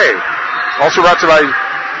today. Also brought to you by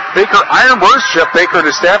Baker Ironworks. Jeff Baker and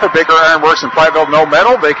his staff at Baker Ironworks in Platteville, no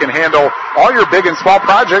metal. They can handle all your big and small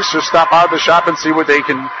projects. Just stop by the shop and see what they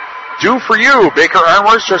can do for you. Baker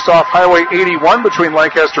Ironworks, just off Highway 81 between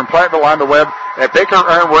Lancaster and Platteville, on the web at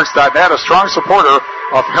BakerIronworks.net. A strong supporter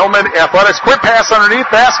of Hillman Athletics. Quick pass underneath,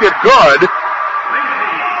 basket good.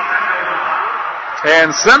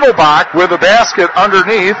 And Sendelbach with a basket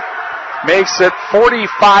underneath makes it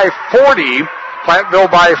 45-40. Platteville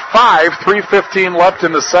by 5, 3:15 left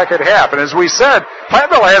in the second half. And as we said,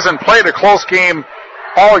 Platteville hasn't played a close game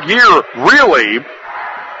all year, really.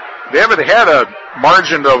 They haven't had a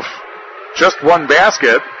margin of just one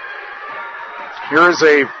basket. Here's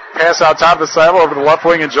a pass out top of the silo over the left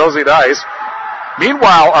wing and Josie Dice.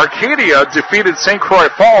 Meanwhile, Arcadia defeated St. Croix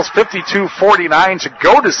Falls 52-49 to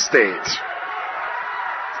go to state.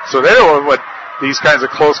 So they know what these kinds of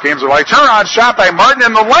close games are like. Turnaround shot by Martin,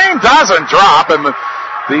 and the lane doesn't drop, and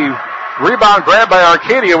the Rebound grabbed by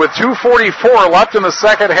Arcadia with 2:44 left in the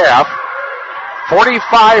second half.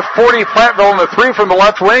 45-40 Platteville in the three from the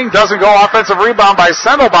left wing. Doesn't go. Offensive rebound by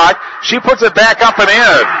Sendelbach. She puts it back up and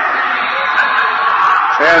in.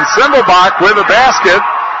 And Sendelbach with a basket.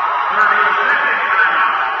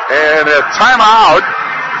 And a timeout.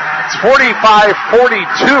 It's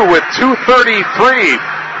 45-42 with 2:33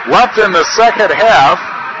 left in the second half.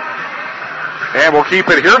 And we'll keep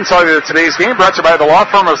it here and tell you that today's game brought to you by the law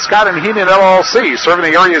firm of Scott & Heenan LLC, serving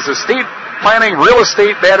the area's estate planning, real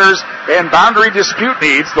estate matters, and boundary dispute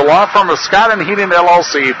needs. The law firm of Scott & Heenan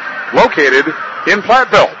LLC, located in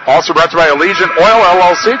Platteville. Also brought to you by Allegiant Oil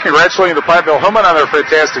LLC, congratulating the Platteville Hillmen on their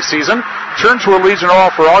fantastic season. Turn to Allegiant Oil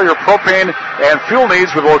for all your propane and fuel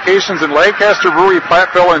needs with locations in Lancaster, Brewery,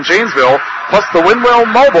 Platteville, and Janesville, plus the Windmill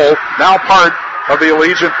Mobile, now part of the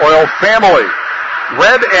Allegiant Oil family.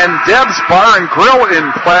 Red and Deb's Bar and Grill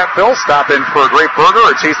in Platteville. Stop in for a great burger,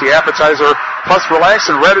 a tasty appetizer, plus relax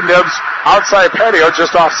in Red and Deb's outside patio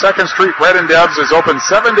just off 2nd Street. Red and Deb's is open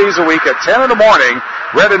 7 days a week at 10 in the morning.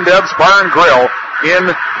 Red and Deb's Bar and Grill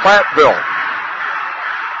in Platteville.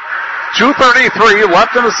 2:33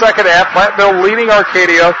 left in the second half. Platteville leading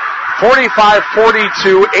Arcadia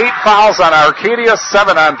 45-42. 8 fouls on Arcadia,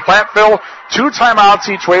 7 on Platteville. 2 timeouts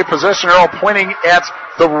each way. Possession arrow pointing at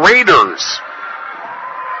the Raiders.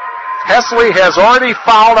 Hesley has already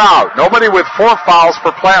fouled out. Nobody with 4 fouls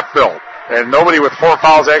for Platteville. And nobody with 4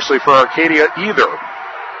 fouls actually for Arcadia either.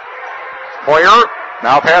 Hoyer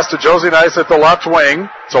now pass to Josie Nice at the left wing.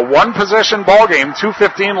 It's a 1-possession ball game.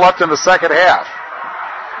 2:15 left in the second half.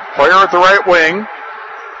 Hoyer at the right wing.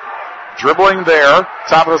 Dribbling there.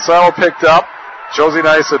 Top of the saddle picked up. Josie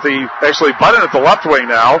Nice actually Button at the left wing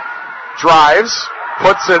now. Drives.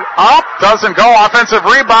 Puts it up, doesn't go, offensive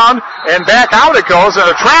rebound, and back out it goes, and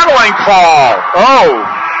a traveling call. Oh.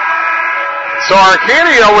 So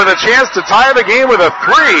Arcadia with a chance to tie the game with a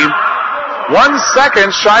 3. 1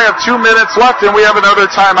 second shy of 2 minutes left, and we have another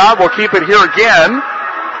timeout. We'll keep it here again.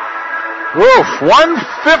 Woof,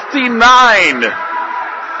 1:59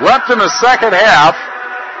 left in the second half.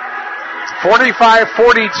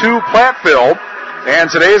 45-42 Platteville.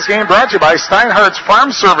 And today's game brought to you by Steinhardt's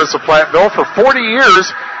Farm Service of Platteville. For 40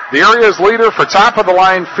 years, the area's leader for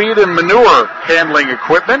top-of-the-line feed and manure handling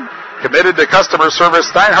equipment. Committed to customer service,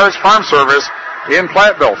 Steinhardt's Farm Service in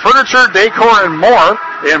Platteville. Furniture, decor, and more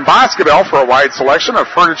in Boscobel for a wide selection of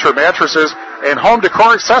furniture, mattresses, and home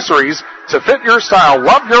decor accessories to fit your style.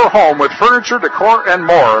 Love your home with furniture, decor, and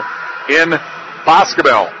more in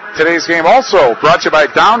Boscobel. Today's game also brought to you by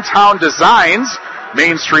Downtown Designs,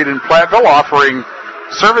 Main Street in Platteville, offering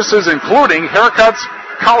services including haircuts,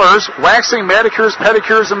 colors, waxing, manicures,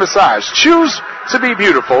 pedicures, and massage. Choose to be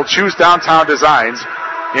beautiful. Choose Downtown Designs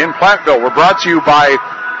in Platteville. We're brought to you by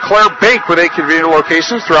Claire Bank with 8 convenient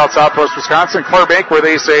locations throughout southwest Wisconsin. Claire Bank, where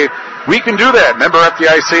they say, we can do that. Member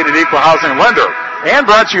FDIC and equal housing lender. And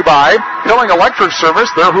brought to you by Pilling Electric Service.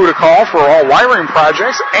 They're who to call for all wiring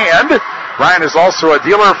projects. And Ryan is also a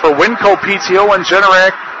dealer for Winco PTO and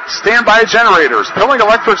Generac standby generators. Pilling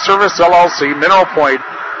Electric Service LLC, Mineral Point,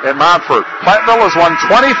 and Montfort. Platteville has won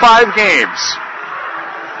 25 games.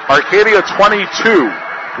 Arcadia 22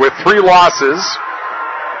 with 3 losses.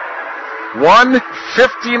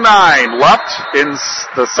 1:59 left in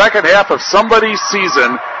the second half of somebody's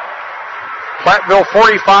season. Platteville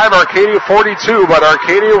 45, Arcadia 42, but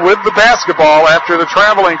Arcadia with the basketball after the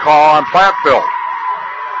traveling call on Platteville.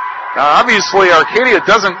 Now, obviously, Arcadia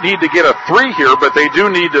doesn't need to get a 3 here, but they do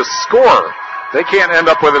need to score. They can't end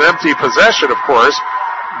up with an empty possession, of course.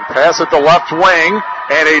 Pass at the left wing,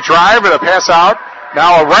 and a drive and a pass out.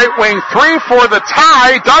 Now a right wing 3 for the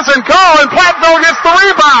tie. Doesn't go, and Platteville gets the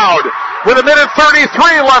rebound with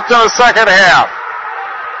 1:33 left in the second half.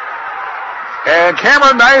 And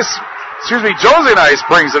Josie Nice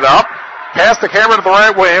brings it up. Pass to Cameron at the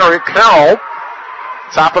right wing, or Carroll.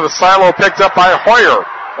 Top of the silo picked up by Hoyer.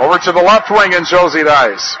 Over to the left wing and Josie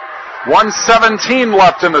Nice. 1:17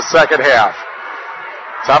 left in the second half.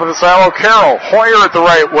 Top of the silo, Carroll. Hoyer at the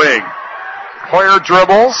right wing. Hoyer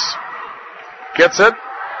dribbles. Gets it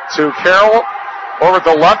to Carroll over at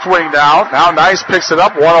the left wing now. Now Nice picks it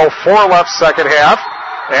up. 1:04 left second half.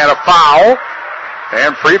 And a foul.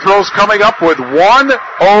 And free throws coming up with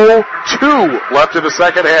 1:02 left in the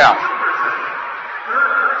second half.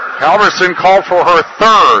 Halverson called for her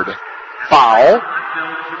 3rd foul.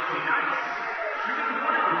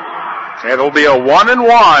 And it'll be a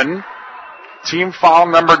 1-and-1. Team foul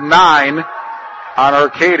number 9 on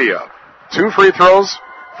Arcadia. 2 free throws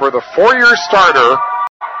for the 4-year starter,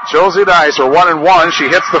 Josie Nice, or 1-and-1. She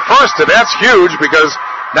hits the first, and that's huge because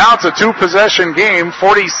now it's a 2-possession game,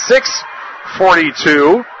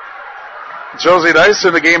 46-42. Josie Nice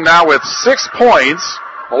in the game now with 6 points,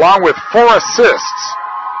 along with 4 assists.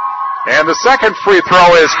 And the second free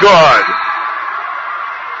throw is good.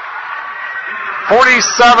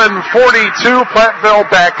 47-42, Platteville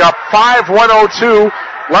back up 5:102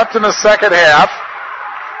 left in the second half.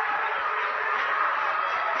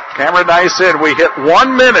 Cameron Nice in. We hit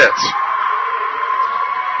 1 minute.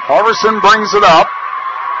 Halverson brings it up.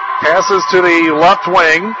 Passes to the left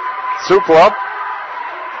wing. Sukla.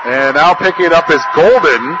 And now picking it up is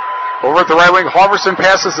Golden. Over at the right wing, Halverson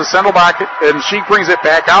passes to Sendelbach, and she brings it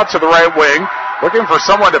back out to the right wing. Looking for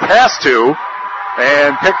someone to pass to.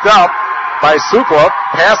 And picked up by Sukla.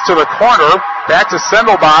 Pass to the corner. Back to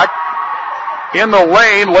Sendelbach. In the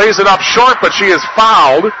lane. Lays it up short, but she is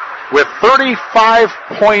fouled with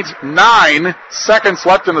 35.9 seconds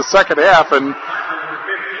left in the second half. And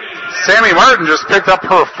Sammy Martin just picked up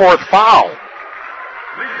her 4th foul.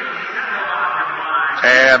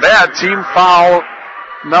 And that team foul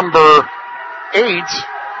number 8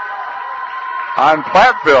 on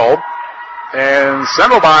Platteville. And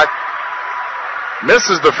Sendelbach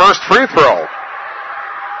misses the first free throw.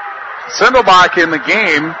 Sendelbach in the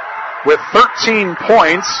game with 13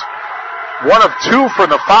 points. 1 of 2 from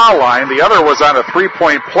the foul line. The other was on a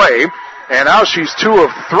 3-point play. And now she's 2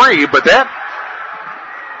 of 3. But that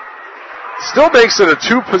still makes it a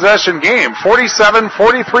 2-possession game.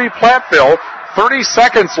 47-43 Platteville. 30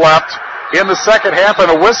 seconds left in the second half and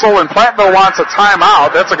a whistle, and Platteville wants a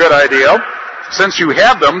timeout. That's a good idea. Since you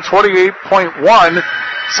have them, 28.1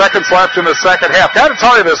 seconds left in the second half. Got to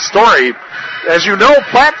tell you this story. As you know,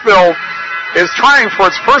 Platteville is trying for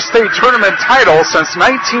its first state tournament title since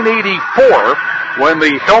 1984, when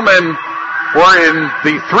the Hillmen were in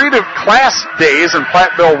the 3-class days, and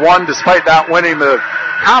Platteville won despite not winning the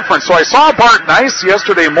conference. So I saw Bart Nice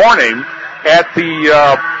yesterday morning at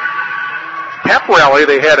the pep rally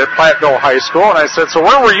they had at Platteville High School, and I said, so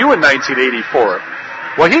where were you in 1984?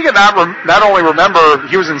 Well, he could not only remember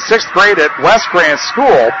he was in 6th grade at West Grant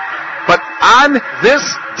School, but on this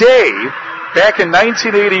day, back in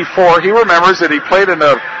 1984, he remembers that he played in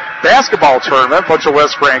a basketball tournament, a bunch of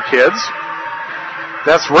West Grant kids.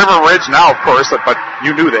 That's River Ridge now, of course, but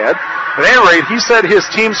you knew that. At any rate, he said his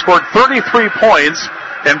team scored 33 points,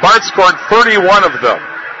 and Bart scored 31 of them.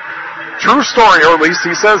 True story, or at least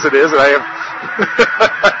he says it is, and I have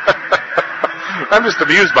I'm just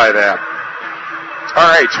amused by that. All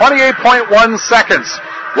right, 28.1 seconds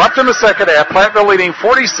left in the second half. Platteville leading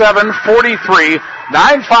 47-43.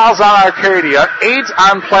 9 fouls on Arcadia, 8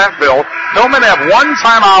 on Platteville. Hillmen have 1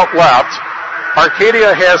 timeout left.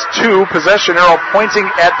 Arcadia has 2. Possession arrow pointing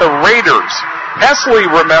at the Raiders. Hesley,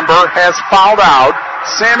 remember, has fouled out.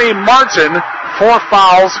 Sammy Martin, 4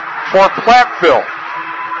 fouls for Platteville.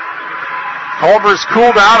 Culver's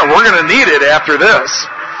cooled down, and we're going to need it after this.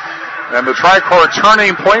 And the Tri-Corps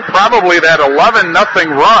turning point, probably that 11-0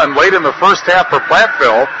 run late in the first half for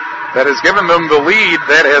Platteville that has given them the lead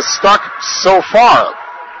that has stuck so far.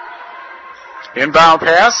 Inbound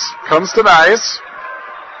pass comes to Nice.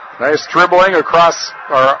 Nice dribbling across,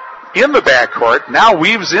 or in the backcourt. Now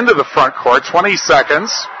weaves into the front court, 20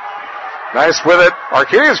 seconds. Nice with it.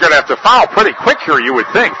 Arcadia's going to have to foul pretty quick here, you would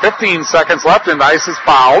think. 15 seconds left, and Nice is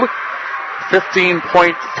fouled.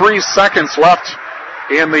 15.3 seconds left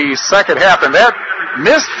in the second half, and that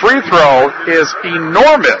missed free throw is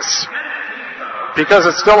enormous because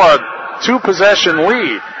it's still a 2-possession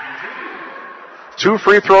lead. 2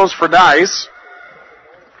 free throws for Nice.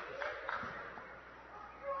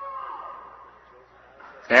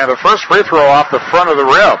 And the first free throw off the front of the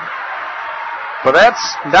rim. But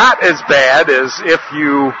that's not as bad as if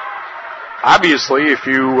you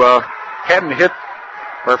hadn't hit,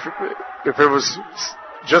 or if it was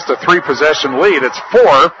just a 3-possession lead. It's 4.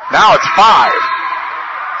 Now it's 5.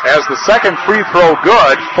 As the second free throw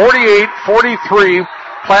good. 48-43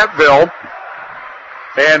 Platteville.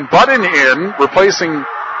 And Budden in, replacing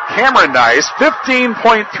Cameron Nice.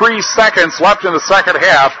 15.3 seconds left in the second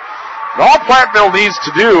half. And all Platteville needs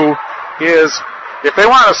to do is, if they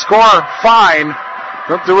want to score, fine.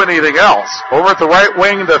 Don't do anything else. Over at the right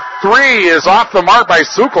wing, the 3 is off the mark by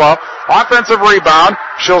Sukla. Offensive rebound.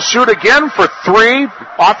 She'll shoot again for 3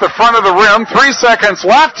 off the front of the rim. 3 seconds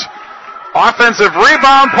left. Offensive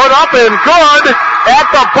rebound put up and good at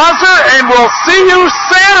the buzzer, and we'll see you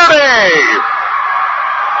Saturday.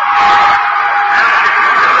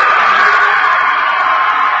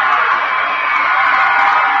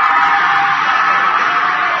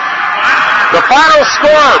 The final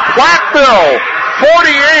score, Platteville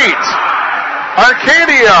 48,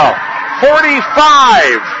 Arcadia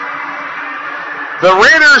 45. The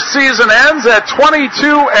Raiders season ends at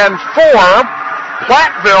 22-4.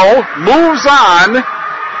 Platteville moves on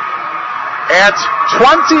at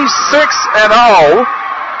 26-0.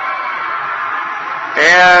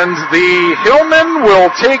 And the Hillmen will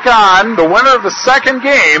take on the winner of the second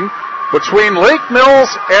game between Lake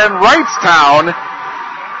Mills and Wrightstown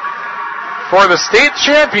for the state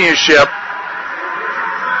championship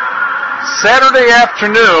Saturday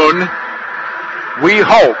afternoon, we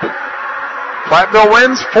hope. Platteville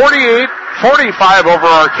wins 48-45 over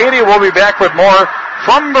Arcadia. We'll be back with more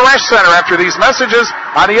from the Resch Center after these messages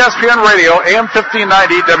on ESPN Radio, AM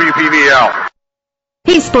 1590 WPVL.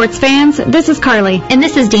 Hey sports fans, this is Carly. And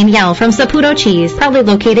this is Danielle from Saputo Cheese, proudly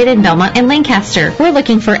located in Belmont and Lancaster. We're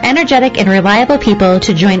looking for energetic and reliable people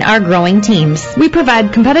to join our growing teams. We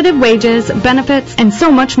provide competitive wages, benefits, and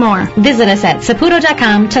so much more. Visit us at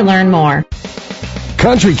saputo.com to learn more.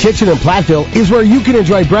 Country Kitchen in Platteville is where you can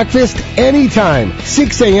enjoy breakfast anytime,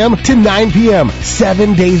 6 a.m. to 9 p.m.,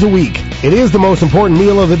 7 days a week. It is the most important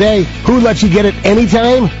meal of the day. Who lets you get it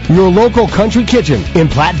anytime? Your local Country Kitchen in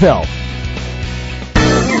Platteville.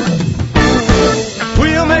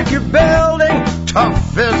 We'll make your building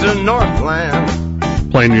tough as a Northland.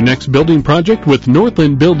 Plan your next building project with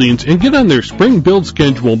Northland Buildings and get on their spring build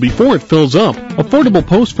schedule before it fills up. Affordable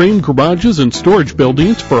post-frame garages and storage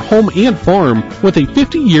buildings for home and farm with a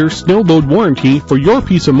 50-year snow load warranty for your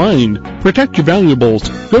peace of mind. Protect your valuables.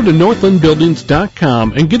 Go to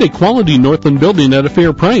northlandbuildings.com and get a quality Northland building at a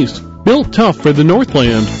fair price. Built tough for the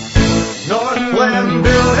Northland. Northland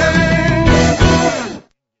Building.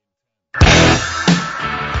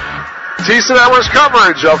 TC Network's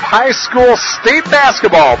coverage of high school state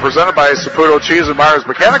basketball presented by Saputo Cheese and Myers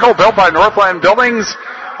Mechanical, built by Northland Buildings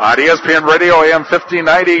on ESPN Radio AM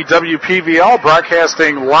 1590 WPVL,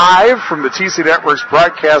 broadcasting live from the TC Network's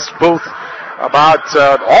broadcast booth about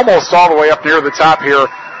almost all the way up near the top here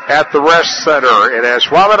at the Resch Center in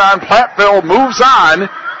Ashwaubenon. Platteville moves on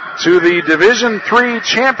to the Division III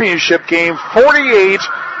championship game,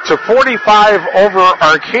 48-45 over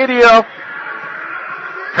Arcadia.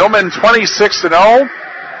 Hillman 26-0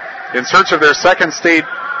 in search of their second state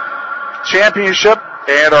championship,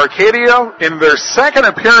 and Arcadia in their second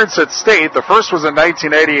appearance at state. The first was in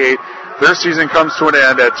 1988. Their season comes to an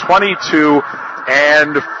end at 22-4.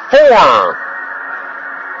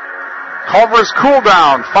 Culver's cool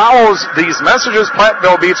down follows these messages.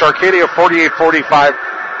 Platteville beats Arcadia 48-45.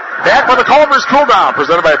 Back with the Culver's cool down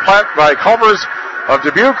presented by Culver's of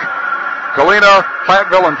Dubuque, Galena,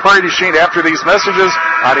 Platteville, and Prairie du Chien after these messages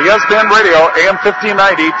on ESPN Radio, AM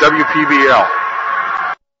 1590 WPVL.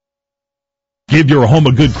 Give your home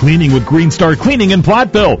a good cleaning with Green Star Cleaning in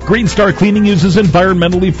Platteville. Green Star Cleaning uses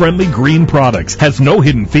environmentally friendly green products, has no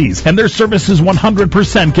hidden fees, and their service is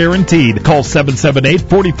 100% guaranteed. Call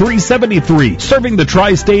 778-4373. Serving the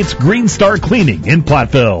Tri-States, Green Star Cleaning in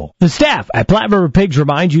Platteville. The staff at Platte River Pigs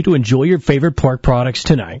remind you to enjoy your favorite pork products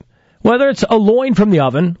tonight. Whether it's a loin from the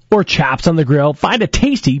oven or chops on the grill, find a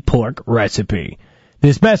tasty pork recipe.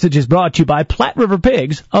 This message is brought to you by Platte River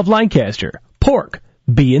Pigs of Lancaster. Pork,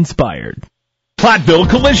 be inspired. Platteville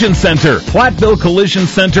Collision Center. Platteville Collision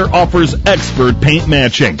Center offers expert paint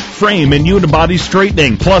matching, frame and unibody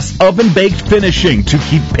straightening, plus oven-baked finishing to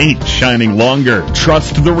keep paint shining longer.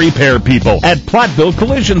 Trust the repair people at Platteville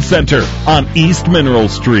Collision Center on East Mineral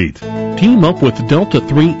Street. Team up with Delta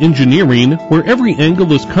 3 Engineering, where every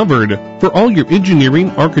angle is covered. For all your engineering,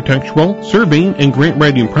 architectural, surveying, and grant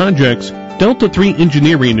writing projects, Delta 3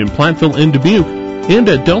 Engineering in Platteville and Dubuque, and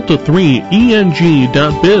at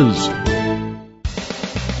delta3eng.biz.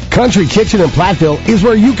 Country Kitchen in Platteville is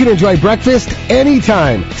where you can enjoy breakfast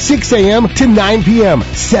anytime, 6 a.m. to 9 p.m.,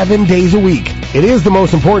 7 days a week. It is the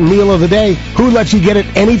most important meal of the day. Who lets you get it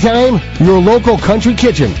anytime? Your local Country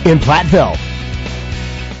Kitchen in Platteville.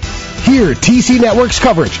 Hear TC Network's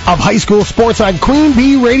coverage of high school sports on Queen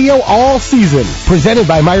Bee Radio all season. Presented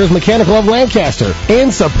by Myers Mechanical of Lancaster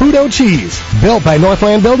and Saputo Cheese. Built by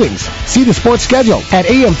Northland Buildings. See the sports schedule at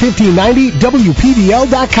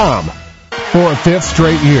AM1590WPVL.com. For a fifth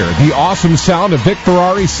straight year, the awesome sound of Vic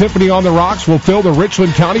Ferrari Symphony on the Rocks will fill the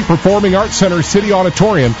Richland County Performing Arts Center City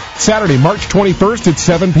Auditorium Saturday, March 21st at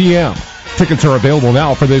 7 p.m. Tickets are available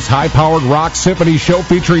now for this high-powered rock symphony show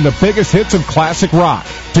featuring the biggest hits of classic rock.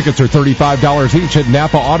 Tickets are $35 each at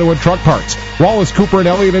Napa Auto and Truck Parts, Wallace Cooper and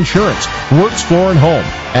Elliott Insurance, Works Floor and Home,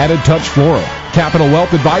 Added Touch Floral, Capital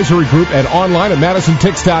Wealth Advisory Group, and online at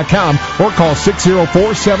MadisonTix.com or call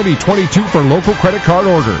 604-7022 for local credit card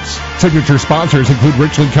orders. Signature sponsors include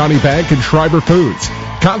Richland County Bank and Schreiber Foods.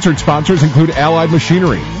 Concert sponsors include Allied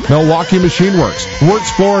Machinery, Milwaukee Machine Works,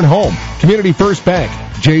 Works Floor and Home, Community First Bank,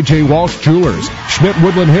 J.J. Walsh Jewelers, Schmidt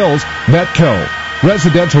Woodland Hills, Metco.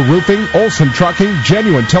 Residential Roofing, Olson Trucking,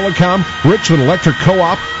 Genuine Telecom, Richland Electric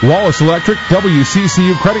Co-op, Wallace Electric,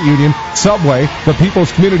 WCCU Credit Union, Subway, the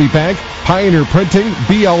People's Community Bank, Pioneer Printing,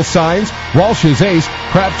 BL Signs, Walsh's Ace,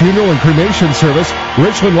 Pratt Funeral and Cremation Service,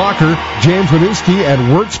 Richland Locker, James Winooski,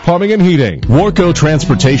 and Wirtz Plumbing and Heating. Warco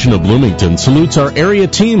Transportation of Bloomington salutes our area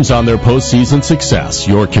teams on their postseason success.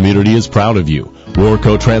 Your community is proud of you.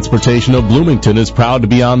 Warco Transportation of Bloomington is proud to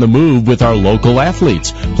be on the move with our local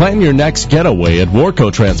athletes. Plan your next getaway at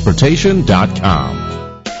warcotransportation.com.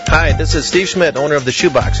 Hi, this is Steve Schmidt, owner of the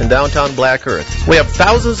Shoebox in downtown Black Earth. We have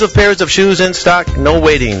thousands of pairs of shoes in stock, no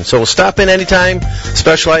waiting. So stop in anytime,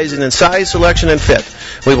 specializing in size, selection, and fit.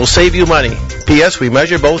 We will save you money. P.S. We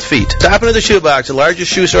measure both feet. Stop into the Shoebox, the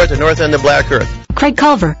largest shoe store at the north end of Black Earth. Craig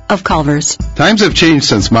Culver of Culver's. Times have changed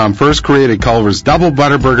since Mom first created Culver's Double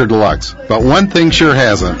Butter Burger Deluxe, but one thing sure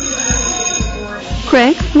hasn't.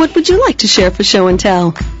 Craig, what would you like to share for show and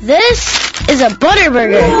tell? This is a butter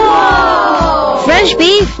burger. Whoa! Fresh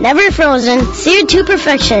beef, never frozen, seared to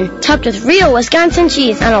perfection, topped with real Wisconsin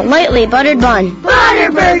cheese on a lightly buttered bun.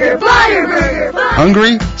 Butter burger, butter burger, butter.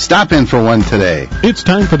 Hungry? Stop in for one today. It's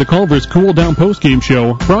time for the Culver's Cool Down Postgame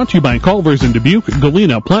Show, brought to you by Culver's in Dubuque,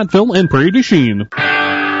 Galena, Platteville, and Prairie du Chien.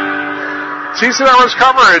 TC Network's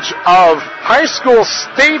coverage of high school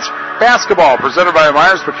state basketball presented by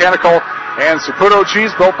Myers Mechanical and Saputo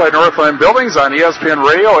Cheese, built by Northland Buildings on ESPN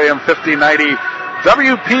Radio, AM 1590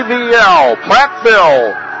 WPVL.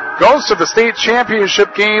 Platteville goes to the state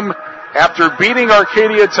championship game after beating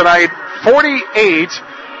Arcadia tonight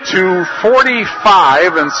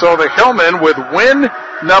 48-45, and so the Hillmen with win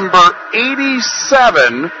number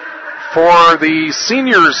 87 for the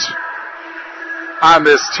seniors on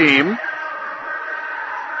this team.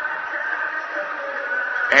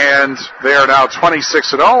 And they are now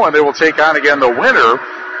 26-0, and they will take on again the winner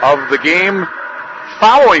of the game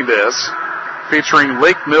following this, featuring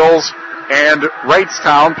Lake Mills and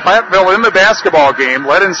Wrightstown. Platteville in the basketball game,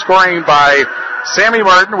 led in scoring by Sammy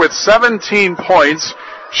Martin with 17 points.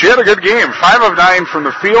 She had a good game, 5 of 9 from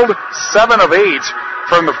the field, 7 of 8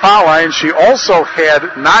 from the foul line. She also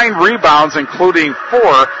had 9 rebounds, including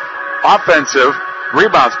 4 offensive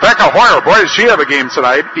rebounds. Becca Hoyer, boy, did she have a game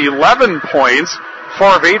tonight, 11 points.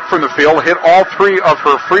 4 of 8 from the field, hit all 3 of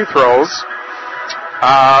her free throws.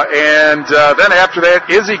 And then after that,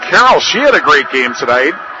 Izzy Carroll, she had a great game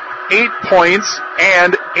tonight. 8 points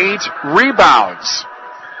and 8 rebounds.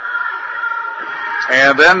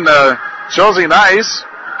 And then Josie Nice,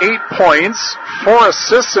 8 points, 4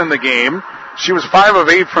 assists in the game. She was 5 of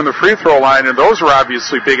 8 from the free throw line, and those were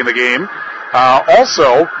obviously big in the game.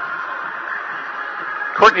 Also,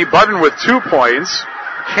 Courtney Budden with 2 points.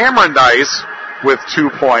 Cameron Nice with 2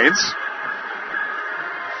 points.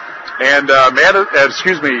 And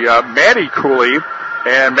Maddie Cooley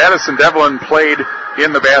and Madison Devlin played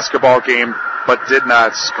in the basketball game but did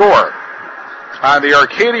not score. On the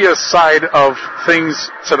Arcadia side of things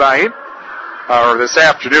tonight, or this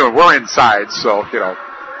afternoon, we're inside, so,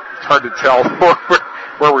 it's hard to tell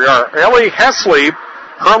where we are. Ellie Hesley,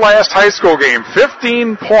 her last high school game,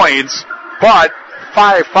 15 points, but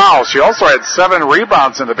 5 fouls. She also had 7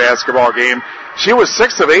 rebounds in the basketball game. She was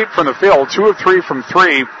 6 of 8 from the field, 2 of 3 from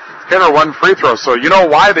 3, hit her 1 free throw. So you know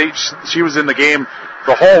why she was in the game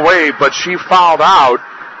the whole way, but she fouled out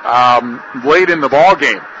late in the ball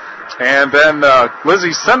game. And then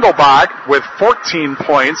Lizzie Sendelbach with 14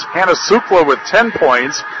 points, Hannah Sukla with 10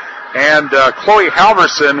 points, and Chloe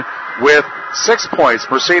Halverson with 6 points.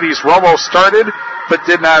 Mercedes Romo started but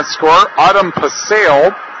did not score. Autumn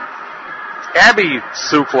Paseo, Abby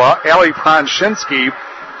Sukla, Allie Pronshinsky,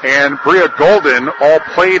 and Bria Golden all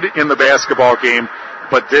played in the basketball game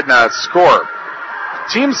but did not score.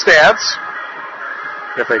 Team stats,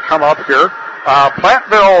 if they come up here,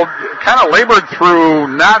 Platteville kind of labored through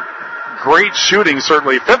not great shooting,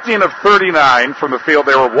 certainly. 15 of 39 from the field.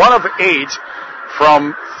 They were 1 of 8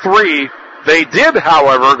 from 3. They did,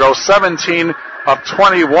 however, go 17 of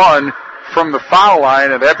 21 from the foul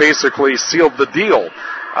line, and that basically sealed the deal.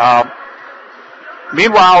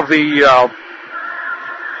 Meanwhile, the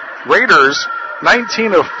Raiders,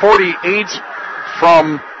 19 of 48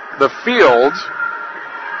 from the field,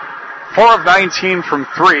 4 of 19 from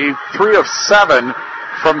 3, 3 of 7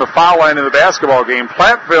 from the foul line in the basketball game.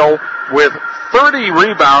 Platteville with 30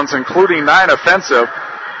 rebounds, including 9 offensive.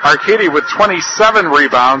 Arcadia with 27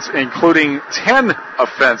 rebounds, including 10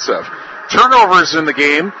 offensive. Turnovers in the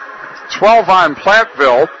game, 12 on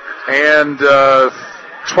Platteville, and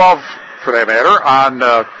 12, for that matter, on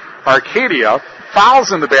Arcadia.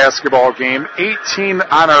 Fouls in the basketball game, 18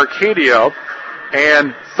 on Arcadia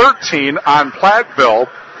and 13 on Platteville.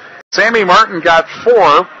 Sammy Martin got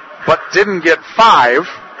 4, but didn't get 5.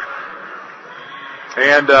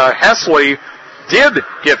 And Hesley did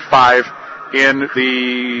get 5 in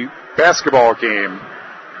the basketball game.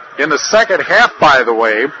 In the second half, by the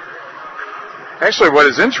way, actually what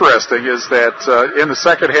is interesting is that in the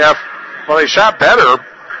second half, well, they shot better.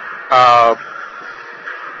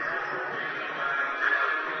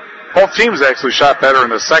 Both teams actually shot better in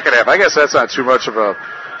the second half. I guess that's not too much of a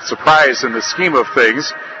surprise in the scheme of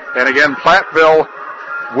things. And again, Platteville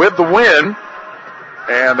with the win.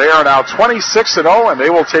 And they are now 26-0, and they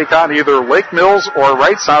will take on either Lake Mills or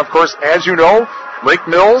Wrightstown. Of course, as you know, Lake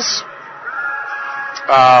Mills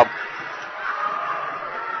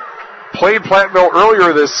played Platteville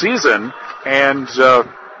earlier this season, and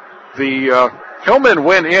the Hillmen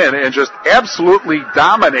went in and just absolutely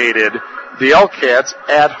dominated the Elcats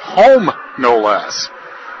at home, no less.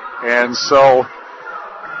 And so,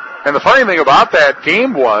 and the funny thing about that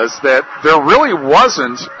game was that there really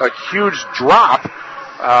wasn't a huge drop.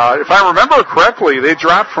 If I remember correctly, they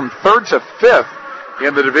dropped from 3rd to 5th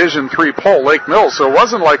in the Division III poll, Lake Mills. So it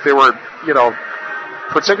wasn't like they were,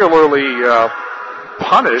 particularly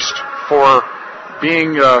punished for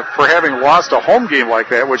for having lost a home game like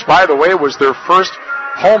that, which, by the way, was their first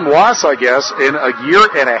home loss, I guess, in a year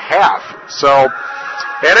and a half. So,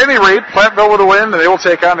 at any rate, Platteville with a win, and they will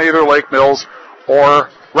take on either Lake Mills or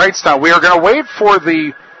Wrightstown. We are going to wait for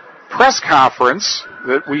the press conference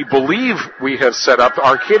that we believe we have set up.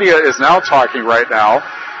 Arcadia is now talking right now.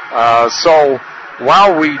 So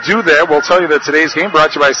while we do that, we'll tell you that today's game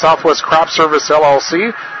brought to you by Southwest Crop Service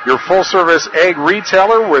LLC, your full-service ag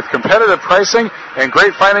retailer with competitive pricing and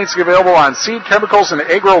great financing available on seed, chemicals, and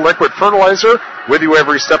agro-liquid fertilizer. With you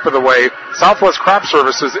every step of the way, Southwest Crop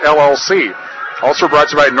Services LLC. Also brought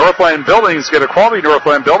to you by Northland Buildings. Get a quality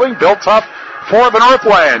Northland building built tough for the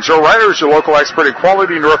Northland. Joe Ryder is your local expert in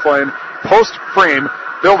quality Northland post-frame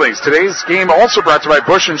buildings. Today's game also brought to you by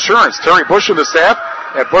Bush Insurance. Terry Bush and the staff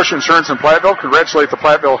at Bush Insurance in Platteville congratulate the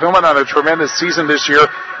Platteville Hillmen on a tremendous season this year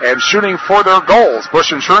and shooting for their goals.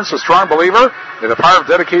 Bush Insurance, a strong believer in the power of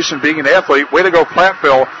dedication being an athlete. Way to go,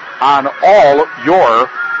 Platteville, on all your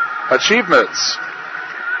achievements.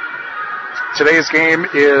 Today's game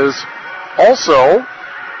is also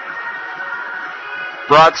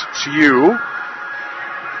brought to you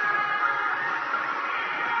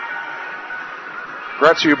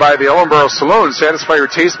by the Ellenboro Saloon. Satisfy your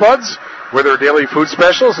taste buds with their daily food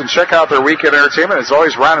specials and check out their weekend entertainment. As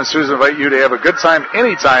always, Ron and Susan invite you to have a good time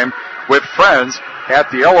anytime with friends at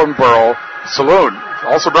the Ellenboro Saloon.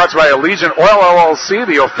 Also brought to you by Allegiant Oil LLC,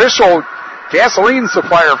 the official gasoline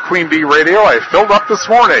supplier of Queen Bee Radio. I filled up this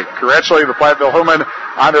morning. Congratulate the Platteville Hillmen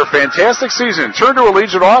on their fantastic season. Turn to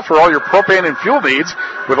Allegiant Oil for all your propane and fuel needs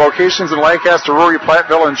with locations in Lancaster, Rory,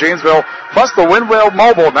 Platteville, and Janesville, plus the Windwell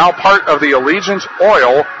Mobile, now part of the Allegiant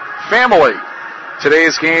Oil family.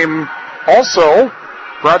 Today's game also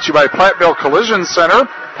brought to you by Platteville Collision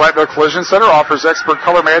Center. Platteville Collision Center offers expert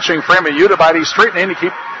color matching, frame and unibody straightening to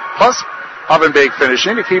keep, plus oven bake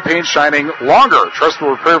finishing to keep paint shining longer. Trustful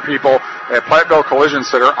repair people at Platteville Collision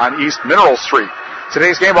Center on East Mineral Street.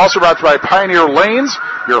 Today's game also brought to you by Pioneer Lanes,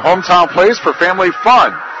 your hometown place for family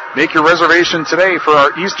fun. Make your reservation today for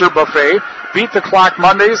our Easter buffet. Beat the Clock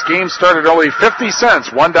Mondays. Games start at only 50 cents.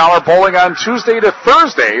 $1 bowling on Tuesday to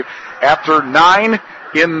Thursday after 9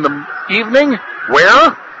 in the evening.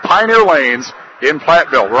 Where? Pioneer Lanes in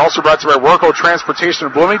Platteville. We're also brought to you by Worco Transportation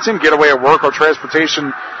of Bloomington. Get away at Worco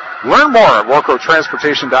Transportation. Learn more at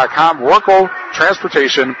WorcoTransportation.com. Worco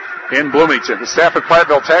Transportation in Bloomington. The staff at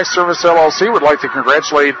Platteville Tax Service LLC would like to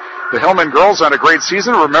congratulate the Hillman girls on a great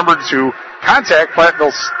season. Remember to contact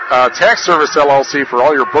Platteville Tax Service LLC for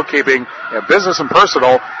all your bookkeeping and business and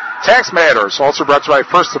personal tax matters. Also brought to you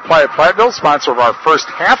by First Supply at Platteville, sponsor of our first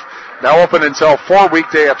half. Now open until 4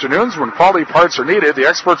 weekday afternoons when quality parts are needed. The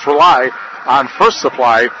experts rely on First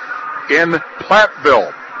Supply in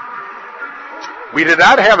Platteville. We did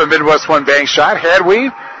not have a Midwest One Bank shot. Had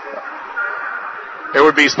we, it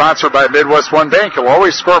would be sponsored by Midwest One Bank. You'll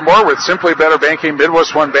always score more with Simply Better Banking.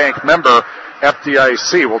 Midwest One Bank member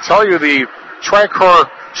FDIC. We'll tell you the Tricor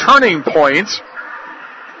turning point,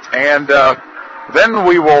 and then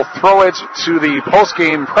we will throw it to the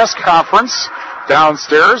post-game press conference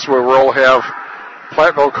downstairs, where we'll have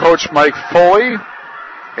Platteville coach Mike Foley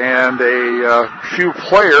and a few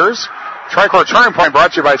players. Tricor Turning Point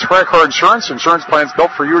brought to you by Tricor Insurance. Insurance plans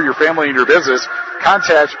built for you, your family, and your business.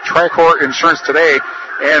 Contact Tricor Insurance today.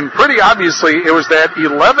 And pretty obviously, it was that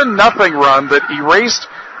 11-0 run that erased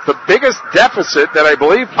the biggest deficit that I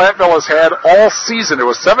believe Platteville has had all season. It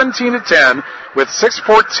was 17-10 with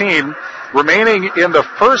 6:14 remaining in the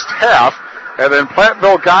first half. And then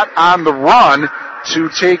Platteville got on the run to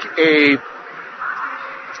take a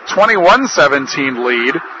 21-17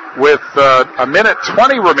 lead with a minute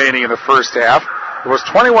 20 remaining in the first half. It was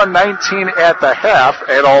 21-19 at the half,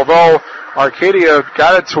 and although Arcadia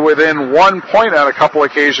got it to within 1 point on a couple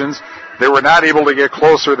occasions, they were not able to get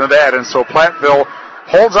closer than that, and so Platteville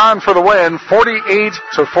holds on for the win,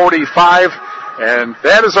 48-45. And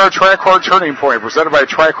that is our Tricor Turning Point, presented by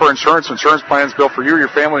Tricor Insurance. Insurance plans built for you, your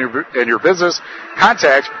family, and your business.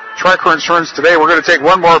 Contact Tricor Insurance today. We're going to take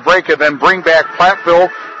one more break and then bring back Platteville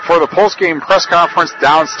for the post-game press conference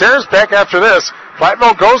downstairs. Back after this,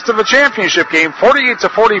 Platteville goes to the championship game,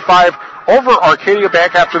 48-45 over Arcadia.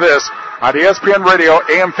 Back after this on ESPN Radio,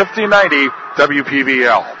 AM 1590,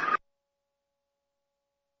 WPVL.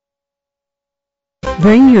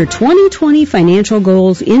 Bring your 2020 financial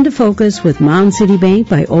goals into focus with Mound City Bank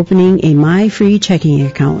by opening a My Free checking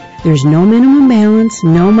account. There's no minimum balance,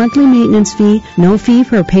 no monthly maintenance fee, no fee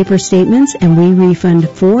for paper statements, and we refund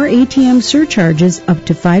 4 ATM surcharges up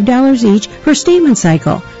to $5 each per statement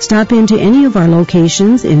cycle. Stop into any of our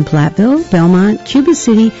locations in Platteville, Belmont, Cuba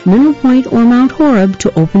City, Mineral Point, or Mount Horeb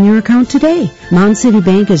to open your account today. Mound City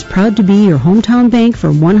Bank is proud to be your hometown bank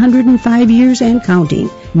for 105 years and counting.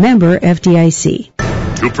 Member FDIC.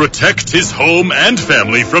 To protect his home and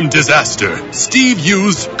family from disaster, Steve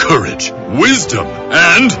used courage, wisdom,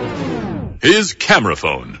 and his camera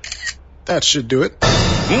phone. That should do it.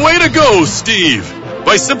 Way to go, Steve!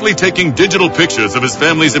 By simply taking digital pictures of his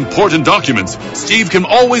family's important documents, Steve can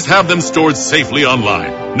always have them stored safely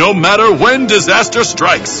online, no matter when disaster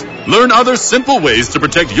strikes. Learn other simple ways to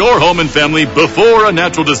protect your home and family before a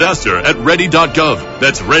natural disaster at ready.gov.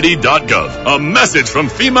 That's ready.gov. A message from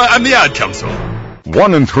FEMA and the Ad Council.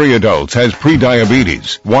 1 in 3 adults has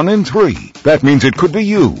prediabetes. 1 in 3. That means it could be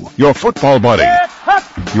you, your football buddy,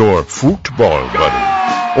 your football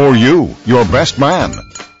buddy, or you, your best man,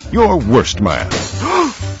 your worst man,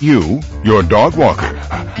 you, your dog walker,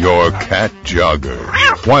 your cat jogger.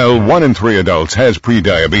 While 1 in 3 adults has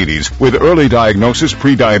prediabetes, with early diagnosis,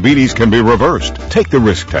 prediabetes can be reversed. Take the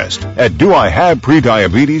risk test at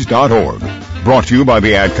doihaveprediabetes.org. Brought to you by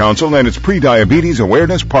the Ad Council and its Prediabetes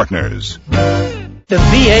Awareness Partners. The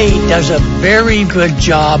VA does a very good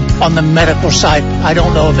job on the medical side. I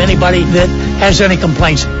don't know of anybody that has any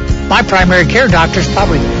complaints. My primary care doctor is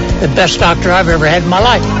probably the best doctor I've ever had in my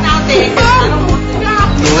life.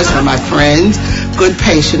 Lewis, one of my friends, good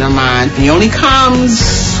patient of mine. He only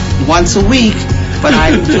comes once a week, but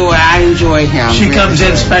I enjoy him. She comes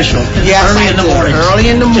in special. Yes, early in the morning. Early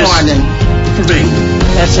in the morning. For me.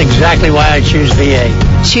 That's exactly why I choose VA.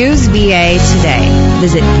 Choose VA today.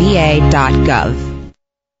 Visit va.gov.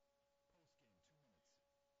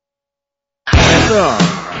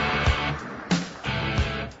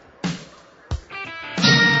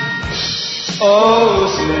 Oh,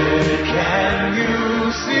 say can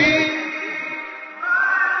you see?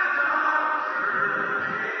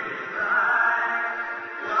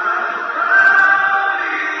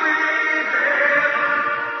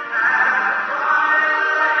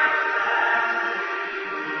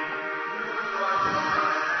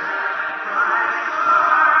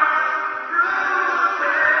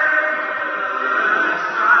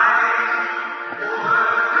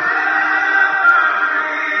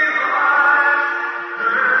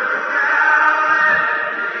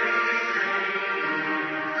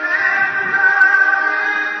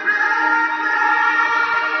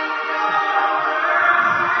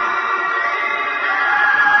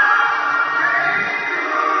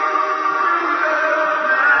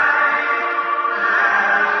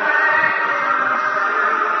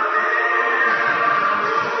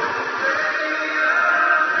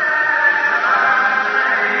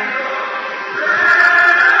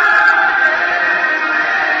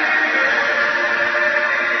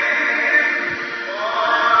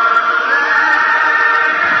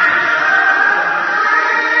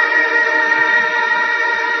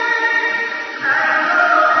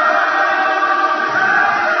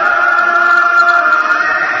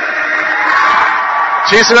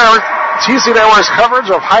 TC Network's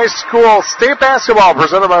coverage of high school state basketball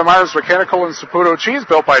presented by Myers Mechanical and Saputo Cheese,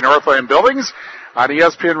 built by Northland Buildings on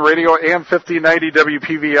ESPN Radio AM 1590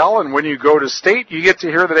 WPVL. And when you go to state, you get to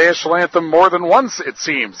hear the national anthem more than once, it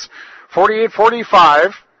seems.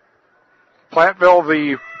 48-45. Platteville,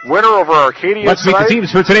 the winner over Arcadia. Let's meet the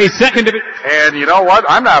teams for today's second division. And you know what?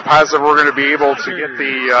 I'm not positive we're going to be able to get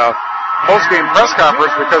the post-game press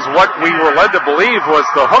conference, because what we were led to believe was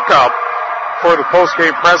the hookup for the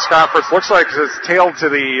post-game press conference looks like it's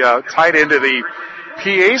tied into the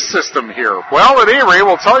PA system here. Well, at any rate,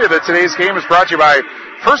 we'll tell you that today's game is brought to you by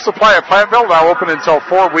First Supply of Platteville, now open until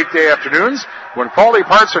 4 weekday afternoons. When quality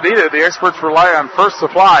parts are needed, the experts rely on First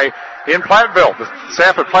Supply in Platteville. The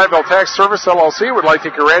staff at Platteville Tax Service, LLC, would like to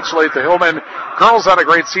congratulate the Hillman girls on a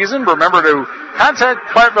great season. Remember to contact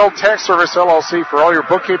Platteville Tax Service, LLC for all your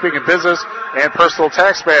bookkeeping and business and personal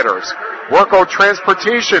tax matters. Worco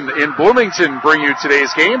Transportation in Bloomington bring you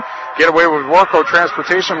today's game. Get away with Worco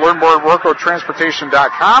Transportation. Learn more at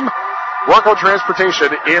WorcoTransportation.com. Worco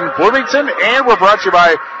Transportation in Bloomington. And we're brought to you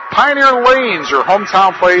by Pioneer Lanes, your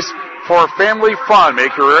hometown place for family fun.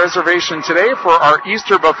 Make your reservation today for our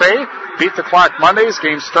Easter buffet. Beat the Clock Mondays.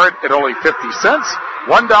 Games start at only 50 cents.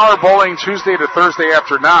 $1 bowling Tuesday to Thursday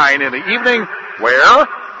after 9 in the evening. Where?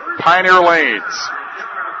 Pioneer Lanes.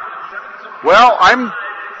 Well,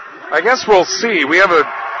 I guess we'll see. We have a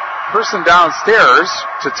person downstairs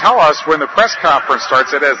to tell us when the press conference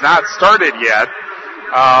starts. It has not started yet.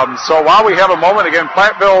 So while we have a moment, again,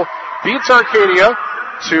 Platteville beats Arcadia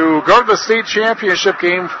to go to the state championship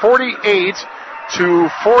game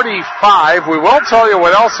 48-45. We will tell you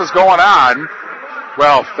what else is going on.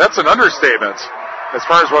 Well, that's an understatement as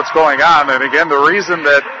far as what's going on. And again, the reason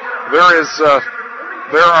that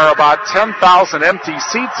there are about 10,000 empty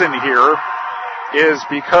seats in here is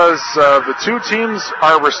because the two teams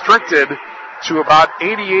are restricted to about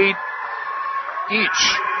 88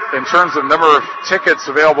 each in terms of number of tickets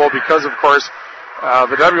available because, of course,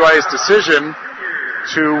 the WIA's decision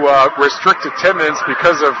to restrict attendance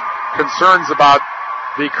because of concerns about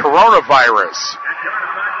the coronavirus.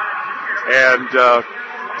 And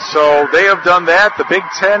so they have done that. The Big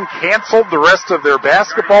Ten canceled the rest of their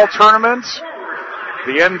basketball tournament.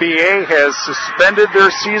 The NBA has suspended their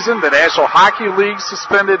season. The National Hockey League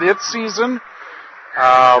suspended its season.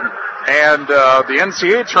 And the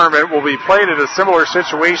NCAA tournament will be played in a similar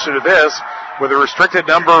situation to this with a restricted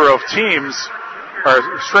number of teams, or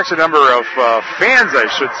restricted number of fans, I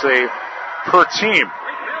should say, per team.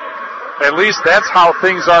 At least that's how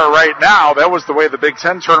things are right now. That was the way the Big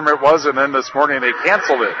Ten tournament was, and then this morning they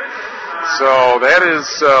canceled it. So that is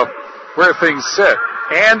where things sit.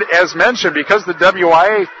 And as mentioned, because the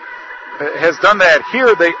WIA has done that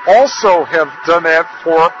here, they also have done that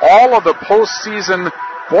for all of the postseason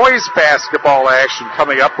boys basketball action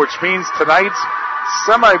coming up, which means tonight's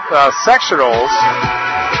sectionals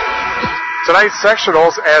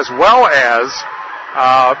as well as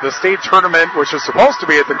the state tournament, which is supposed to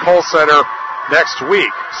be at the Kohl Center next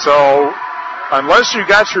week. So unless you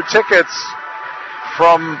got your tickets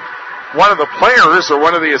from one of the players or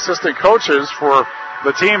one of the assistant coaches for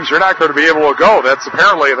the teams, you're not going to be able to go. That's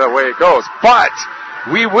apparently the way it goes. But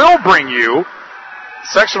we will bring you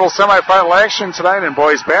sectional semifinal action tonight in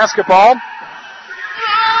boys basketball.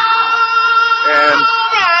 And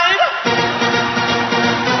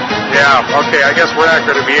I guess we're not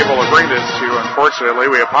going to be able to bring this to you, unfortunately.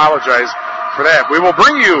 We apologize for that. We will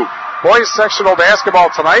bring you boys sectional basketball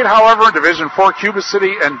tonight, however, Division 4 Cuba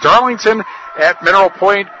City and Darlington at Mineral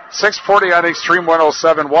Point, 640 on Extreme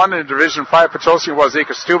 107.1, in Division 5 Potosi and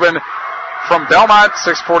Wazeeka Steuben from Belmont,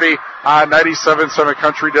 640 on 97.7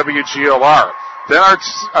 Country WGLR. Then our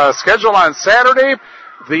schedule on Saturday,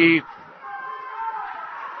 the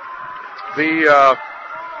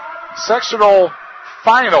sectional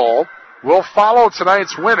final will follow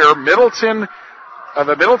tonight's winner, Middleton,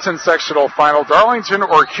 the Middleton sectional final, Darlington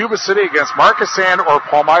or Cuba City against Markesan or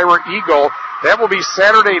Palmyra Eagle. That will be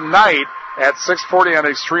Saturday night at 640 on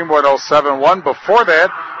Extreme 107.1. Before that,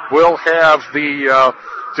 we'll have the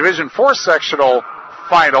Division 4 sectional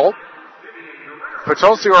final,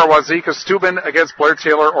 Potosi or Wazeeka Steuben against Blair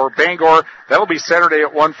Taylor or Bangor. That'll be Saturday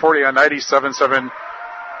at 1:40 on 97.7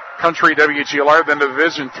 Country WGLR. Then the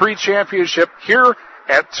Division 3 championship here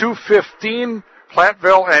at 2:15,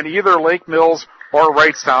 Platteville and either Lake Mills or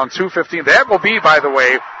Wrightstown, 2:15. That will be, by the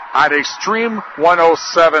way, on Extreme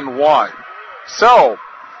 107.1. So,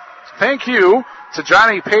 thank you to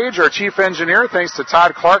Johnny Page, our chief engineer. Thanks to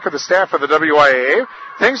Todd Clark of the staff of the WIAA.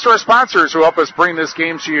 Thanks to our sponsors who help us bring this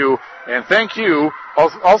game to you. And thank you.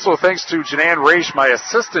 Also thanks to Janan Raish, my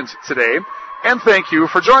assistant today. And thank you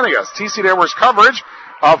for joining us. TC Network's coverage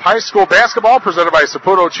of high school basketball presented by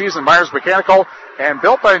Saputo Cheese and Myers Mechanical and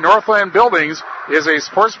built by Northland Buildings is a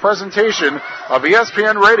sports presentation of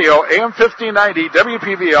ESPN Radio, AM 1590,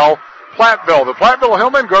 WPVL, Platteville. The Platteville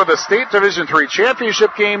Hillmen go to the State Division III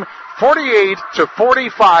championship game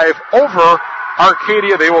 48-45 over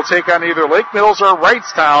Arcadia. They will take on either Lake Mills or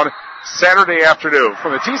Wrightstown Saturday afternoon.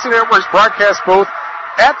 From the TC Network's broadcast booth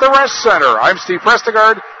at the Resch Center, I'm Steve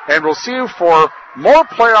Prestegard, and we'll see you for more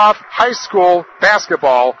playoff high school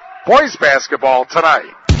basketball, boys basketball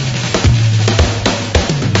tonight.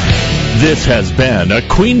 This has been a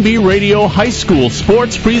Queen Bee Radio High School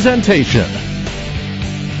Sports presentation.